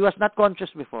 He was not conscious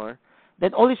before.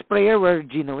 Then all his prayer were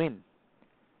genuine.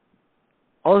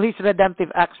 All his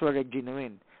redemptive acts were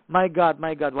genuine. My God,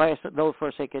 why hast thou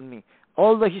forsaken me?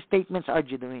 All his statements are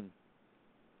genuine.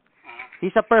 He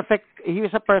is a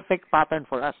perfect pattern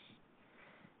for us.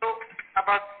 So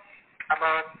about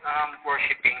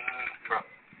worshiping, bro.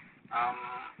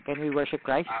 Can we worship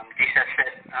Christ? Jesus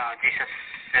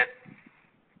said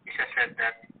Jesus said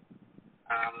that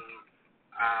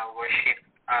worship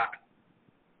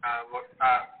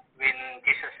when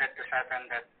Jesus said to Satan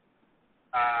that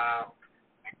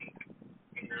I think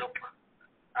in Luke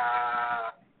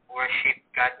worship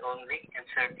God only and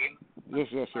serve Him. Yes.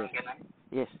 Yes.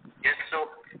 Yes.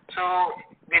 So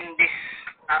when this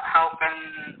how can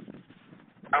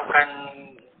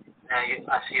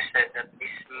as you said that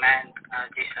this man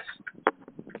Jesus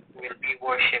will be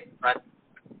worshipped, but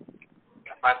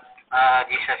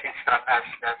Jesus instruct us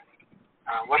that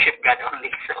worship God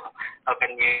only. So how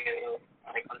can you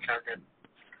reconcile that?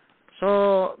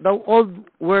 So the old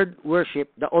word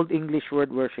worship, the old English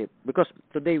word worship, because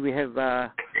today we have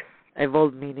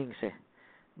evolved meanings.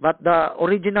 But the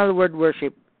original word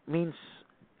worship means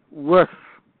worship,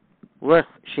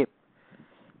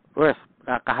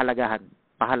 kahalagahan,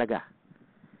 pahalaga.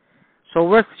 So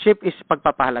worship is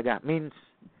pagpapahalaga, means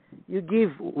you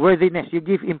give worthiness, you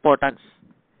give importance.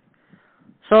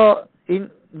 So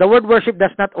in the word worship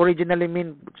does not originally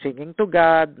mean singing to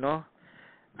God, no,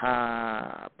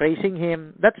 praising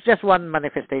Him. That's just one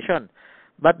manifestation.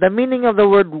 But the meaning of the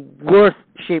word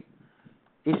worship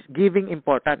is giving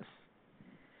importance.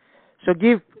 So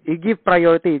you give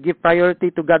priority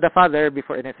to God the Father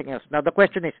before anything else. Now the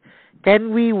question is,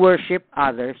 can we worship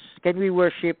others? Can we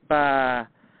worship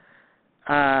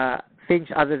things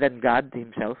other than God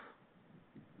Himself?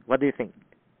 What do you think?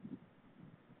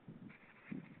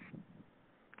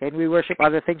 Can we worship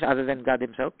other things other than God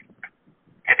Himself?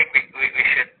 I think we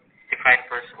should define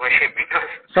first worship, because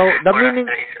so the meaning,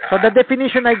 so the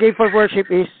definition I gave for worship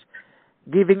is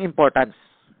giving importance.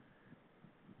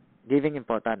 Giving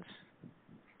importance.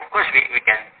 Of course, we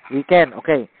can. We can,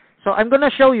 okay. So I'm going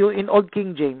to show you in Old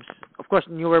King James. Of course,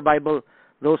 newer Bible,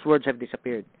 those words have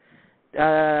disappeared.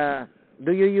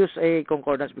 Do you use a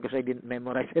concordance? Because I didn't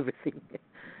memorize everything.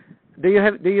 Can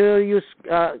you use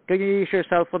your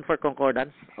cell phone for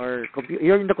concordance? Or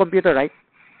you're in the computer, right?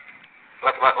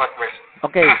 What verse?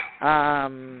 Okay.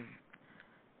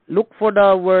 Look for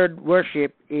the word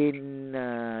worship in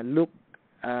Luke.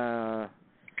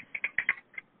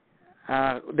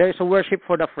 There is a worship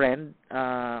for the friend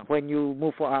when you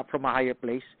move from a higher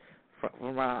place,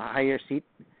 from a higher seat,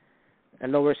 a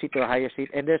lower seat to a higher seat,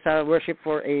 and there's a worship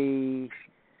for a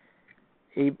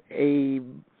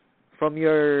from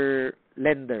your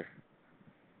lender,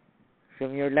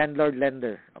 from your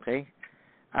lender. Okay,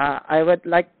 I would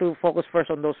like to focus first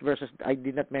on those verses. I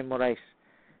did not memorize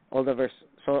all the verses,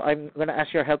 so I'm gonna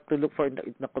ask your help to look for in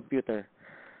the computer.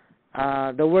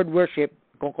 The word worship,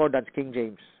 concordance, King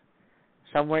James.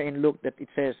 Somewhere in Luke that it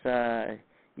says,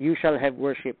 you shall have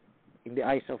worship in the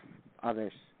eyes of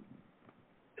others.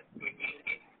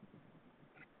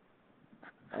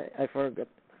 I forgot.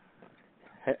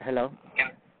 Hello?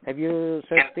 Have you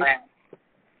searched it?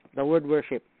 The word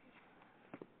worship.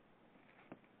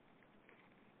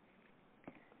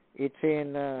 It's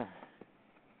in...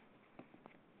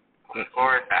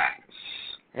 concordance.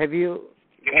 Have you...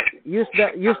 use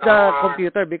the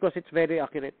computer because it's very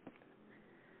accurate.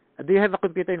 Do you have a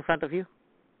computer in front of you?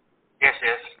 Yes.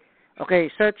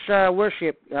 Okay, search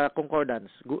worship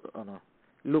concordance.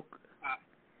 Luke.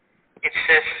 It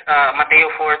says Matthew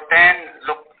 4:10,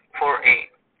 Luke 4:8.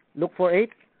 Luke 4:8.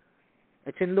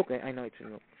 It's in Luke. I know it's in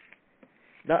Luke.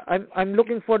 I'm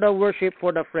looking for the worship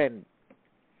for the friend.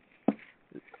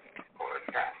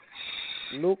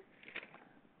 Luke.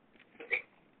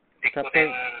 Hindi ko rin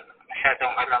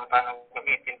masyadong alam paano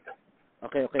gamitin to.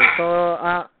 Okay.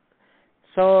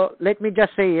 So let me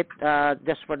just say it,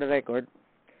 just for the record.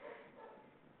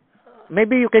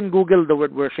 Maybe you can Google the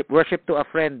word worship. Worship to a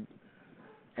friend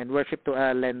and worship to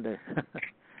a lender.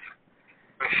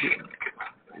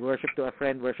 Worship to a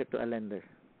friend, worship to a lender.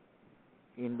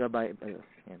 In the Bible.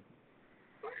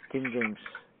 King James.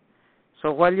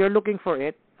 So while you're looking for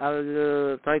it,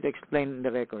 I'll try to explain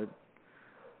the record.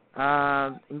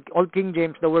 In Old King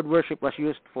James, the word worship was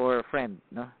used for friend.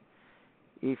 No?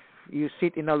 If you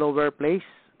sit in a lower place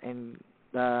and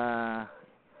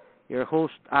your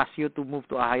host asks you to move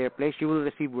to a higher place, you will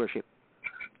receive worship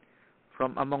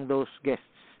from among those guests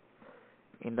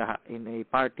in a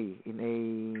party, in a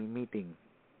meeting.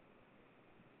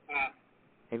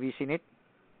 Have you seen it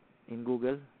in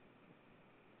Google?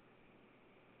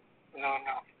 No.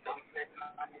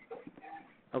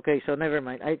 Okay, so never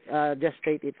mind. I just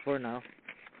state it for now.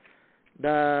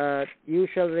 That you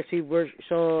shall receive worship.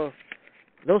 So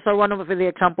those are one of the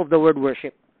example of the word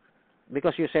worship,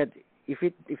 because you said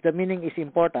if the meaning is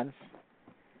importance,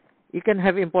 you can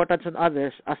have importance on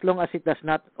others as long as it does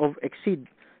not exceed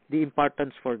the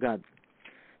importance for God.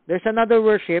 There's another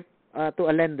worship to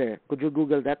a lender. Could you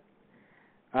Google that?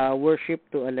 worship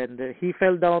to a lender. He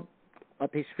fell down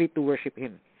at his feet to worship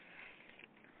him.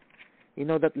 You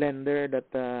know that lender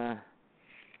that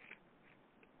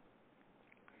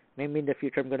maybe in the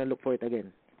future I'm gonna look for it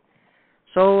again.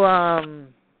 So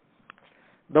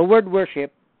the word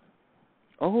worship.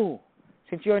 Oh,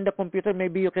 since you're in the computer,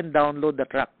 maybe you can download the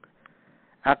track.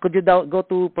 Could you go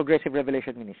to Progressive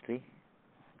Revelation Ministry?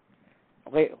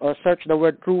 Okay, or search the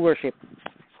word true worship.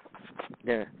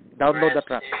 There, download the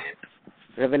track.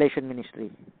 Revelation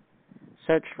Ministry.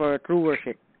 Search for true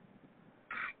worship.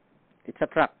 It's a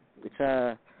track. It's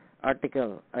a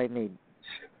article I made.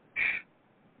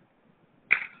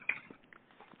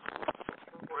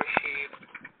 Worship.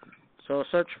 So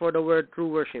search for the word true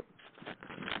worship.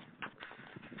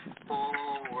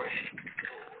 True worship.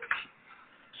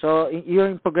 So you're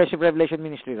in Progressive Revelation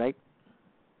Ministry, right?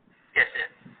 Yes.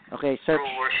 Okay, search.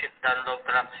 True worship, download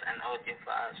tracks and audio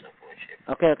files of worship.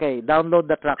 Okay. Download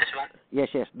the track. This one? Yes.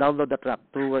 Download the track.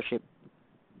 True worship.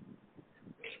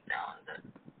 Wait, down that.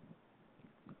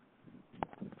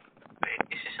 Wait,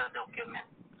 this is a document.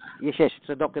 Yes, it's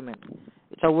a document.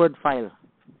 It's a Word file.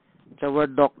 It's a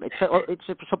Word doc. It's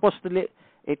supposedly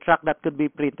a track that could be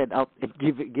printed out and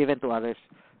given to others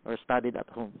or studied at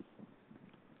home.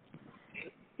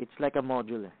 It's like a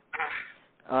module.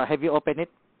 Have you opened it?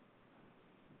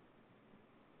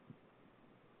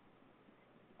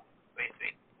 Wait.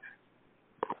 Okay.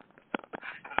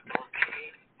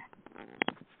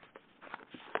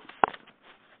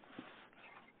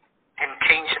 And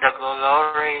change the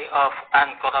glory of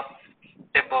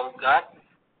uncorruptible God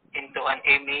into an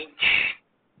image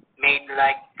made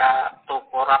like to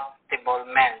corruptible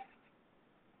man,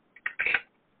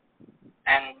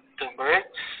 and to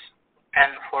birds,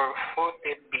 and for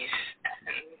four-footed beasts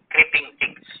and creeping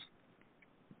things.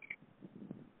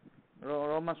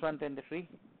 Romans 1:23.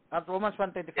 Romans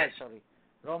 1:25. Yes. Sorry.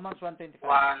 Romans 1:25.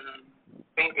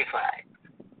 1:25.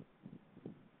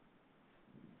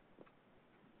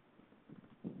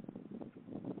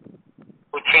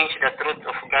 Who changed the truth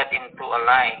of God into a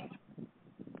lie,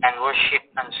 and worship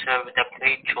and serve the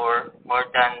creature more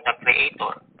than the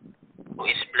Creator, who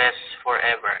is blessed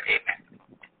forever. Amen.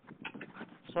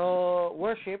 So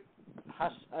worship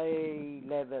has a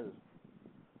level.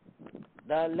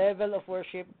 The level of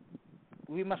worship,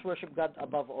 we must worship God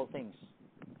above all things.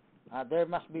 There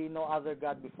must be no other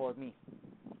God before me.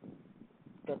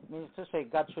 That means to say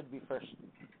God should be first.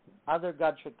 Other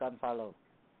gods should come follow.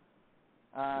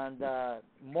 And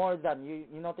more than,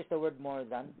 you notice the word more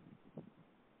than.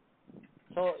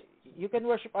 So you can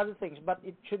worship other things, but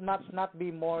it should not be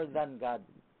more than God.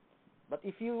 But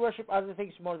if you worship other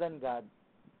things more than God,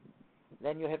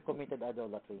 then you have committed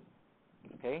idolatry.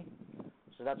 Okay?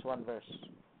 So that's one verse.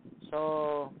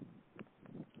 So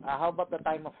how about the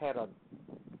time of Herod?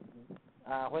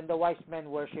 When the wise men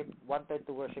wanted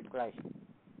to worship Christ,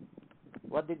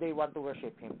 what did they want to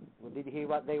worship him?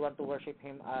 They want to worship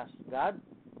him as God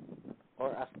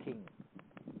or as king?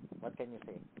 What can you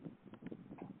say?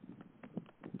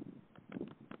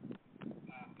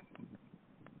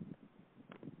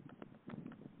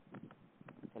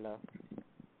 Hello?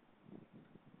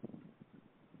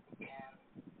 You can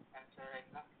answer right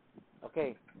now.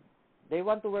 Okay. They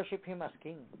want to worship him as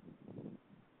king.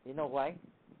 You know why?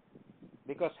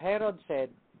 Because Herod said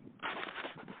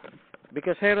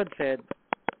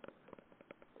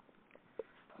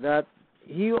that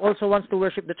he also wants to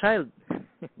worship the child.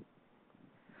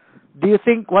 Do you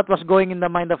think what was going in the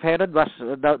mind of Herod was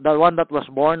the one that was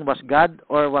born was God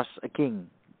or was a king?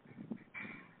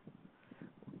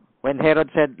 When Herod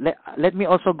said, let me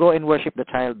also go and worship the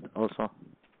child also.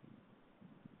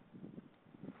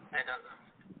 I don't know.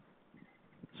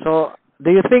 So,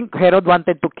 do you think Herod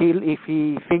wanted to kill if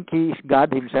he think he is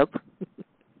God himself?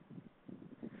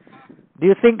 Do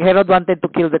you think Herod wanted to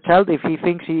kill the child if he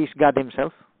thinks he is God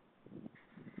himself?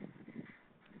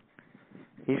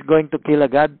 He's going to kill a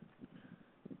God.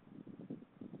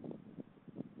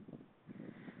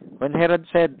 When Herod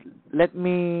said, let us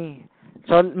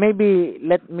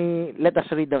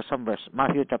read some verse,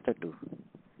 Matthew chapter 2.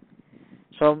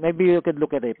 So maybe you could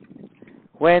look at it.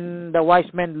 When the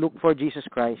wise men looked for Jesus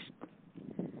Christ,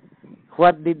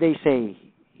 what did they say?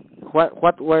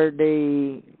 What were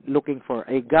they looking for?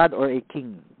 A God or a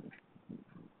king?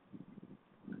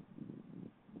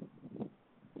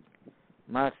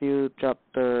 Matthew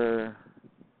chapter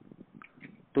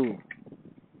 2.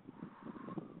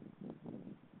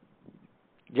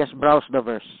 Just browse the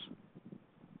verse.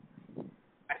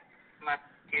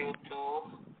 Matthew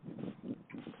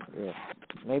 2. Yes.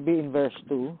 Maybe in verse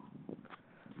 2.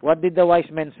 What did the wise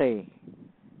men say?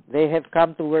 They have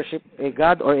come to worship a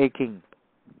God or a king?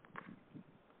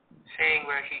 Saying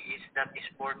worship that is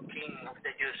born King of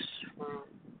the Jews? For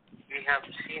we have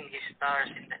seen his stars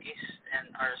in the east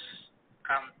and are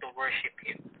come to worship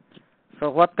him. So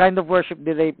what kind of worship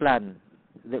did they plan?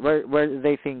 Were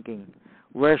they thinking?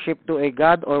 Worship to a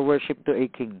god or worship to a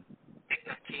king?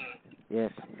 A king.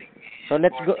 Yes. So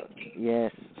let's go. King.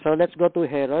 Yes. So let's go to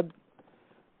Herod.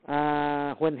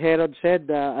 When Herod said,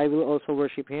 "I will also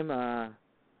worship him,"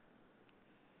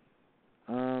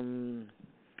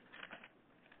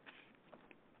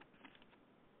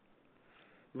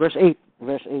 verse 8.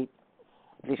 Verse 8.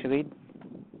 Please read.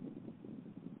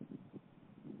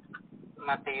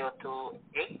 Matthew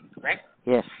 2:8, right?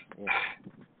 Yes. Yes.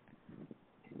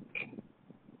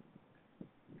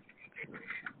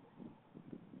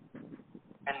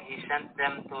 And he sent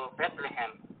them to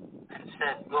Bethlehem and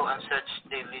said, Go and search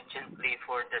diligently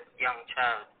for that young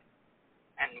child.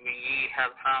 And when ye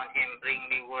have found him, bring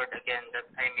me word again that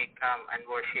I may come and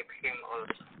worship him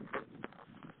also.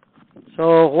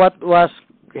 So what was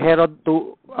Herod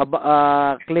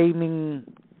claiming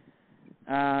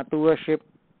to worship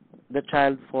the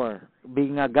child for?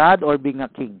 Being a god or being a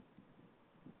king?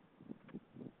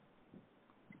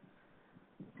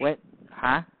 When?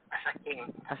 Huh? As a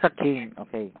king. As a king,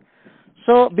 okay.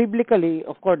 So, biblically,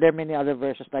 of course, there are many other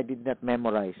verses I did not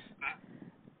memorize.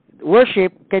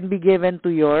 Worship can be given to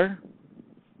your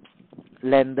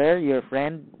lender, your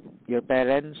friend, your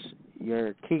parents,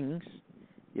 your kings,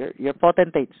 your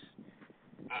potentates,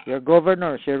 your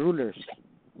governors, your rulers.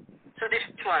 So this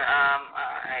one,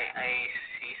 I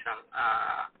see some,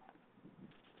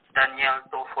 Daniel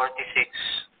 2:46.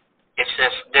 It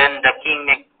says, Then the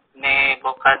king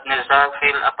Nebuchadnezzar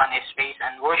fell upon his face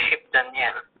and worshipped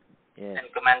Daniel, Yes. and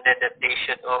commanded that they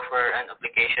should offer an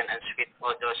obligation and sweet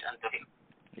odors unto him.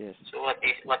 Yes. So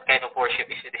what kind of worship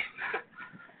is it?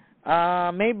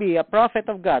 Maybe a prophet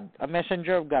of God, a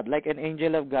messenger of God, like an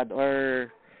angel of God,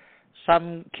 or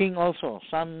some king also,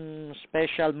 some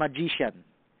special magician.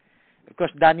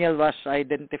 Because Daniel was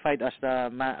identified as the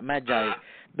Magi.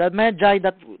 The Magi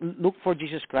that look for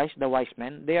Jesus Christ, the wise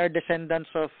men, they are descendants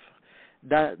of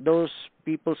those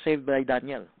people saved by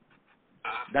Daniel.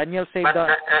 Daniel saved But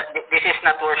this is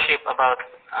not worship about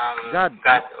God.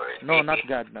 or No, maybe. not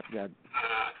God, not God.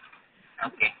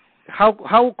 Okay.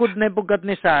 How could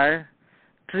Nebuchadnezzar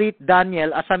treat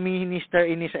Daniel as a minister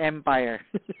in his empire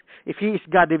if he is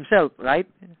God himself, right?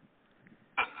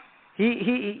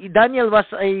 Daniel was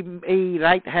a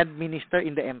right hand minister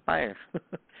in the empire.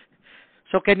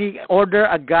 So can he order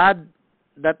a god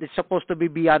that is supposed to be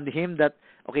beyond him that,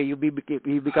 okay, you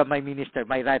become my minister,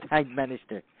 my right hand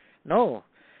minister? No.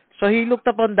 So he looked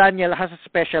upon Daniel as a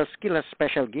special skill, a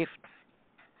special gift.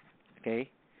 Okay.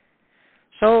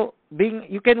 So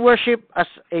you can worship as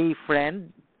a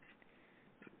friend.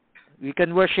 You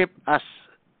can worship as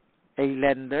a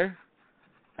lender,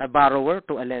 a borrower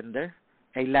to a lender,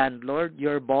 a landlord,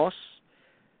 your boss,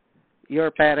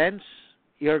 your parents,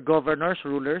 your governors,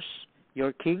 rulers,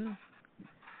 your king.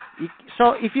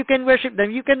 So if you can worship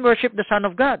them, you can worship the Son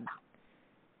of God.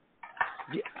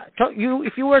 So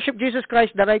if you worship Jesus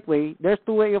Christ the right way, there's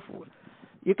two ways of.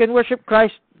 You can worship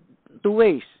Christ two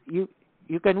ways. You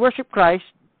can worship Christ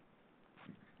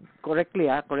correctly,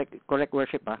 correct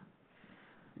worship,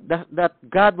 that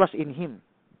God was in him.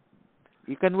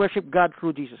 You can worship God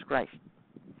through Jesus Christ.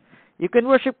 You can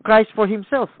worship Christ for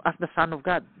himself as the Son of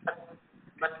God.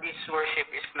 But this worship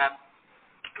is not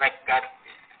like God.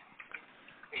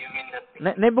 You mean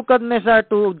that? Nebuchadnezzar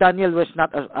to Daniel was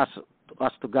not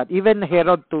as to God. Even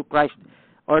Herod to Christ,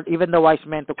 or even the wise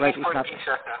men to Christ is not.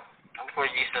 For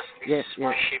Jesus, this yes.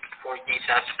 worship for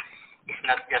Jesus is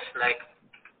not just like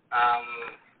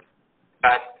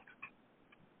God.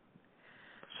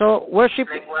 So worship.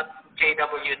 Like what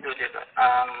JW do,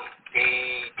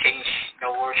 they change the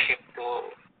worship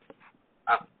to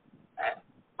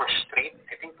prostrate.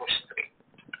 I think prostrate.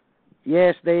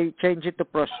 Yes, they change it to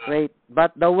prostrate.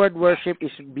 But the word worship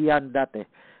is beyond that.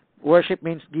 Worship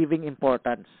means giving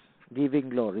importance, giving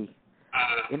glory.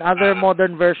 In other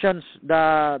modern versions,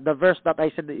 the verse that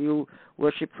I said that you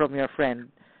worship from your friend,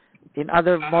 in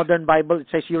other modern Bible, it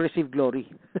says you receive glory.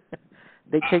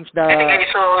 They change the. I think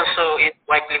I saw also in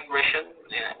Wycliffe version,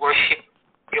 worship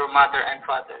your mother and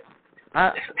father.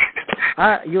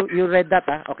 You read that,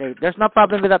 Okay, there's no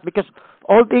problem with that because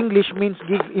Old English means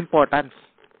give importance.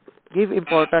 Give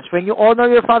importance. When you honor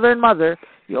your father and mother,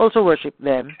 you also worship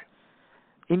them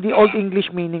in the Old English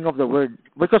meaning of the word.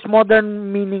 Because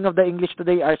modern meaning of the English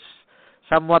today are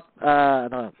somewhat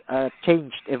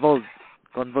changed, evolved,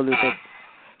 convoluted.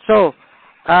 So,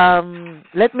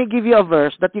 let me give you a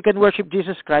verse that you can worship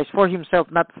Jesus Christ for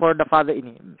himself, not for the Father in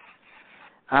him.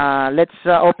 Let's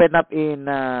open up in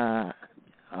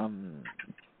Um,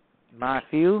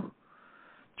 Matthew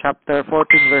chapter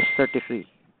 14, verse 33.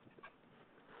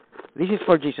 This is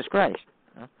for Jesus Christ.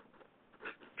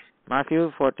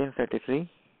 Matthew 14:33.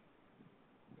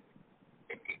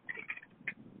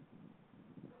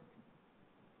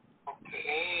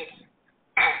 Okay.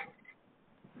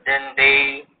 Then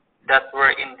they that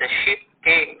were in the ship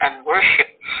came and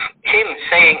worshipped him,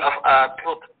 saying of a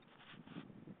truth,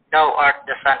 Thou art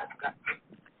the Son of God.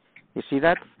 You see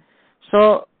that?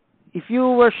 So, if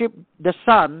you worship the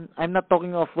Son, I'm not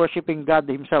talking of worshiping God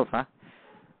Himself,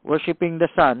 worshiping the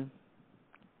Son,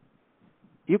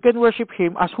 you can worship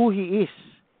Him as who He is.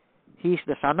 He is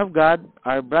the Son of God,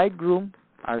 our bridegroom,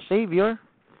 our Savior,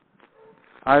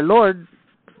 our Lord.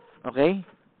 Okay?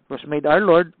 Was made our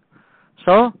Lord.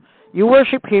 So, you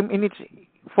worship Him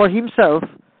for Himself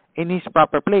in His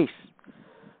proper place.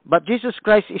 But Jesus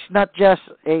Christ is not just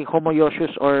a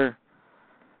homoousios or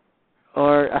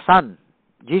a son.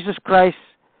 Jesus Christ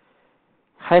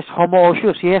has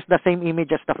homoousios. He has the same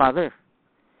image as the Father.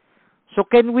 So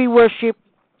can we worship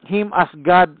Him as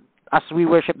God as we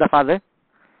worship the Father?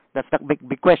 That's the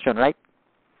big question, right?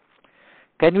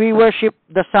 Can we worship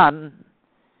the Son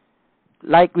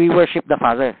like we worship the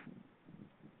Father?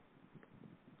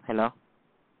 Hello?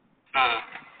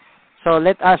 So So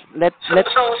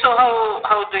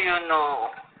how do you know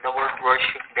the word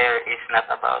worship there is not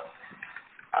about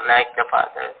like the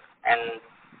Father and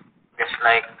just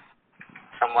like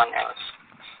someone else?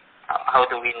 How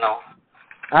do we know?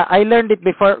 I learned it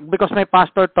before because my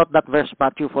pastor taught that verse,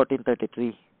 Matthew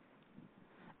 14:33.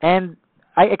 And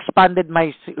I expanded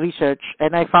my research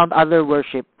and I found other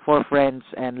worship for friends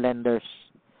and lenders.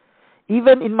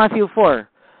 Even in Matthew 4,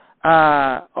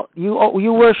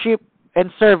 you worship and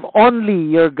serve only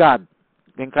your God.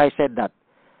 When Christ said that.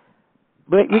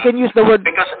 But we can use the word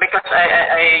because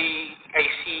I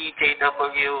see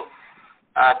JW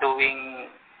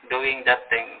doing that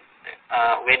thing.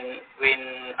 When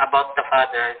about the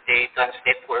Father they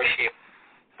translate worship,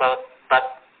 but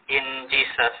in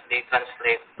Jesus they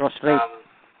translate prostrate.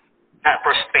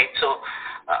 Prostrate. So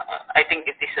I think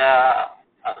it is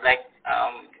like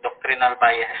doctrinal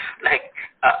bias, like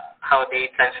how they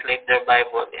translate their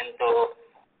Bible into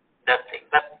that thing.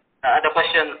 But the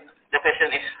question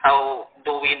is, how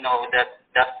do we know that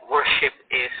worship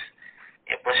is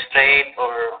a prostrate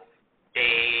or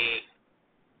a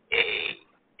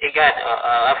God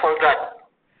for God?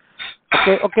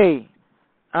 Okay.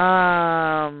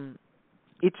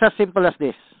 It's as simple as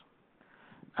this.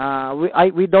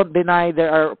 We don't deny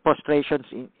there are prostrations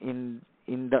in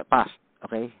the past.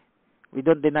 Okay, we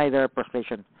don't deny there are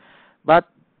prostration, but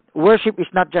worship is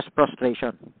not just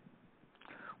prostration.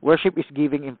 Worship is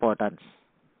giving importance.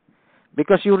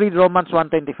 Because you read Romans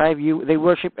 1:25, they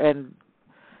worship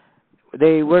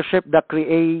the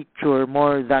creature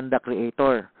more than the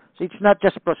creator. So it's not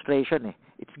just prostration,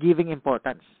 it's giving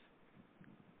importance.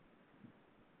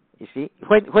 You see,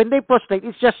 when they prostrate,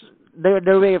 it's just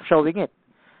their way of showing it.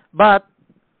 But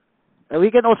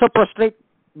we can also prostrate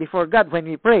before God when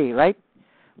we pray, right?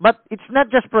 But it's not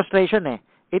just prostration,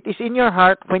 It is in your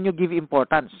heart when you give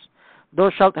importance. Thou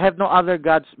shalt have no other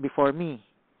gods before me.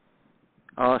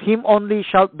 Him only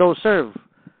shalt thou serve.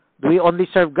 Do we only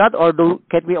serve God, or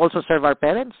can we also serve our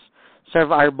parents?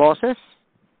 Serve our bosses?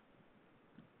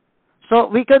 So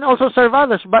we can also serve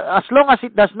others, but as long as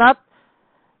it does not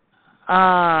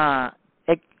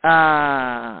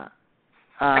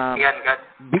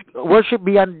worship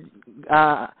beyond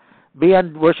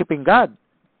worshiping God,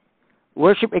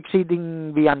 worship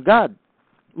exceeding beyond God,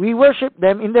 we worship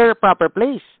them in their proper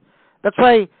place. That's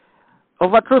why,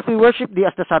 of a truth, we worship thee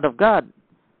as the Son of God.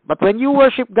 But when you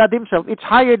worship God Himself, it's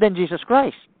higher than Jesus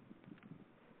Christ.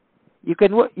 You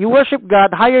worship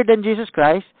God higher than Jesus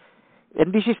Christ,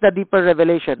 and this is the deeper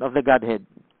revelation of the Godhead.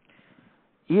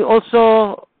 You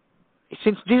also,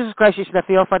 since Jesus Christ is the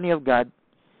theophany of God,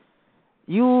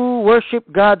 you worship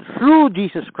God through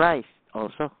Jesus Christ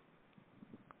also.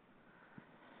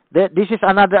 This is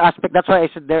another aspect. That's why I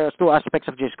said there are two aspects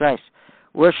of Jesus Christ.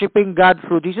 Worshipping God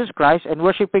through Jesus Christ and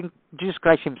worshipping Jesus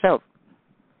Christ Himself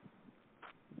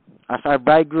as our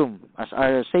bridegroom, as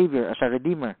our Savior, as our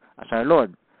Redeemer, as our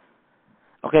Lord.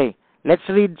 Okay, let's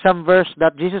read some verse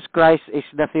that Jesus Christ is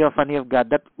the theophany of God,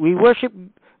 that we worship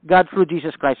God through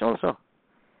Jesus Christ also.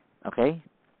 Okay?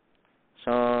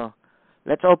 So,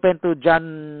 let's open to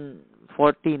John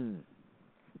 14,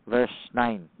 verse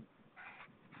 9.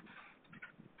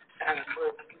 John 14,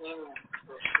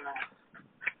 verse 9.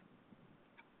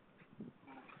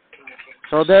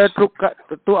 So there are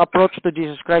two approach to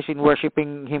Jesus Christ in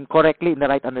worshiping Him correctly in the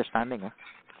right understanding.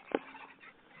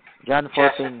 John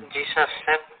 14. Jesus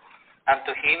said,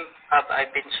 unto him have I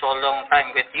been so long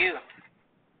time with you,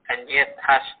 and yet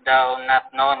hast thou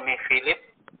not known me, Philip?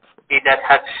 He that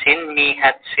hath seen me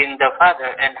hath seen the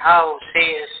Father. And how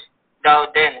sayest thou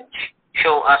then,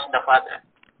 show us the Father?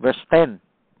 Verse 10.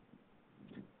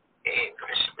 Okay,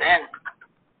 verse 10.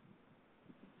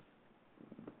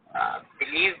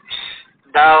 Believes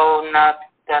thou not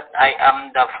that I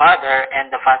am the Father, and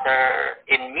the Father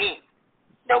in me?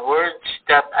 The words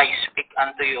that I speak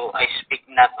unto you, I speak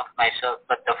not of myself,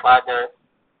 but the Father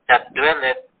that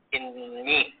dwelleth in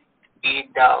me, he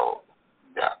thou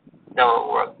the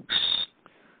works.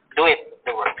 Do it,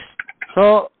 the works.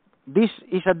 So, this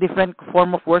is a different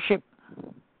form of worship.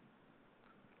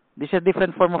 This is a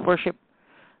different form of worship.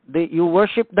 You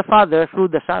worship the Father through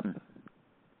the Son.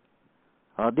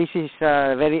 This is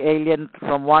very alien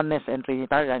from oneness and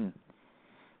Trinitarian.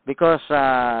 Because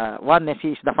oneness, he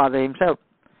is the Father himself.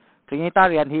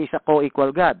 Trinitarian, he is a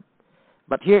co-equal God.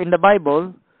 But here in the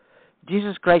Bible,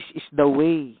 Jesus Christ is the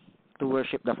way to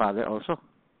worship the Father also.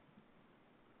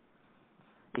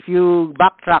 If you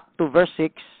backtrack to verse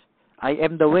 6, I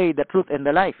am the way, the truth, and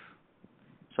the life.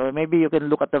 So maybe you can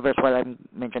look at the verse while I'm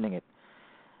mentioning it.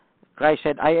 Christ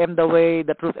said, I am the way,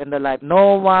 the truth, and the life.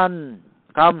 No one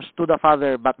comes to the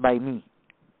Father but by me.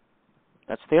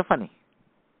 That's theophany.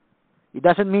 It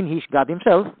doesn't mean he's God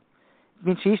himself. It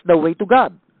means he's the way to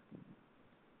God.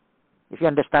 If you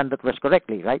understand that verse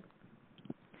correctly, right?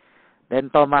 Then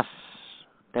Thomas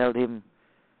told him,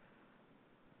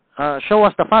 show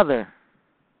us the Father.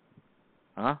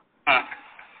 Huh?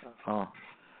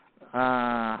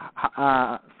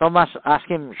 Thomas asked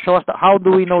him, show us how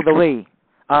do we know the way?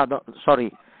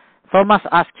 Thomas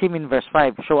asked him in verse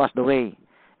 5, show us the way.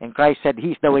 And Christ said, he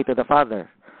is the way to the Father.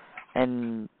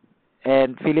 And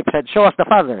Philip said, show us the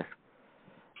Father.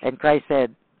 And Christ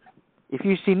said, if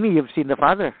you've seen me, you've seen the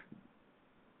Father.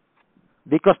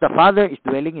 Because the Father is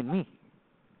dwelling in me.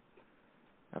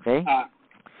 Okay?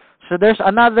 So there's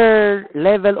another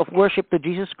level of worship to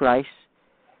Jesus Christ.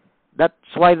 That's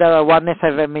why the oneness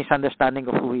have a misunderstanding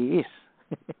of who he is.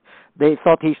 They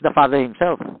thought he's the Father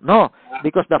himself. No,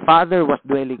 because the Father was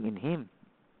dwelling in him.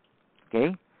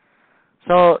 Okay?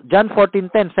 So John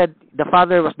 14:10 said the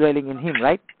Father was dwelling in him,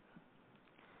 right?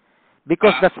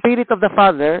 Because the Spirit of the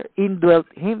Father indwelt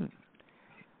him.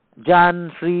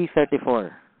 John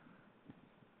 3:34.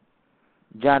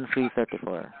 John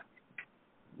 3:34.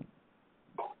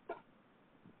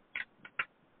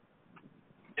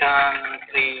 John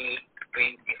 3:24.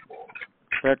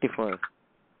 34.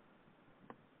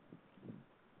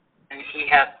 And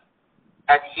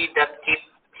he that keep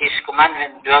his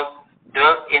commandment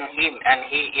dwelt in him, and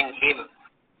he in him.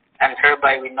 And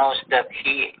hereby we know that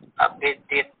he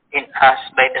abideth in us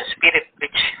by the Spirit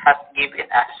which hath given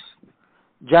us.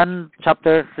 John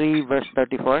chapter 3 verse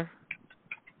 34.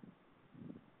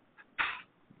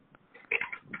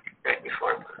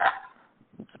 34 pala.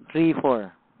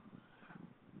 3:4.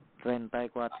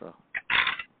 34.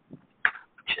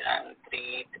 John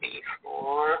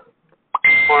 3:4.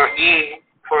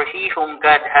 For he whom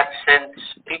God hath sent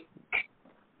speak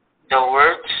the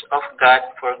words of God,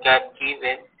 for God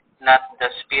giveth not the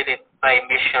Spirit by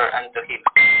measure unto him.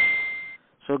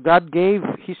 So God gave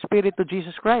his Spirit to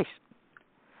Jesus Christ.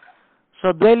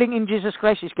 So dwelling in Jesus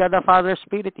Christ is God the Father's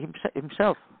Spirit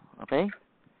himself. Okay?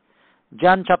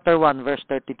 John chapter 1 verse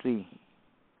 33.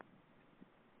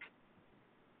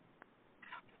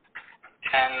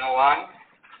 John 1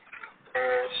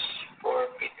 verse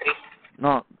 43.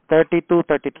 No, 32,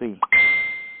 33.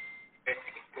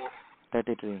 32.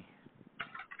 33.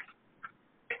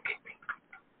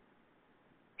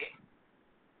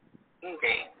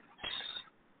 Okay.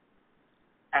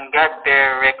 And God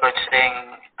bare record saying,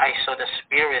 I saw the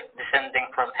Spirit descending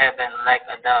from heaven like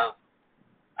a dove,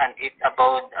 and it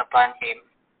abode upon him.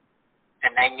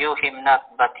 And I knew him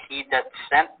not, but he that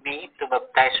sent me to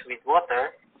baptize with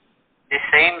water, the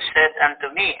same said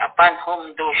unto me, upon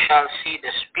whom thou shalt see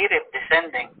the Spirit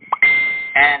descending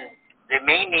and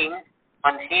remaining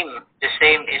on him, the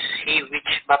same is he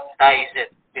which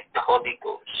baptizeth with the Holy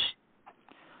Ghost.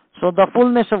 So the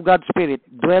fullness of God's Spirit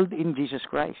dwelled in Jesus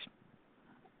Christ.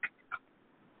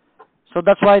 So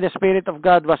that's why the Spirit of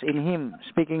God was in him,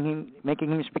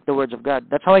 making him speak the words of God.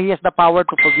 That's why he has the power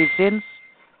to forgive sins.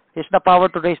 He has the power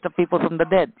to raise the people from the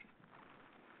dead.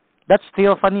 That's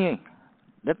theophany.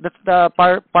 That's the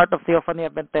part of theophany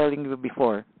I've been telling you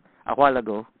before, a while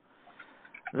ago.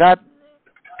 That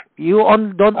you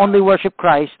don't only worship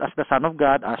Christ as the Son of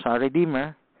God, as our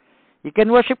Redeemer. You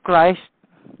can worship Christ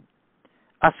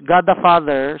as God the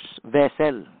Father's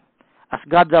vessel, as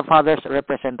God the Father's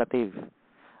representative,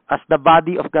 as the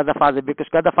body of God the Father, because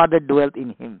God the Father dwelt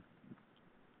in him.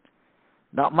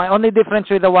 Now, my only difference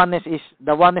with the oneness is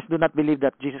the oneness do not believe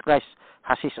that Jesus Christ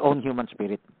has his own human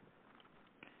spirit.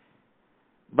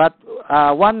 But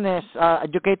oneness,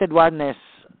 educated oneness,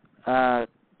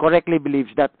 correctly believes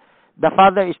that the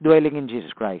Father is dwelling in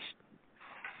Jesus Christ.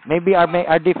 Maybe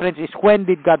our difference is, when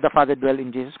did God the Father dwell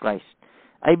in Jesus Christ?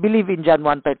 I believe in John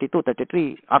 1:32,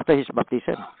 33, after his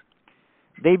baptism.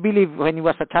 They believe when he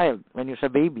was a child, when he was a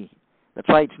baby. That's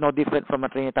why it's no different from a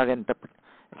Trinitarian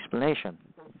explanation.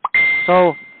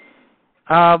 So,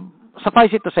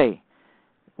 suffice it to say,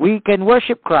 we can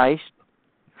worship Christ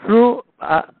through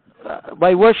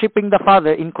by worshiping the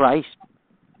Father in Christ.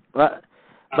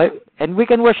 And we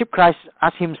can worship Christ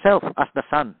as himself, as the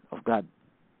Son of God.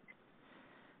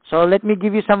 So let me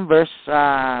give you some verse.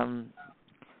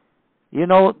 You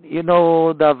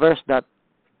know the verse that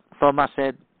Thomas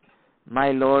said,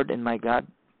 "My Lord and my God."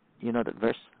 You know that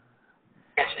verse?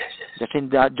 Yes. That's in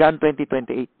John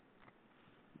 20:28.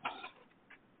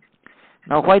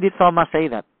 Now, why did Thomas say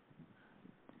that?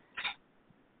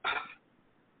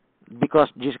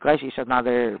 Because Jesus Christ is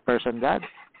another person God,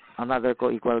 another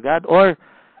co-equal God, or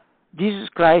Jesus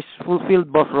Christ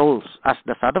fulfilled both roles as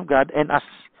the Son of God and as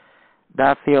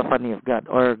the theophany of God,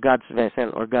 or God's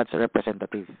vessel, or God's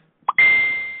representative.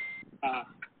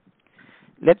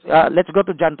 Let's go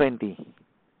to John 20.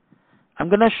 I'm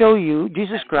gonna show you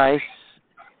Jesus Christ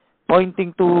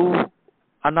pointing to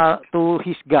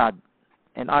his God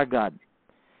and our God,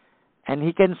 and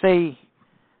he can say,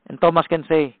 and Thomas can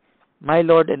say, "My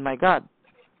Lord and my God."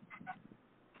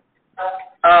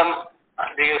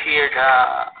 Do you hear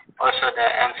also the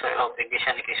answer of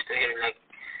Iglesia ni Cristo here? Like,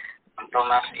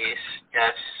 Thomas is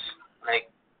just like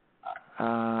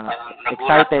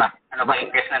excited. Ano ba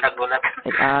English na nagulat?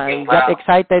 He got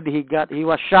excited. He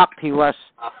was shocked. He was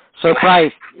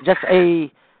surprised. Just a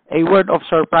word of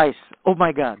surprise. Oh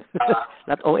my God!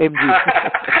 Not OMG.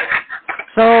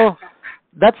 So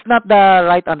that's not the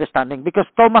right understanding, because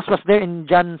Thomas was there in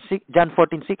John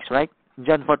 14:6, right?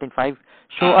 John 14:5.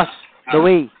 Show us the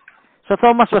way. So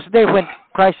Thomas was there when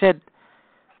Christ said,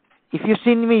 "If you've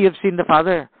seen me, you've seen the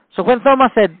Father." So when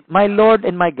Thomas said, "My Lord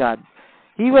and my God,"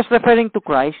 he was referring to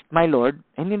Christ, my Lord,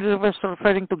 and he was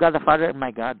referring to God the Father and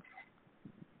my God.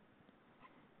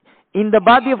 In the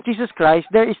body of Jesus Christ,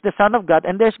 there is the Son of God,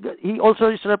 and he also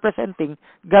is representing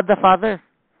God the Father,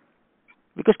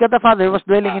 because God the Father was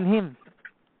dwelling in him.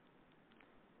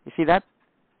 You see that?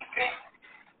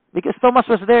 Because Thomas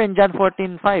was there in John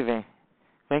 14:5,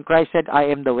 when Christ said, "I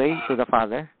am the way to the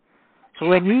Father." So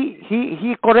when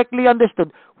he correctly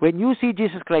understood, when you see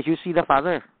Jesus Christ, you see the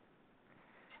Father.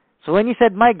 So when he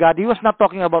said, "My God," he was not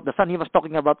talking about the Son. He was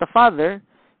talking about the Father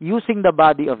using the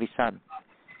body of his Son.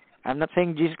 I'm not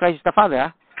saying Jesus Christ is the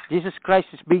Father. Jesus Christ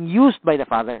is being used by the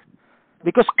Father.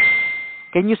 Because,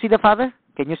 can you see the Father?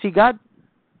 Can you see God?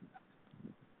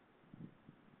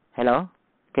 Hello?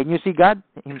 Can you see God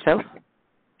himself?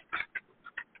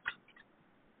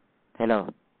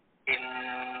 Hello? In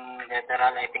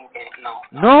literal, I think, no.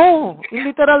 No! In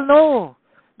literal, no!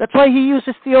 That's why he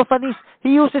uses theophanies.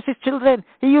 He uses his children.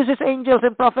 He uses angels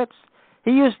and prophets.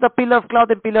 He used the pillar of cloud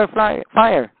and pillar of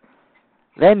fire.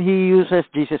 Then he uses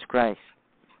Jesus Christ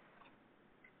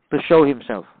to show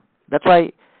himself. That's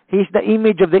why he's the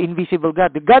image of the invisible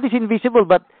God. God is invisible,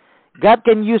 but God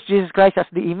can use Jesus Christ as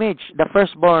the image, the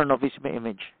firstborn of his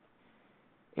image,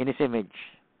 in his image.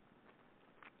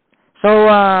 So,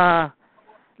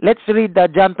 let's read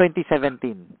John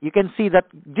 20:17. You can see that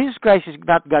Jesus Christ is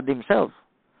not God himself.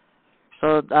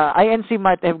 So, INC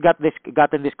might have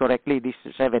gotten this correctly, this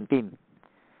 17.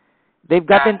 They've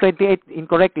gotten 28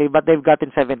 incorrectly, but they've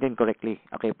gotten 17 correctly.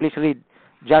 Okay, please read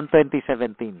John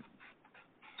 20:17.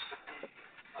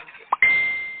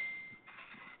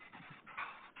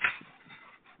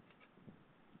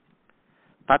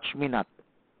 Touch me not.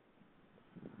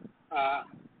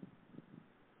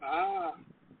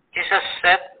 Jesus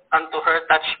said unto her,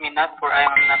 "Touch me not, for I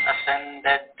am not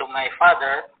ascended to my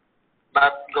Father,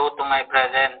 but go to my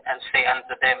brethren and say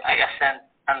unto them, I ascend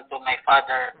unto my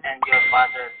Father and your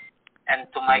Father,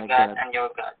 and to my God and your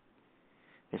God."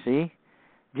 You see,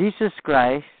 Jesus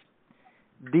Christ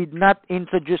did not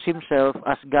introduce himself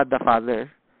as God the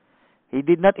Father. He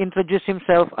did not introduce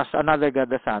himself as another God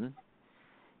the Son.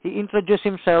 He introduced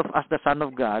himself as the Son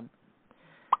of God,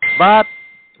 but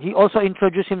he also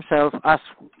introduced himself as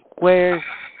where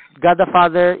God the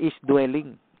Father is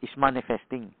dwelling, is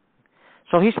manifesting.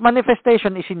 So his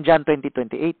manifestation is in John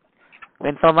 20:28,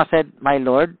 when Thomas said, "My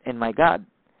Lord and my God."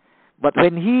 But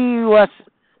when he was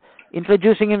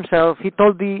introducing himself, he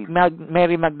told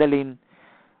Mary Magdalene,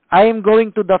 "I am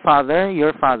going to the Father,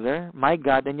 your Father, my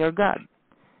God and your God."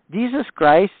 Jesus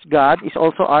Christ, God, is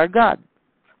also our God.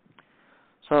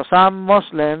 So some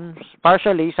Muslims,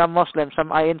 partially, some Muslims, some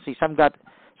INC, some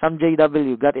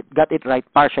JW got it right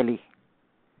partially.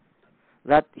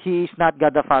 That he is not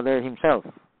God the Father himself.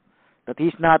 That he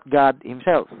is not God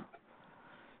himself.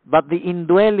 But the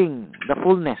indwelling, the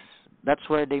fullness, that's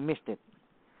where they missed it.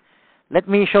 Let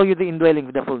me show you the indwelling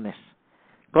with the fullness.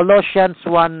 Colossians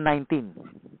 1:19.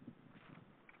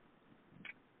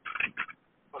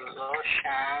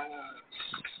 Colossians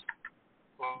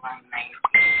 1:19.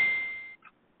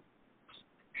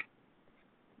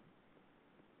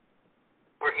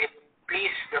 For it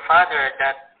pleased the Father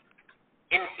that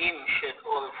in him should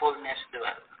all fullness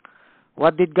dwell.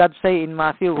 What did God say in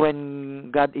Matthew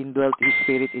when God indwelt His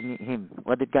Spirit in him?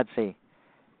 What did God say?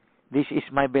 This is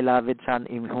my beloved Son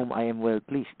in whom I am well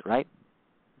pleased, right?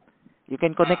 You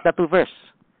can connect the two verse.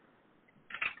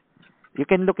 You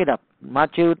can look it up.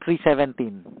 Matthew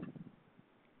 3:17.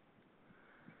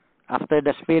 After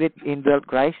the Spirit indwelt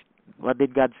Christ, what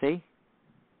did God say?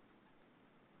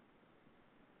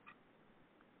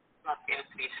 Matthew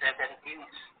 3:17.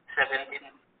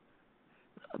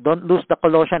 Don't lose the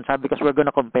Colossians, because we're going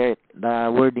to compare it,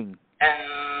 the wording.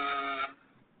 And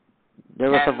there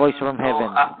was a voice from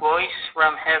heaven. A voice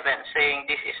from heaven saying,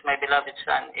 "This is my beloved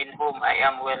Son, in whom I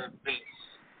am well pleased."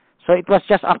 So it was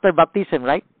just after baptism,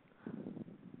 right?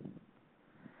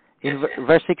 In Yes,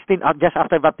 verse 16, just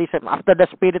after baptism, after the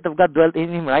Spirit of God dwelt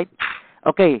in him, right?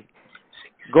 Okay,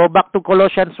 go back to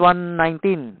Colossians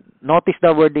 1:19. Notice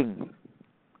the wording.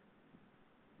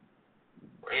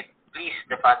 It pleased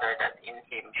the Father that in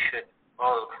him should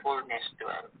all fullness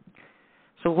dwell.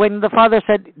 So when the Father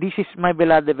said, "This is my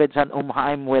beloved Son, whom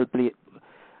I am well pleased,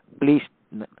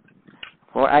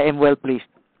 for I am well pleased,"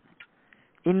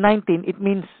 in 19, it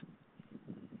means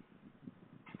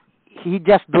He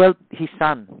just dwelt His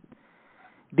Son.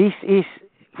 This is,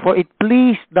 for it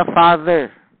pleased the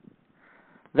Father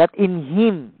that in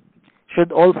Him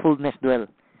should all fullness dwell.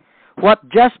 What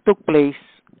just took place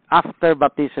after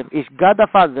baptism is God the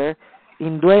Father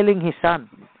indwelling His Son.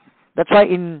 That's why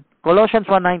in Colossians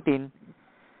 1:19,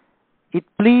 it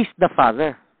pleased the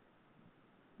Father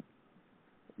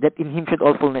that in Him should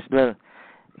all fullness dwell.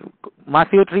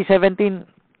 Matthew 3:17,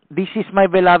 "This is my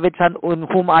beloved Son in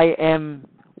whom I am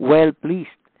well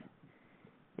pleased."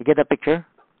 You get the picture?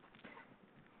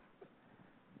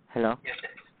 Hello? Yes, sir.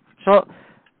 So,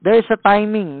 there is a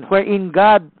timing wherein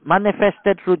God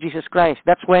manifested through Jesus Christ.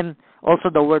 That's when also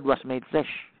the Word was made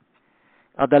flesh.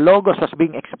 The Logos was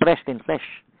being expressed in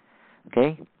flesh.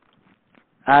 Okay?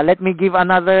 Let me give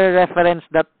another reference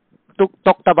that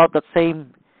talked about that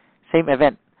same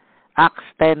event. Acts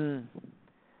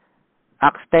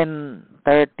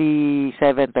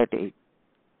 10:37-38.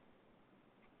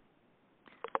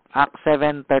 Acts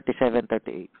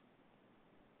 7:37-38.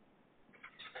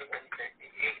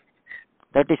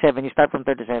 37. You start from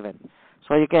 37.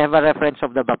 So you can have a reference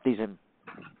of the baptism.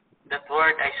 "That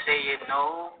word I say you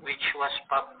know, which was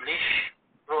published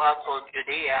throughout all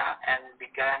Judea and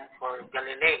began for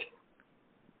Galilee,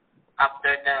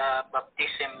 after the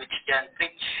baptism which John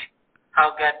preached,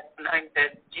 how God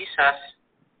anointed Jesus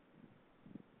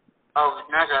of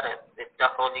Nazareth with the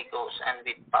Holy Ghost and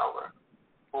with power,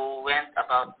 who went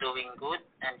about doing good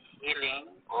and healing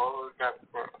all that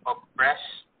were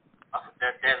oppressed of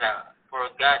the devil, for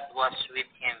God was with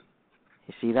him."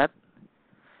 You see that?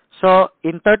 So,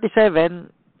 in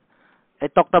 37,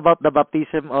 it talked about the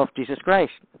baptism of Jesus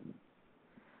Christ.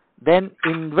 Then,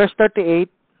 in verse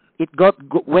 38, it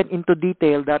went into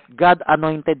detail that God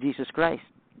anointed Jesus Christ.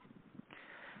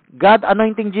 God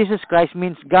anointing Jesus Christ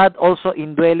means God also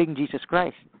indwelling Jesus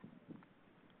Christ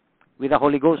with the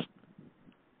Holy Ghost.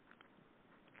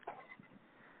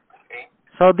 Okay.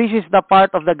 So this is the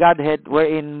part of the Godhead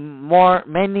wherein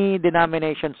many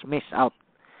denominations miss out.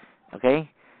 Okay?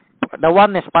 The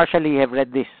oneness partially have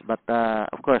read this, but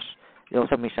of course, they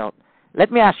also miss out.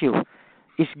 Let me ask you,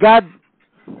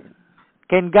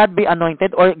 can God be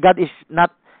anointed, or God is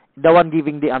not the one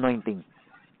giving the anointing?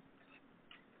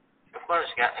 Of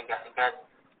course, God gave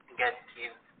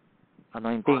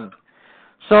Anointing.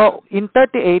 So, in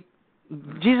 38,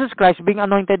 Jesus Christ being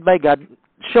anointed by God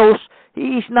shows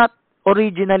He is not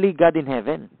originally God in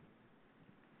heaven.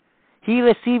 He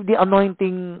received the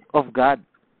anointing of God.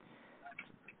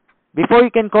 Before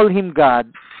you can call Him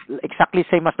God, exactly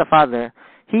same as the Father,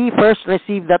 He first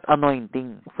received that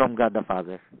anointing from God the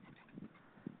Father.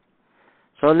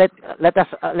 So let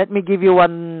me give you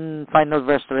one final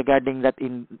verse regarding that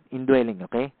indwelling,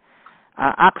 okay?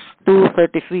 Acts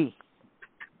 2:33.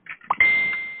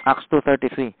 Acts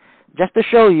 2:33. Just to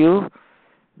show you,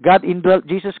 God indwelt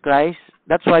Jesus Christ.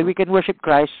 That's why we can worship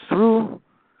God through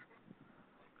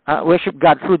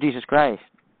Jesus Christ.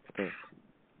 Okay.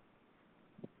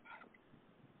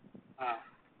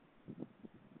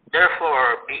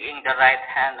 Therefore, being the right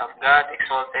hand of God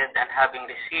exalted, and having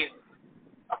received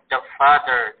of the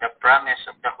Father the promise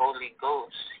of the Holy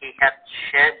Ghost, he hath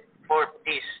shed forth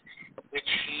this which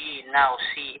ye now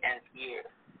see and hear.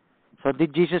 So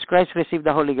did Jesus Christ receive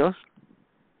the Holy Ghost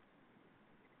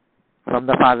from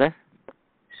the Father?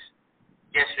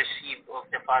 Just receive of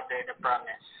the Father the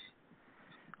promise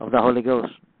of the Holy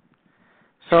Ghost.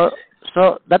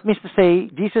 So that means to say,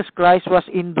 Jesus Christ was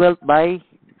indwelt by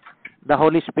the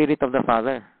Holy Spirit of the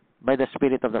Father, by the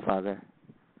Spirit of the Father.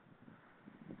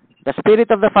 The Spirit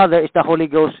of the Father is the Holy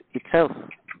Ghost itself.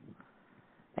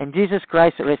 And Jesus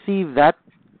Christ received that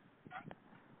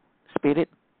Spirit.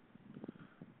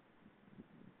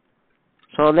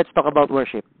 So let's talk about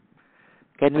worship.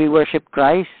 Can we worship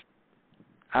Christ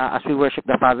as we worship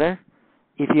the Father?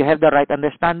 If you have the right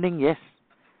understanding, yes.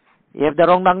 You have the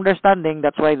wrong understanding,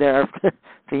 that's why there are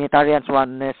Trinitarians,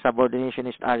 Oneness,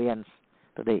 Subordinationist, Arians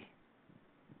today.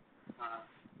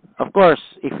 Of course,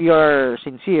 if you're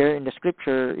sincere in the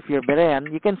Scripture, if you're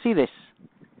Berean, you can see this.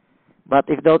 But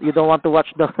if you don't want to watch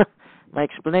my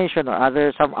explanation,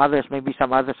 or some others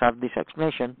have this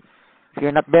explanation, if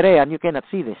you're not Berean, you cannot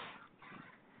see this.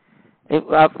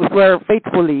 If we're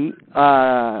faithfully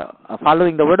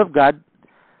following the Word of God,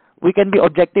 we can be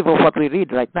objective of what we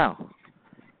read right now.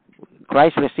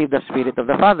 Christ received the Spirit of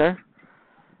the Father,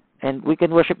 and we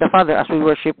can worship the Father as we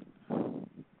worship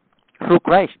through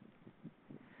Christ.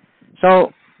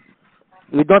 So,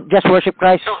 we don't just worship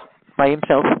Christ by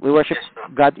himself, we worship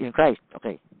God in Christ.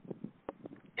 Okay.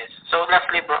 Yes. So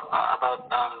lastly, bro, about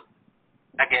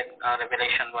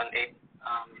Revelation 1:8,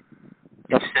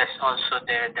 it says also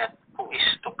there that who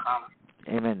is to come.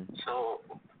 Amen. So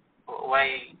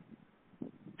why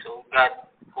to God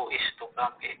who is to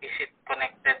come? Is it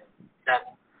connected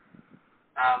that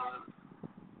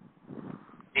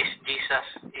this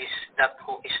Jesus is that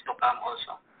who is to come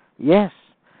also? Yes.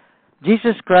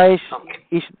 Jesus Christ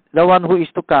is the one who is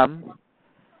to come,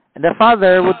 and the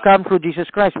Father would come through Jesus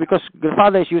Christ, because the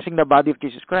Father is using the body of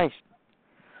Jesus Christ.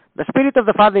 The Spirit of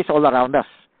the Father is all around us,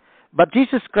 but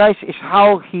Jesus Christ is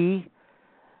how he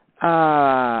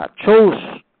chose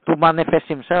to manifest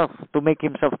himself, to make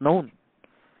himself known.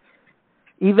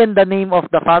 Even the name of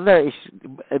the Father is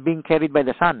being carried by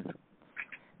the Son.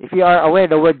 If you are aware,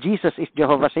 the word Jesus is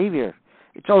Jehovah Savior.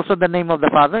 It's also the name of the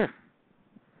Father.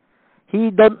 He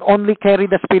don't only carry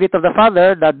the Spirit of the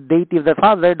Father, the deity of the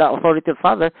Father, the authority of the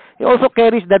Father, he also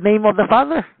carries the name of the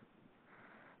Father.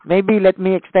 Maybe let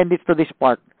me extend it to this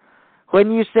part.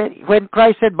 When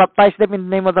Christ said, baptize them in the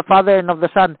name of the Father and of the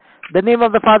Son, the name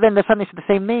of the Father and the Son is the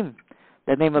same name.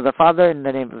 The name of the Father and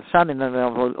the name of the Son and the name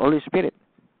of the Holy Spirit.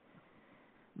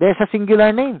 There's a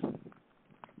singular name.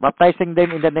 Baptizing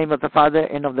them in the name of the Father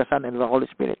and of the Son and of the Holy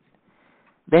Spirit.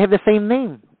 They have the same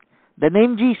name. The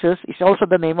name Jesus is also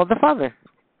the name of the Father.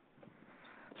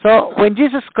 So, when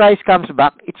Jesus Christ comes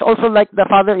back, it's also like the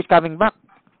Father is coming back.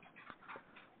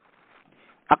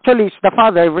 Actually, it's the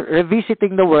Father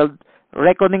revisiting the world,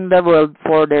 reckoning the world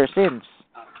for their sins,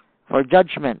 for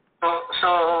judgment.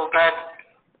 So God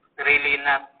really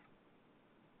not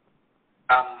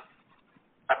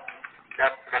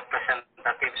that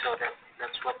representative, so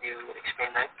that's what you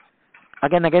explained, right?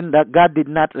 Again, that God did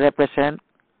not represent.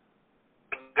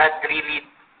 God really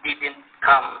didn't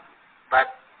come, but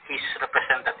He's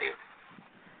representative.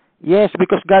 Yes,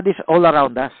 because God is all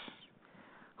around us.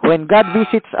 When God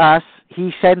visits us,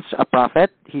 He sends a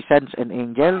prophet, He sends an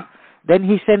angel, then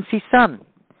He sends His Son.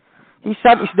 His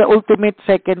Son is the ultimate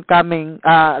second coming,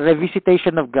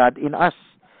 revisitation of God in us.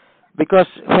 Because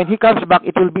when He comes back,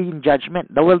 it will be in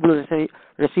judgment. The world will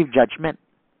receive judgment.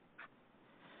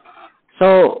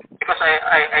 So, because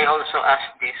I also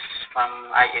asked this from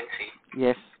INC.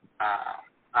 Yes.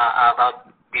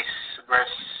 About this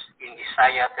verse in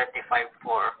Isaiah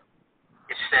 35:4.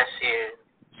 It says here,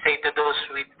 say to those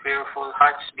with fearful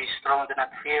hearts, be strong, do not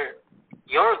fear.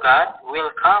 Your God will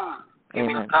come. He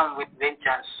Amen. will come with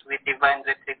vengeance, with divine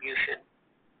retribution.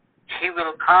 He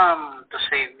will come to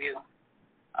save you.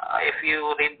 If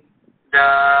you read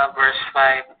the verse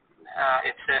 5,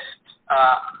 it says,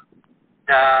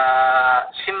 the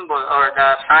symbol or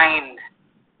the sign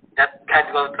that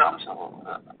God will come. So,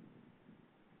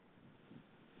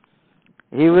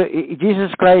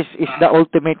 Jesus Christ is the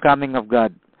ultimate coming of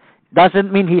God.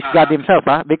 Doesn't mean He's God Himself,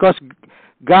 because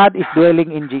God is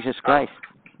dwelling in Jesus Christ.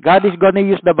 God is going to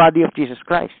use the body of Jesus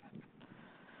Christ.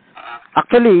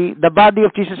 Actually, the body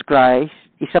of Jesus Christ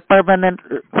is a permanent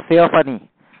theophany,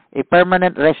 a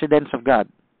permanent residence of God.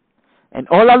 And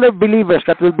all other believers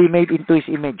that will be made into His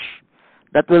image,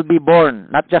 that will be born,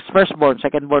 not just firstborn,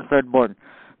 secondborn, thirdborn,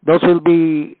 those will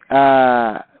be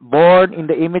born in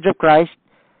the image of Christ,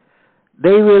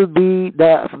 they will be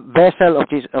the vessel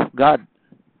of God.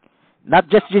 Not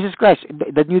just Jesus Christ,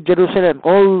 the New Jerusalem,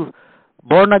 all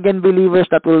born-again believers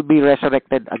that will be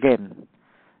resurrected again.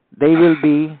 They will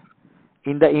be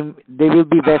they will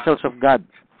be vessels of God.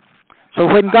 So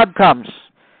when God comes,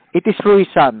 it is through His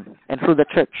Son and through the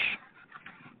church.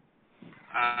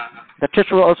 The church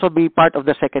will also be part of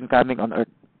the second coming on earth.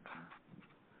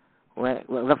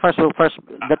 The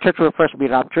church will first be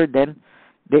raptured, then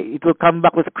it will come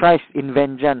back with Christ in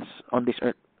vengeance on this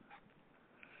earth.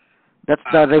 That's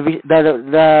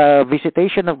the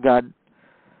visitation of God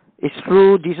is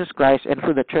through Jesus Christ and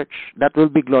through the church that will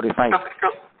be glorified.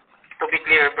 To be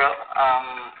clear, bro,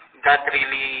 God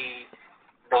really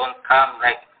don't come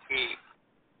like he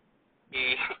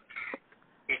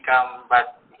come,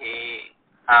 but he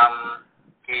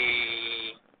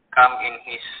come in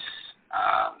his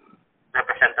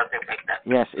representative like that.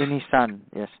 Yes, in His Son.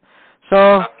 Yes.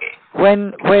 So okay.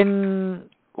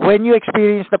 when you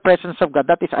experience the presence of God,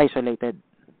 that is isolated.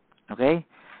 Okay?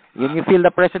 When you feel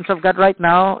the presence of God right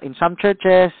now, in some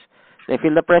churches, they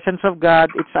feel the presence of God,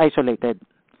 it's isolated.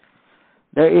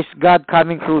 There is God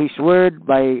coming through His Word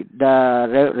by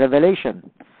the revelation.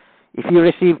 If you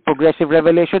receive progressive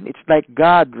revelation, it's like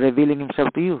God revealing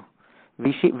Himself to you,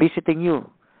 visiting you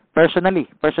personally,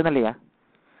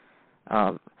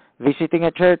 visiting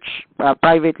a church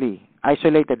privately,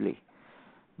 isolatedly.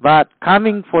 But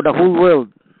coming for the whole world,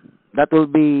 that will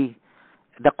be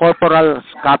the corporal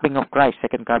coming of Christ,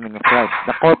 second coming of Christ.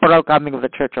 The corporal coming of the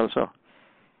church also.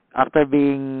 After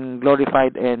being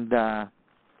glorified and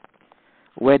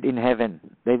wed in heaven,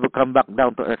 they will come back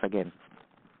down to earth again.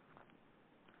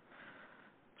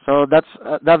 So that's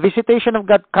the visitation of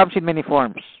God comes in many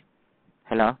forms.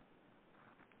 Hello?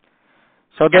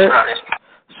 So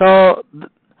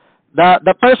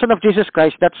the person of Jesus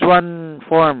Christ, that's one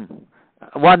form,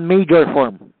 one major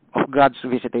form of God's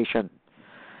visitation.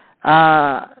 In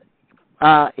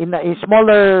a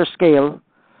smaller scale,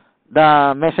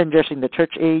 the messengers in the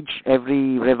church age,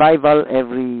 every revival,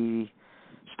 every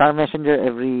star messenger,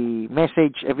 every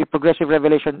message, every progressive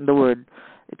revelation in the Word,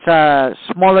 it's a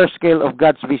smaller scale of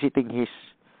God's visiting His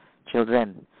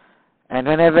children. And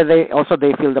whenever they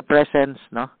feel the presence,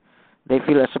 no, they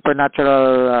feel a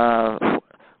supernatural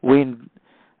wind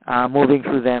moving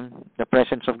through them, the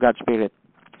presence of God's Spirit.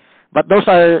 But those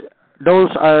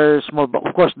are small. But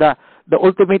of course, the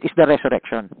ultimate is the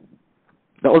resurrection.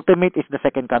 The ultimate is the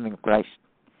second coming of Christ.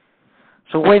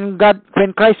 So when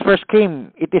Christ first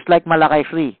came, it is like Malachi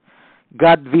 3.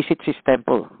 God visits His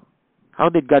temple. How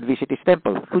did God visit His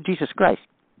temple? Through Jesus Christ.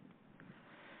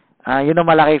 You know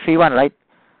Malachi 3:1, right?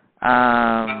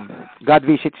 God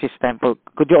visits His temple.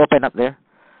 Could you open up there?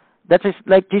 That is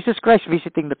like Jesus Christ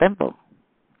visiting the temple.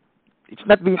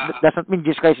 Doesn't mean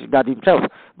Jesus Christ is God Himself,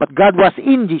 but God was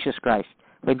in Jesus Christ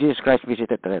when Jesus Christ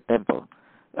visited the temple.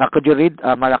 Could you read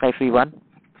Malachi 3:1?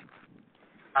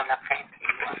 Malachi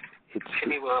 3:1.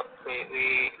 Actually,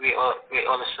 we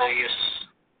also use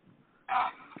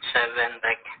 7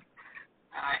 like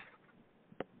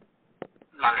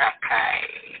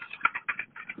Malachi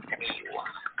 3:1.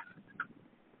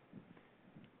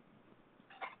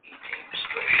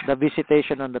 The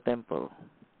visitation on the temple.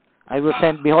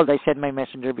 Behold, I send my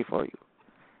messenger before you.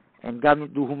 And God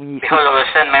do whom ye Behold, I will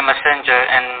send my messenger,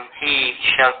 and he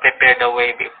shall prepare the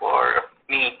way before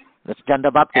me. That's John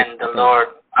the Baptist. And the Lord.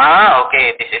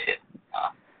 Okay, this is it.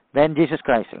 Then Jesus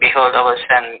Christ. Behold, I will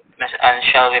send, and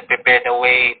shall prepare the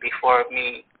way before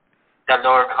me. The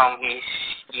Lord whom ye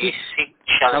seek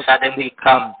shall suddenly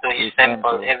come to His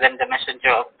temple, even the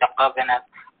messenger of the covenant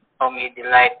whom ye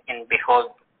delight in.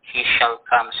 Behold, He shall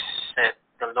come, said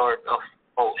the Lord of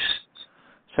hosts.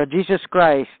 So Jesus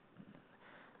Christ,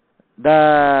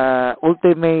 the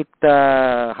ultimate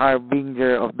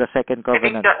harbinger of the second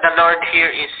covenant. I think the Lord here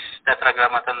is the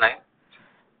Tetragrammaton line.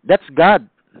 That's God.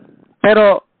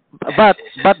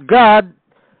 But God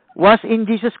was in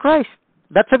Jesus Christ.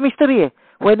 That's a mystery.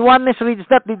 When oneness reads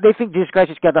that, they think Jesus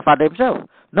Christ is God the Father Himself.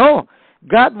 No.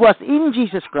 God was in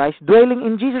Jesus Christ, dwelling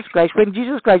in Jesus Christ when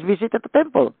Jesus Christ visited the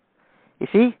temple. You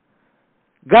see?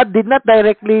 God did not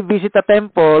directly visit the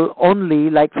temple only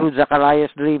like through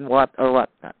Zachariah's dream, what.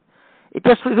 It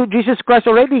was through Jesus Christ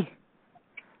already.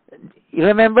 You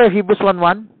remember Hebrews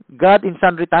 1:1? God in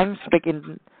sundry times spake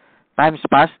in times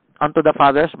past unto the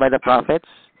fathers by the prophets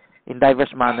in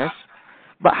diverse manners,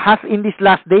 but hath in these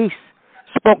last days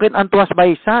spoken unto us by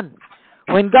His Son.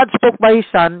 When God spoke by His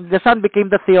Son, the Son became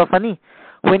the theophany.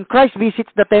 When Christ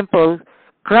visits the temple,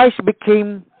 Christ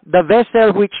became the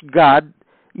vessel which God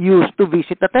used to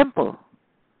visit the temple.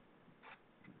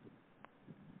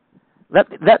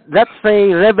 That's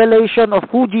a revelation of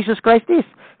who Jesus Christ is.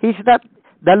 He's that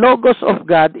the Logos of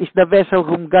God is the vessel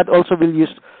whom God also will use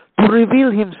to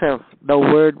reveal Himself. The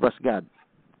Word was God.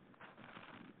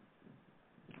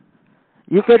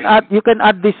 You can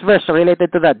add this verse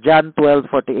related to that, John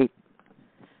 12:48.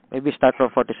 Maybe start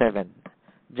from 47.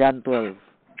 John 12.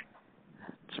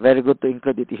 It's very good to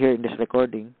include it here in this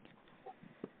recording.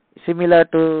 Similar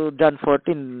to John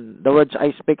 14, the words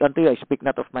I speak unto you, I speak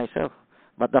not of myself,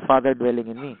 but the Father dwelling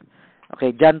in me.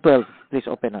 Okay, John 12. Please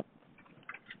open up.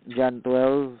 John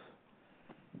 12,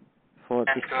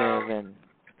 47.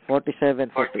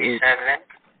 47, 48.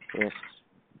 Yes.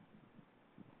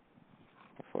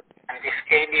 40. And if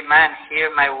any man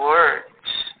hear my words,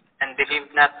 and believe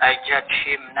not, I judge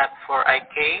him not, for I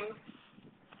came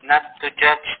not to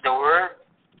judge the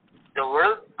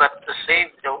world, but to save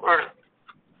the world.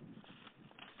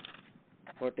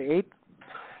 48.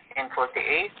 In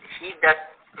 48, he that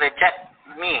reject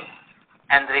me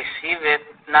and receiveth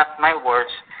not my words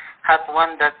hath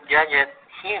one that judgeth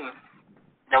him.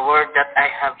 The word that I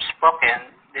have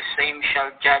spoken, the same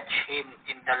shall judge him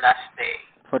in the last day.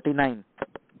 49.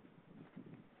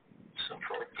 So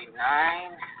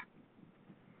 49.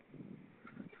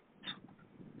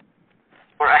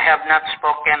 For I have not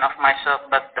spoken of myself,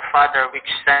 but the Father which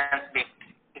sent me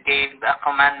gave a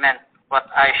commandment what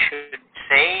I should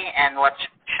say and what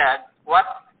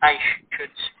I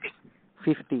should speak.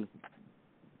 50.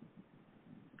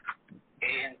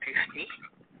 And 50.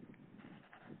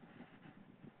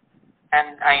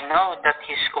 And I know that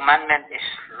his commandment is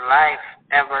life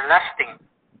everlasting.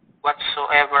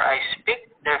 Whatsoever I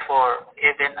speak, therefore,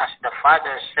 even as the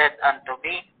Father said unto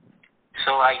me,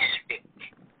 so I speak.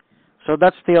 So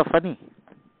that's theophany.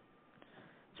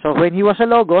 So when he was a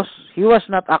Logos, he was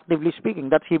not actively speaking.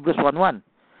 That's Hebrews 1:1.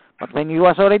 But when he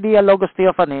was already a Logos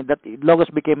theophany, that Logos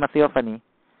became a theophany,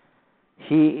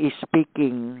 he is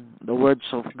speaking the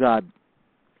words of God.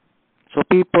 So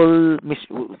people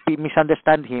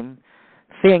misunderstand him,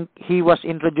 think he was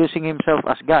introducing himself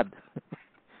as God.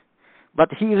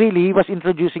 But he was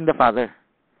introducing the Father.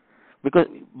 But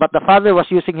the Father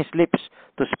was using his lips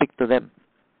to speak to them.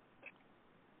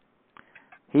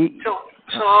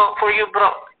 So for you,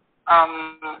 bro,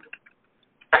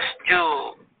 does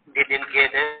Jew didn't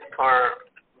get it, or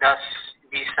does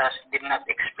Jesus did not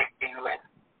explain well?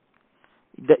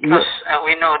 Because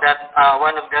we know that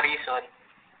one of the reason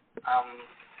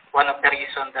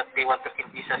that they want to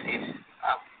kill Jesus is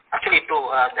actually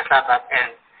the Sabbath,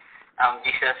 and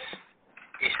Jesus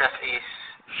is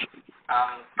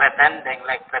pretending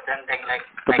like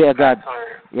to be a God.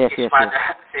 Or yes, his yes, father,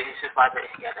 yes. his father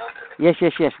is God also.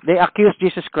 Yes. They accuse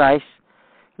Jesus Christ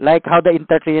like how the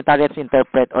Trinitarians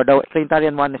interpret, or the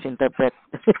Trinitarian oneness interpret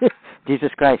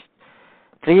Jesus Christ.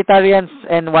 Trinitarians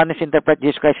and oneness interpret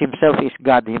Jesus Christ himself is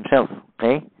God himself.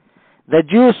 Okay? The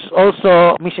Jews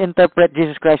also misinterpret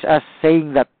Jesus Christ as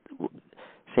saying that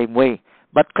same way.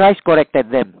 But Christ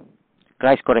corrected them.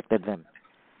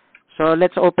 So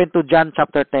let's open to John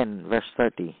chapter 10, verse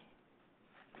 30.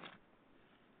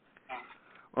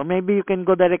 Or maybe you can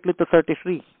go directly to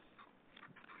 33.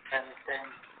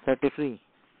 33.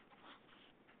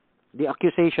 The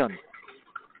accusation.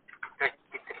 33.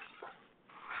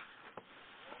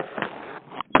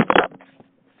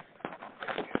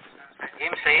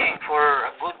 Him saying, for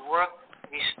a good work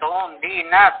we stone thee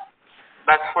not,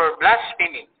 but for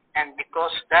blasphemy, and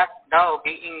because that thou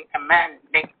being a man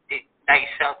make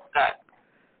thyself God.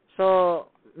 So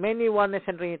many oneness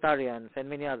and Trinitarians and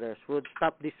many others would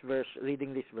stop this verse,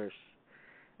 reading this verse,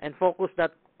 and focus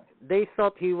that they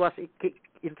thought he was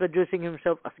introducing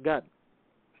himself as God.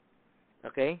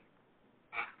 Okay?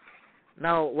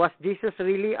 Now, was Jesus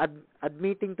really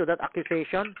admitting to that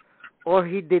accusation, or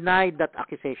he denied that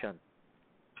accusation?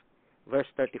 Verse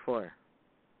 34.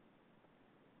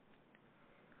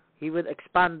 He would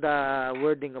expand the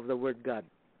wording of the word God.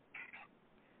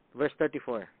 Verse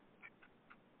 34.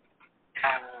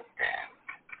 John 10:34.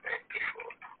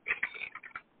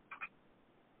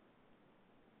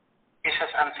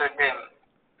 Jesus answered them,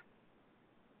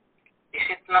 is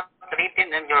it not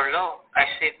written in your law, I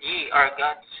said ye are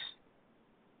gods?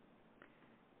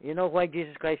 You know why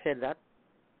Jesus Christ said that?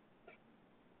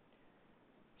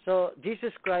 So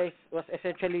Jesus Christ was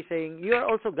essentially saying, you are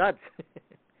also gods.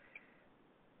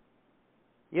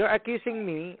 You're accusing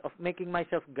me of making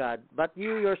myself God, but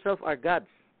you yourself are gods.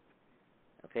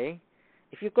 Okay?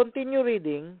 If you continue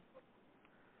reading,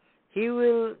 he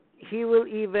will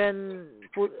even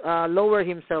lower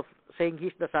himself, saying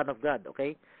he's the Son of God.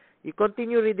 Okay? You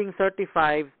continue reading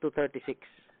 35 to 36.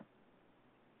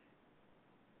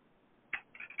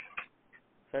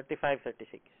 35,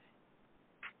 36.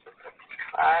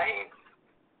 5.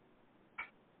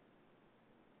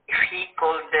 If he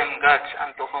called them gods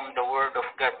unto whom the word of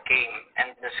God came,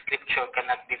 and the scripture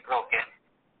cannot be broken.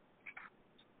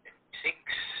 6.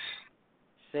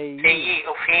 Say Say ye. ye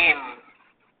of him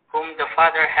whom the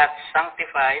Father hath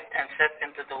sanctified and set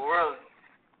into the world,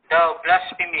 thou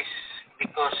blasphemest,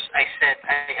 because I said,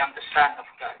 I am the Son of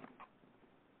God.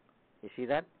 You see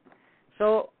that?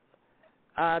 So,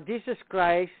 Jesus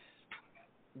Christ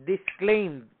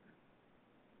disclaimed,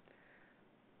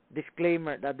 the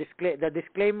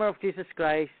disclaimer of Jesus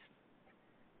Christ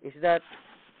is that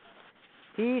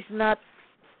he is not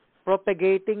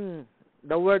propagating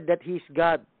the word that he's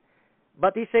God,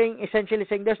 but he's essentially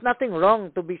saying there's nothing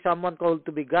wrong to be someone called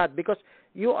to be God, because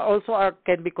you also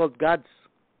can be called gods.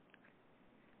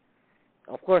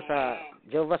 Of course,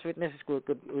 Jehovah's Witnesses could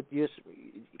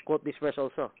quote this verse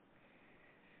also.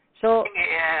 So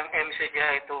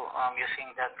MCGI too,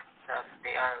 using that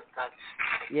they are gods.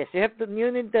 yes,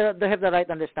 you need to have the right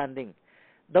understanding.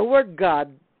 The word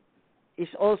God is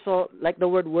also, like the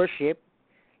word worship,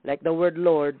 like the word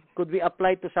Lord, could be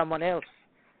applied to someone else.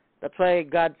 That's why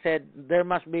God said there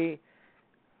must be,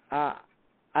 there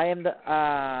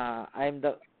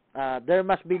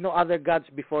must be no other gods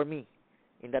before me,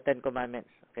 in the Ten Commandments.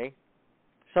 Okay,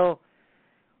 so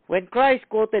when Christ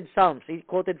quoted Psalms, he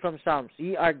quoted from Psalms,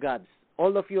 "Ye are gods,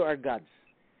 all of you are gods,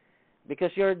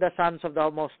 because you're the sons of the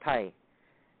Most High,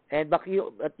 and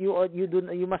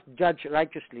you must judge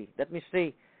righteously." That means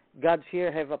say gods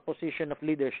here have a position of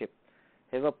leadership,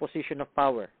 have a position of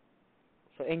power.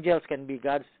 So angels can be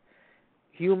gods,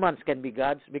 humans can be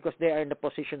gods, because they are in the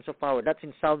positions of power. That's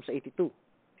in Psalms 82.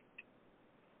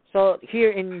 So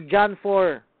here in John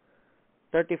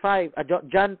 4:35,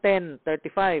 John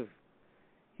 10:35,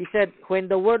 he said, when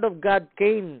the word of God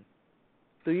came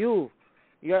to you,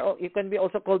 you can be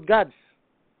also called gods.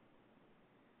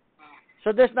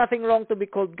 So there's nothing wrong to be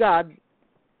called God,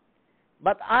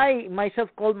 but I myself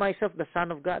call myself the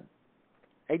Son of God.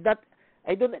 I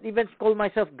don't even call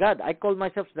myself God. I call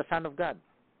myself the Son of God.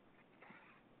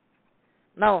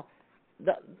 Now,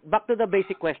 back to the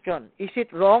basic question. Is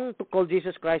it wrong to call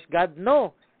Jesus Christ God?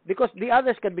 No, because the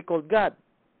others can be called God.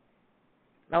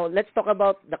 Now, let's talk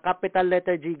about the capital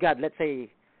letter G God. Let's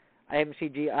say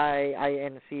IMCGI,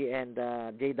 INC, and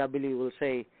JW will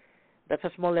say, that's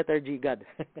a small letter G God.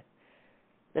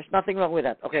 There's nothing wrong with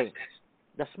that. Okay.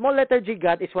 The small letter G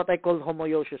God is what I call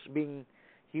homoousios, being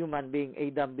human, being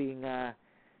Adam, being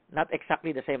not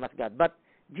exactly the same as God. But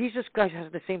Jesus Christ has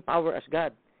the same power as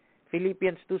God.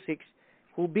 Philippians 2:6,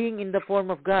 who being in the form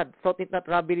of God, thought it not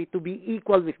robbery to be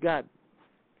equal with God.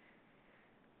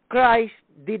 Christ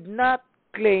did not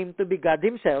claim to be God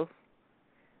himself,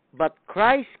 but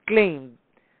Christ claimed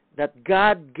that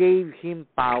God gave him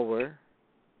power.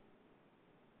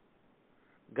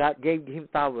 God gave him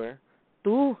power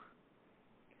to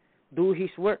do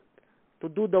his work, to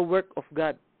do the work of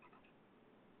God.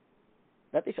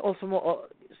 That is also more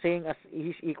saying as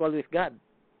he's equal with God.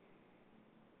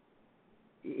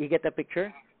 You get the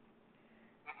picture?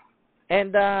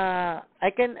 And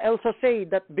I can also say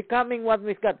that becoming one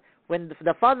with God, when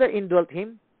the Father indwelt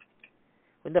him,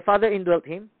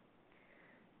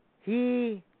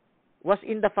 he was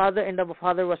in the Father and the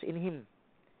Father was in him.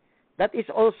 That is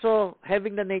also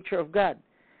having the nature of God.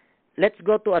 Let's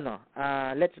go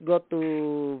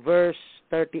to verse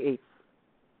 38.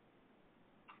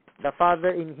 The Father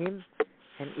in him,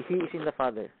 and he is in the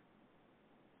Father.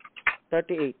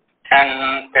 38.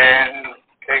 And then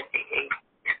 38.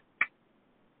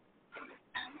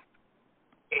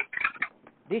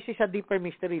 This is a deeper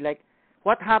mystery. Like,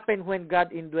 what happened when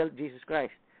God indwelt Jesus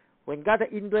Christ? When God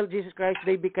indwelt Jesus Christ,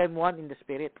 they became one in the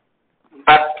Spirit.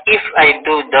 But if I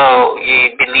do, though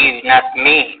ye believe not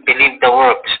me, believe the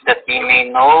works, that ye may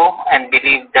know and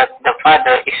believe that the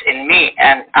Father is in me,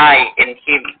 and I in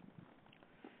him.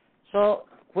 So,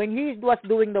 when he was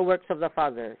doing the works of the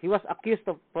Father, he was accused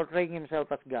of portraying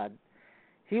himself as God.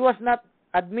 He was not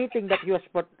admitting that he was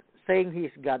saying he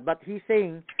is God, but he's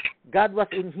saying God was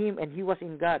in him and he was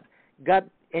in God.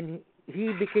 And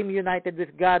he became united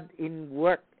with God in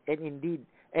work and in deed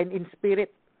and in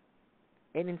spirit.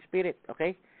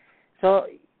 Okay? So,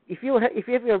 if you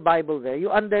have your Bible there, you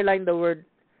underline the word,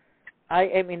 I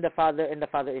am in the Father and the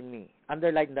Father in me.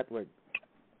 Underline that word.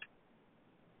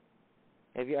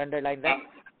 Have you underlined that?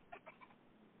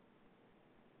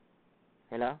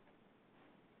 Hello?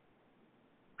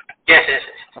 Yes.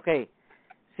 Okay.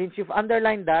 Since you've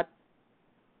underlined that,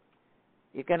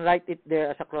 you can write it there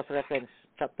as a cross-reference,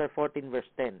 chapter 14, verse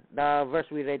 10, the verse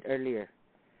we read earlier.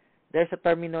 There's a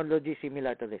terminology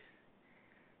similar to this.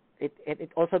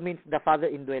 It also means the Father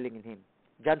indwelling in him.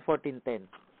 John 14:10.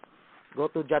 Go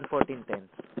to John 14:10.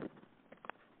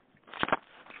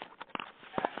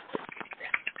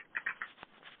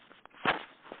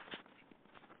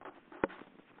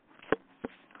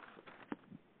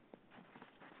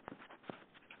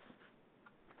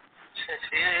 Says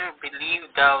here, believe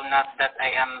thou not that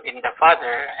I am in the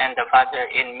Father, and the Father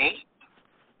in me?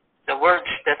 The words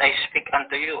that I speak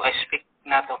unto you, I speak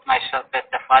not of myself, but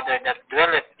the Father that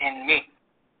dwelleth in me,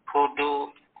 who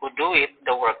doeth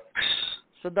the works.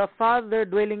 So the Father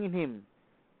dwelling in him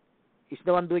is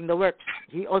the one doing the works.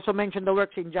 He also mentioned the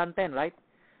works in John 10, right?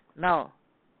 Now,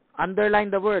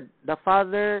 underline the word. The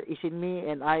Father is in me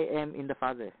and I am in the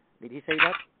Father. Did he say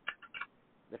that?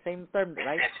 The same term,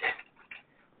 right? Yes, yes.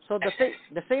 So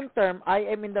the same term, I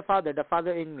am in the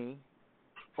Father in me,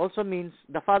 also means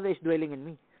the Father is dwelling in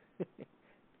me.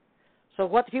 So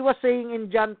what he was saying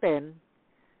in John 10,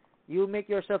 you make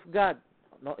yourself God.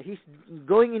 No, he's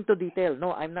going into detail.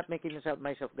 No, I'm not making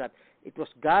myself God. It was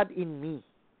God in me.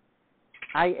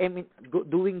 I am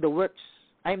doing the works.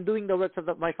 I'm doing the works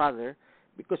of my Father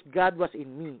because God was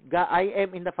in me. I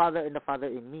am in the Father and the Father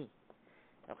in me.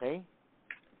 Okay?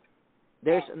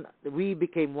 We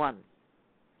became one.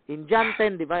 In John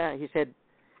 10, diba, he said,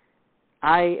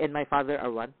 I and my Father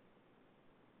are one.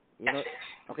 You know,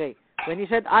 okay. When he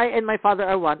said, I and my Father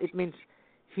are one, it means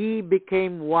he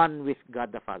became one with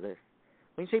God the Father.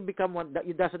 When you say become one,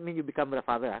 it doesn't mean you become the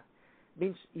Father. It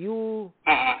means you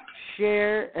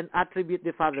share an attribute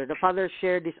the Father. The Father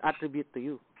shared this attribute to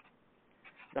you.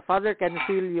 The Father can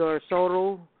feel your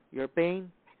sorrow, your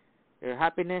pain, your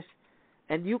happiness,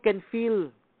 and you can feel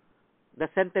the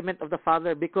sentiment of the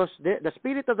Father because the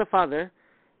Spirit of the Father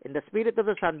and the Spirit of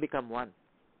the Son become one.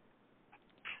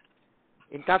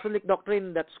 In Catholic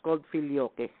doctrine, that's called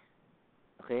filioque.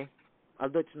 Okay?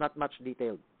 Although it's not much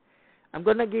detailed. I'm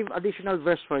going to give additional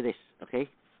verse for this. Okay?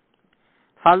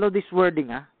 Follow this wording.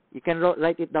 You can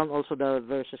write it down also, the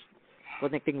verses,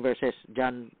 connecting verses.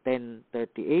 John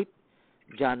 10:38,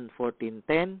 John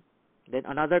 14:10. Then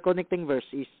another connecting verse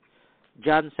is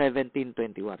John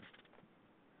 17:21.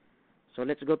 So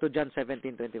let's go to John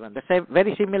 17:21. The same,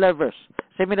 very similar verse,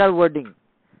 similar wording.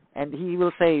 And he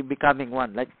will say becoming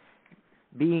one, like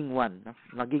being one, no?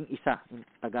 Maging isa in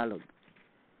Tagalog.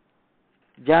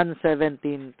 John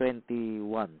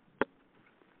 17:21.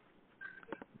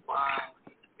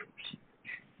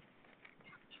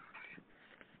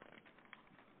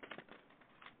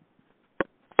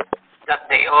 That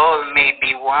they all may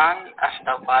be one, as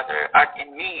the Father art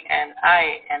in me, and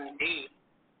I in thee,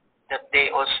 that they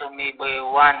also may be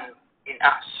one in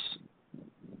us,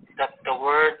 that the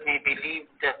world may believe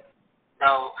that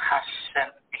thou hast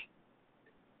sent me.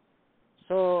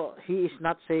 So he is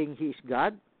not saying he is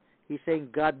God. He's saying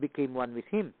God became one with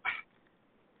him.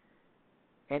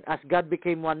 And as God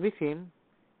became one with him,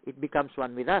 it becomes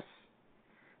one with us.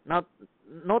 Now,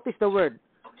 notice the word.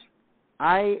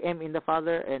 I am in the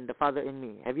Father and the Father in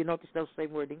me. Have you noticed those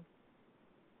same wording?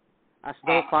 As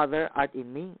thou, Father, art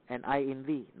in me and I in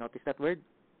thee. Notice that word?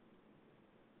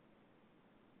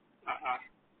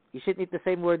 Isn't it the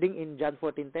same wording in John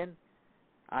 14:10?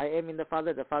 I am in the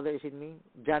Father is in me.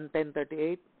 John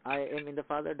 10:38, I am in the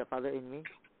Father in me.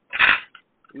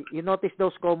 You notice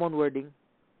those common wording?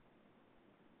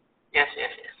 Yes.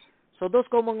 So those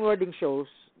common wording shows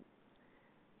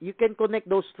you can connect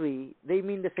those three. They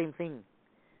mean the same thing.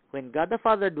 When God the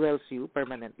Father dwells you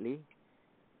permanently,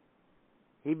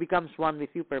 he becomes one with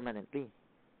you permanently.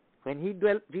 When he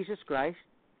dwelt Jesus Christ,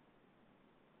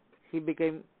 he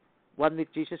became one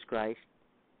with Jesus Christ.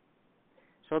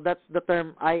 So that's the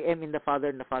term, I am in the Father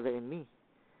and the Father in me.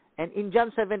 And in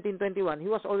John 17:21, he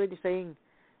was already saying,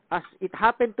 as it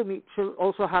happened to me, it shall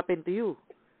also happen to you.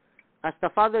 As the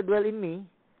Father dwell in me,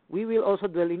 we will also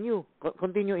dwell in you.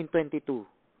 Continue in 22.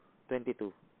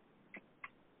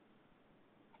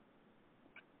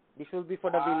 This will be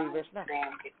for the believers now.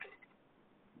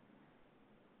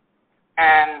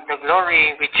 And the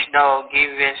glory which thou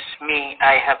givest me,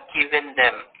 I have given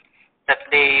them, that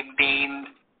they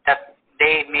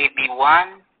may be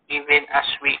one, even as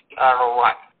we are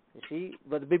one. You see,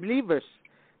 but the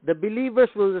believers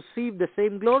will receive the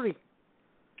same glory.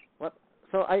 What?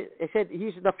 So I said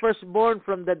he's the firstborn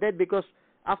from the dead because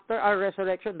after our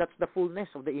resurrection, that's the fullness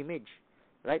of the image.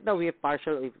 Right now, we have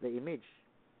partial of the image.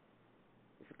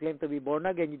 If you claim to be born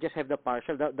again, you just have the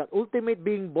partial. The ultimate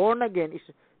being born again is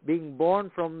being born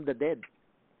from the dead,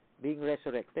 being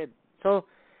resurrected. So,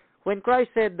 when Christ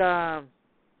said that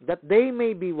they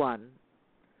may be one,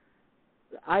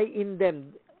 I in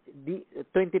them,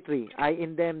 23, I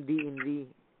in them, thee in thee,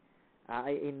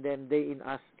 I in them, they in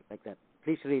us, like that.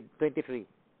 Please read 23.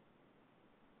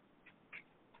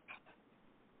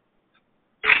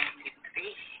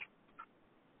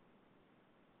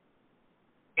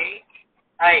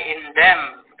 I in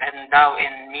them, and thou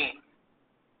in me,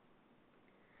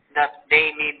 that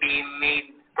they may be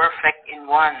made perfect in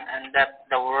one, and that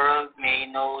the world may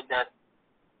know that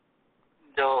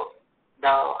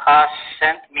thou hast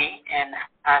sent me, and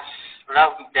hast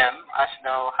loved them as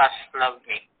thou hast loved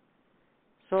me.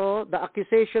 So, the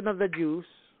accusation of the Jews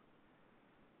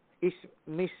is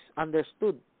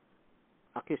misunderstood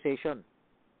accusation.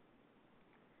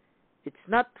 It's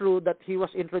not true that he was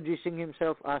introducing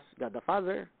himself as God the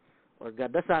Father or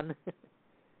God the Son.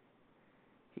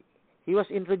 He was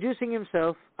introducing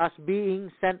himself as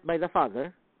being sent by the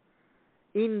Father,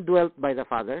 indwelt by the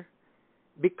Father,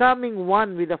 becoming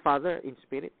one with the Father in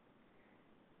spirit,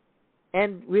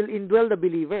 and will indwell the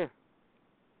believer.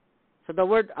 So the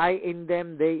word I in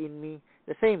them, they in me,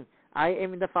 the same. I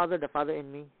am in the Father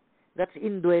in me. That's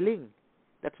indwelling.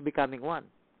 That's becoming one.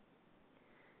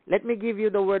 Let me give you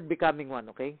the word becoming one,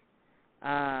 okay?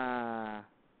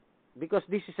 Because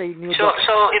this is a new... So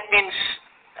it means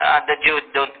the Jew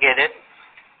don't get it?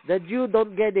 The Jew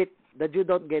don't get it. The Jew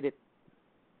don't get it.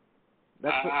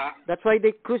 That's why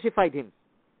they crucified him.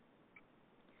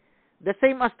 The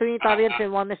same as Trinitarians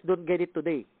and Oneness don't get it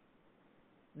today.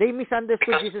 They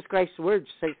misunderstood Jesus Christ's words,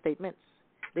 say statements.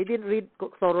 They didn't read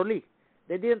thoroughly.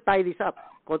 They didn't tie this up.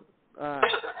 If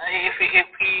we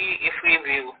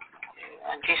view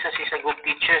Jesus is a good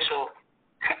teacher, so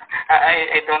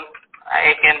I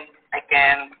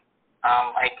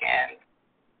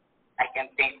can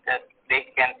think that they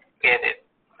can't get it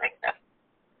like that.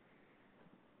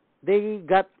 They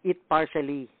got it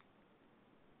partially.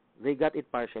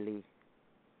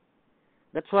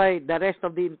 That's why the rest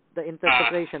of the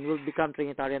interpretation will become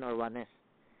Trinitarian or Oneness.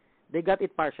 They got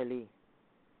it partially.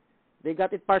 They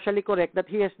got it partially correct that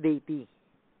he has deity,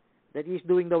 that he is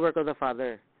doing the work of the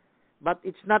Father. But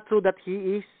it's not true that he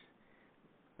is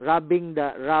robbing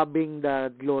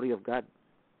the glory of God.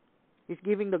 He's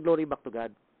giving the glory back to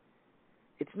God.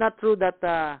 It's not true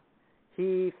that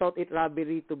he thought it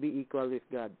robbery to be equal with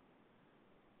God.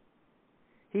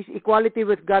 His equality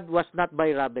with God was not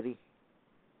by robbery.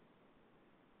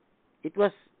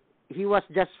 He was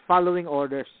just following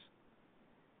orders.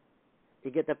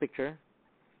 You get the picture?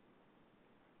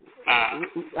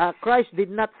 Christ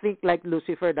did not think like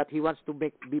Lucifer that he wants to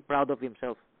be proud of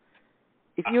himself.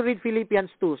 If you read Philippians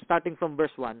 2, starting from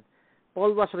verse 1,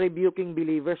 Paul was rebuking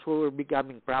believers who were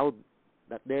becoming proud,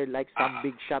 that they're like some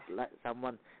big shot, like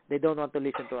someone, they don't want to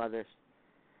listen to others.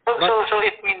 So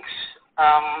it means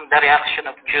the reaction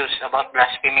of Jews about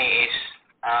blasphemy is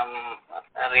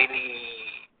really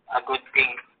a good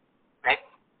thing, right?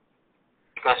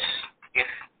 Because if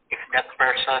that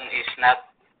person is not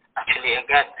actually a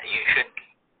God, you should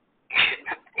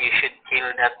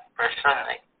kill that person,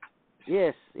 right?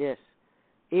 Yes.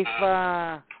 If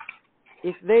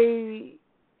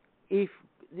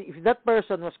that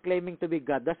person was claiming to be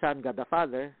God the Son, God the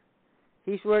Father,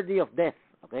 he's worthy of death.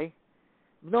 Okay?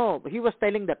 No, he was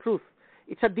telling the truth.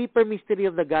 It's a deeper mystery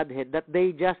of the Godhead that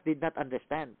they just did not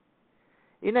understand.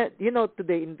 You know,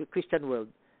 today in the Christian world,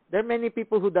 there are many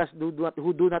people who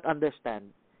do not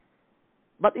understand.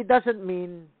 But it doesn't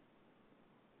mean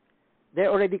they're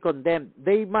already condemned.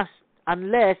 They must,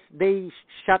 unless they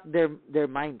shut their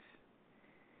minds.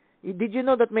 Did you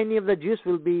know that many of the Jews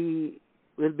will be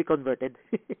converted?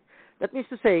 That means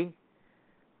to say,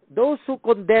 those who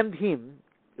condemned him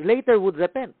later would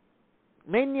repent.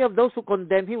 Many of those who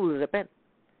condemned him will repent.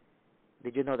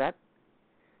 Did you know that?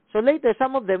 So later,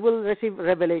 some of them will receive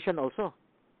revelation also.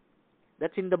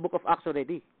 That's in the book of Acts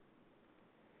already.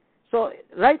 So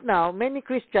right now, many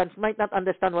Christians might not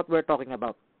understand what we're talking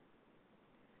about.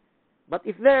 But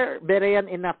if they're Berean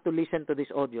enough to listen to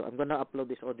this audio, I'm going to upload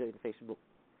this audio in Facebook,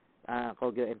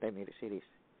 Kogyo End Time Series.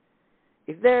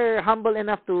 If they're humble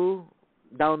enough to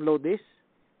download this,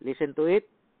 listen to it,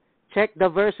 check the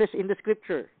verses in the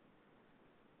scripture,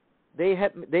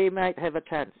 they might have a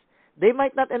chance. They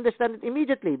might not understand it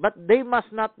immediately, but they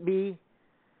must not be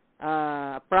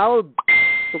proud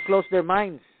to close their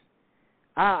minds.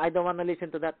 I don't want to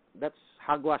listen to that. That's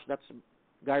hogwash. That's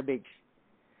garbage.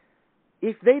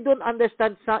 If they don't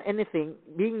understand anything,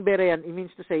 being Berean, it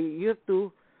means to say you have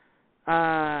to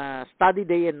study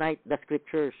day and night the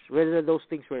scriptures, whether those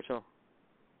things were so.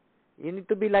 You need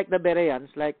to be like the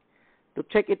Bereans, like to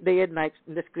check it day and night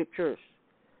in the scriptures.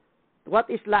 What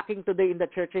is lacking today in the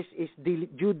churches is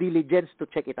due diligence to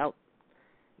check it out.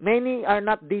 Many are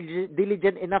not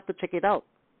diligent enough to check it out.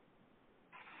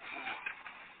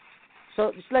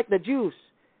 So it's like the Jews.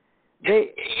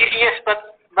 Yes, but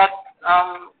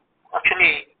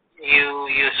actually you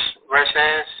use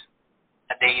verses.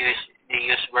 They use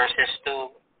verses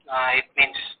too. It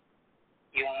means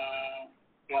yung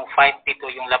yung fight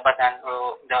dito, yung labanan,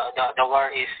 o the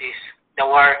war the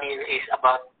war here is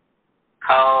about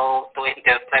how to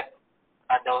interpret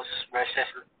those verses,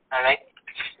 alright?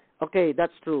 Okay,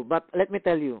 that's true. But let me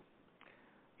tell you,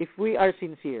 if we are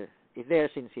sincere, if they are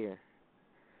sincere,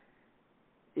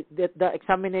 the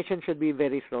examination should be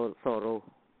very thorough.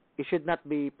 It should not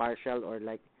be partial or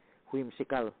like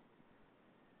whimsical.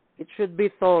 It should be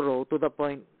thorough to the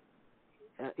point.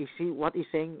 You see what he's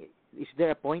saying? Is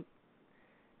there a point?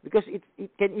 Because it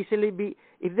can easily be,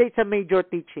 if it's a major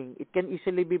teaching, it can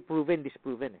easily be proven,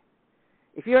 disproven.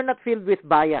 If you're not filled with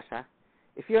bias,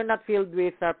 if you're not filled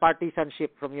with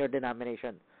partisanship from your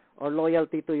denomination or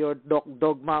loyalty to your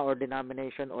dogma or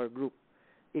denomination or group,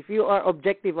 if you are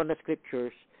objective on the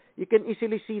scriptures, you can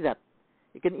easily see that.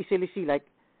 You can easily see, like,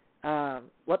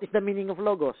 what is the meaning of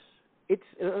logos? It's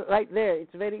right there.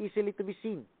 It's very easily to be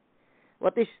seen.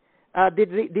 What is,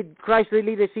 did Christ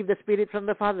really receive the Spirit from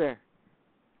the Father?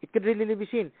 It could really be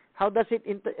seen. How does it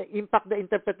impact the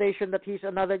interpretation that He's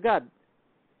another God?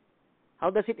 How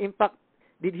does it impact?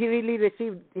 Did He really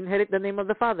inherit the name of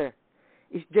the Father?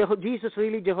 Is Jesus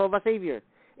really Jehovah Savior?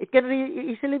 It can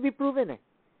really easily be proven.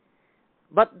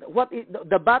 But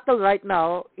the battle right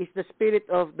now is the spirit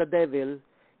of the devil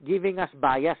giving us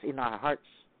bias in our hearts.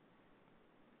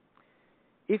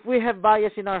 If we have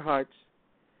bias in our hearts,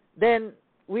 then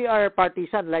we are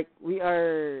partisan, like we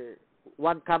are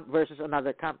one camp versus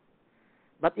another camp.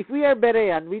 But if we are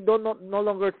Berean, we no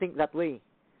longer think that way.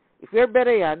 If we are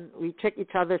Berean, we check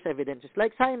each other's evidences,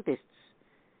 like scientists.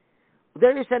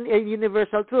 There is a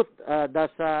universal truth. Does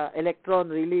electron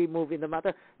really move in the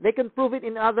matter? They can prove it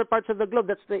in other parts of the globe.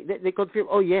 They confirm,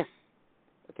 oh yes.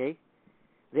 Okay?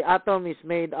 The atom is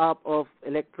made up of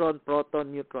electron,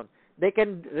 proton, neutron. They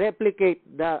can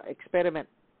replicate the experiment.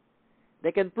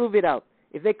 They can prove it out.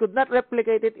 If they could not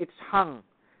replicate it, it's hung.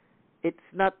 It's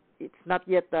not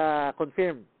yet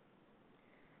confirmed.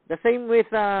 The same with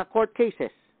court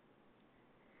cases.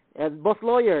 Both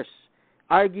lawyers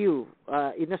argue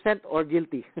innocent or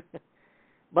guilty.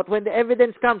 But when the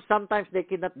evidence comes, sometimes they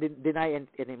cannot deny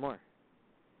anymore.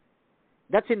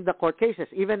 That's in the court cases.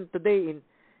 Even today,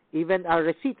 even our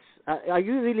receipts. Are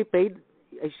you really paid?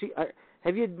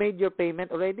 Have you made your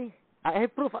payment already? I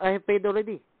have proof. I have paid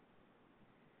already.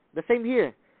 The same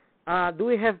here. Do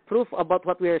we have proof about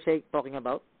what we are talking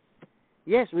about?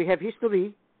 Yes, we have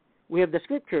history. We have the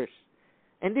scriptures.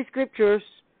 And these scriptures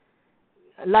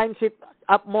lines it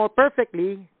up more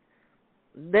perfectly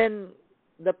than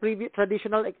the previous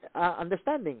traditional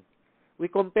understanding. We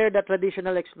compare the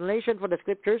traditional explanation for the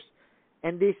scriptures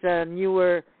and this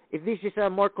newer. If this is a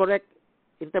more correct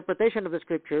interpretation of the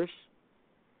scriptures,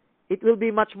 it will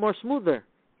be much more smoother.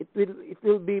 It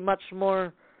will be much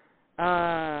more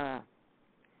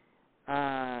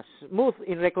smooth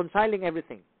in reconciling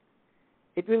everything.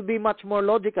 It will be much more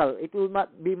logical. It will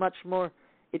not be much more.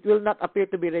 It will not appear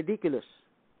to be ridiculous.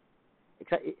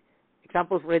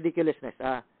 Example of ridiculousness.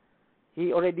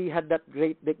 He already had that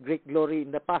great glory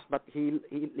in the past, but he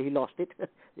lost it.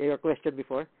 Your question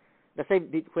before. The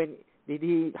same did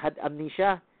he had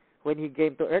amnesia when he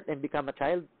came to earth and become a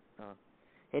child,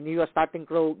 and he was starting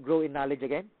to grow in knowledge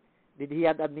again. Did he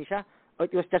have amnesia, or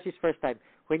it was just his first time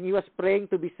when he was praying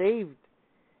to be saved?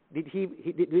 Did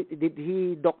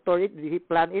he doctor it? Did he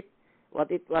plan it? Was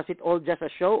it all just a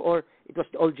show, or it was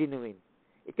all genuine?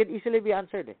 It can easily be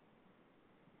answered.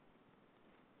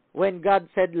 When God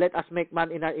said, "Let us make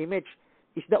man in our image,"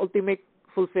 is the ultimate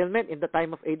fulfillment in the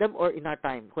time of Adam or in our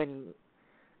time when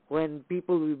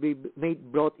people will be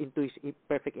brought into His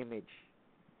perfect image?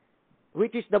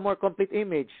 Which is the more complete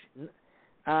image?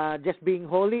 Just being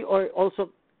holy, or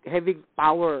also having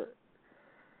power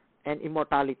and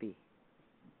immortality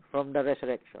from the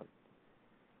resurrection?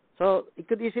 So it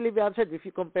could easily be answered if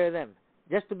you compare them,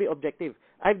 just to be objective.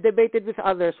 I've debated with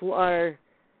others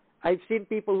I've seen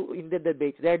people who in the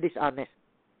debates, they're dishonest.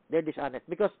 They're dishonest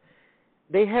because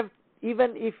they have,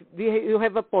 even if you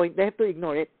have a point, they have to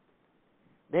ignore it.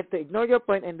 They have to ignore your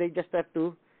point, and they just have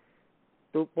to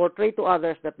portray to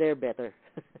others that they're better.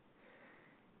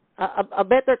 A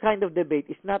better kind of debate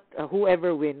is not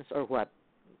whoever wins or what,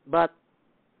 but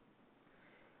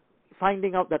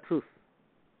finding out the truth,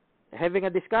 having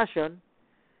a discussion,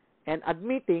 and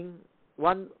admitting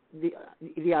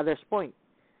the other's point.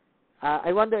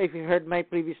 I wonder if you heard my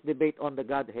previous debate on the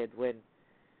Godhead, when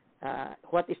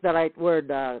what is the right word,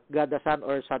 God the Son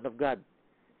or Son of God?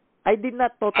 I did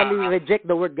not totally reject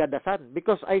the word God the Son,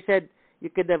 because I said you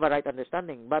can have a right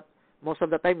understanding, but most of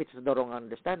the time it's the wrong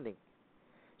understanding.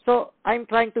 So I'm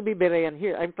trying to be Berean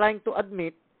here. I'm trying to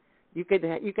admit you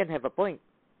can have a point.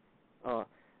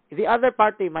 The other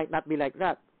party might not be like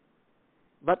that.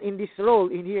 But in this role,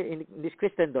 in here, in this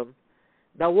Christendom,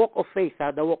 the walk of faith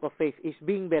is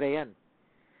being Berean.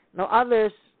 Now,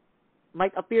 others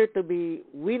might appear to be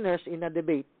winners in a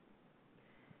debate,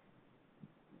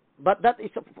 but that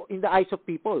is in the eyes of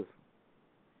people.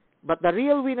 But the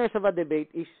real winners of a debate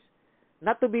is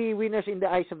not to be winners in the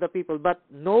eyes of the people, but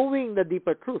knowing the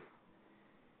deeper truth.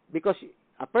 Because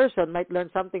a person might learn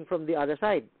something from the other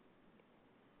side,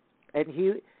 and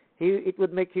it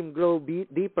would make him grow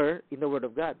deeper in the Word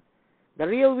of God. The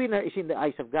real winner is in the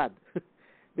eyes of God,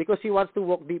 because he wants to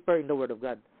walk deeper in the Word of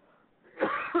God.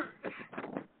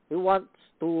 He wants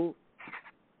to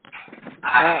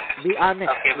be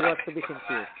honest. He wants to be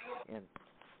sincere. Yan.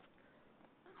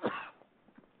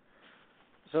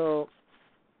 So,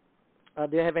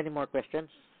 do you have any more questions?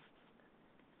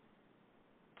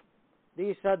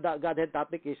 This Godhead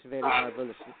topic is very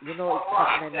marvelous. You know, it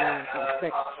has many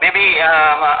aspects. Maybe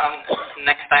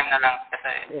next time na lang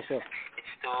kasi Yes, sir.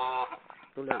 it's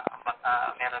too late.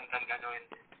 Meron kang gagawin.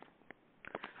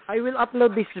 I will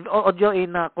upload this audio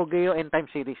in Kogeo End Time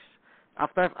series.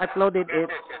 After I've uploaded it,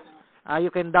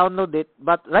 you can download it.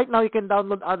 But right now, you can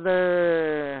download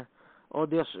other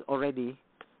audios already,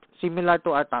 similar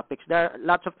to our topics. There are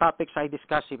lots of topics I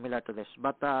discuss similar to this,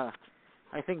 but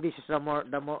I think this is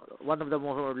one of the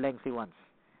more lengthy ones.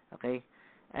 Okay,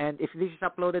 and if this is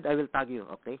uploaded, I will tag you.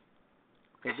 Okay.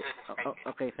 Okay.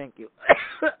 Okay. Thank you.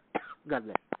 God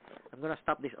bless. I'm gonna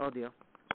stop this audio.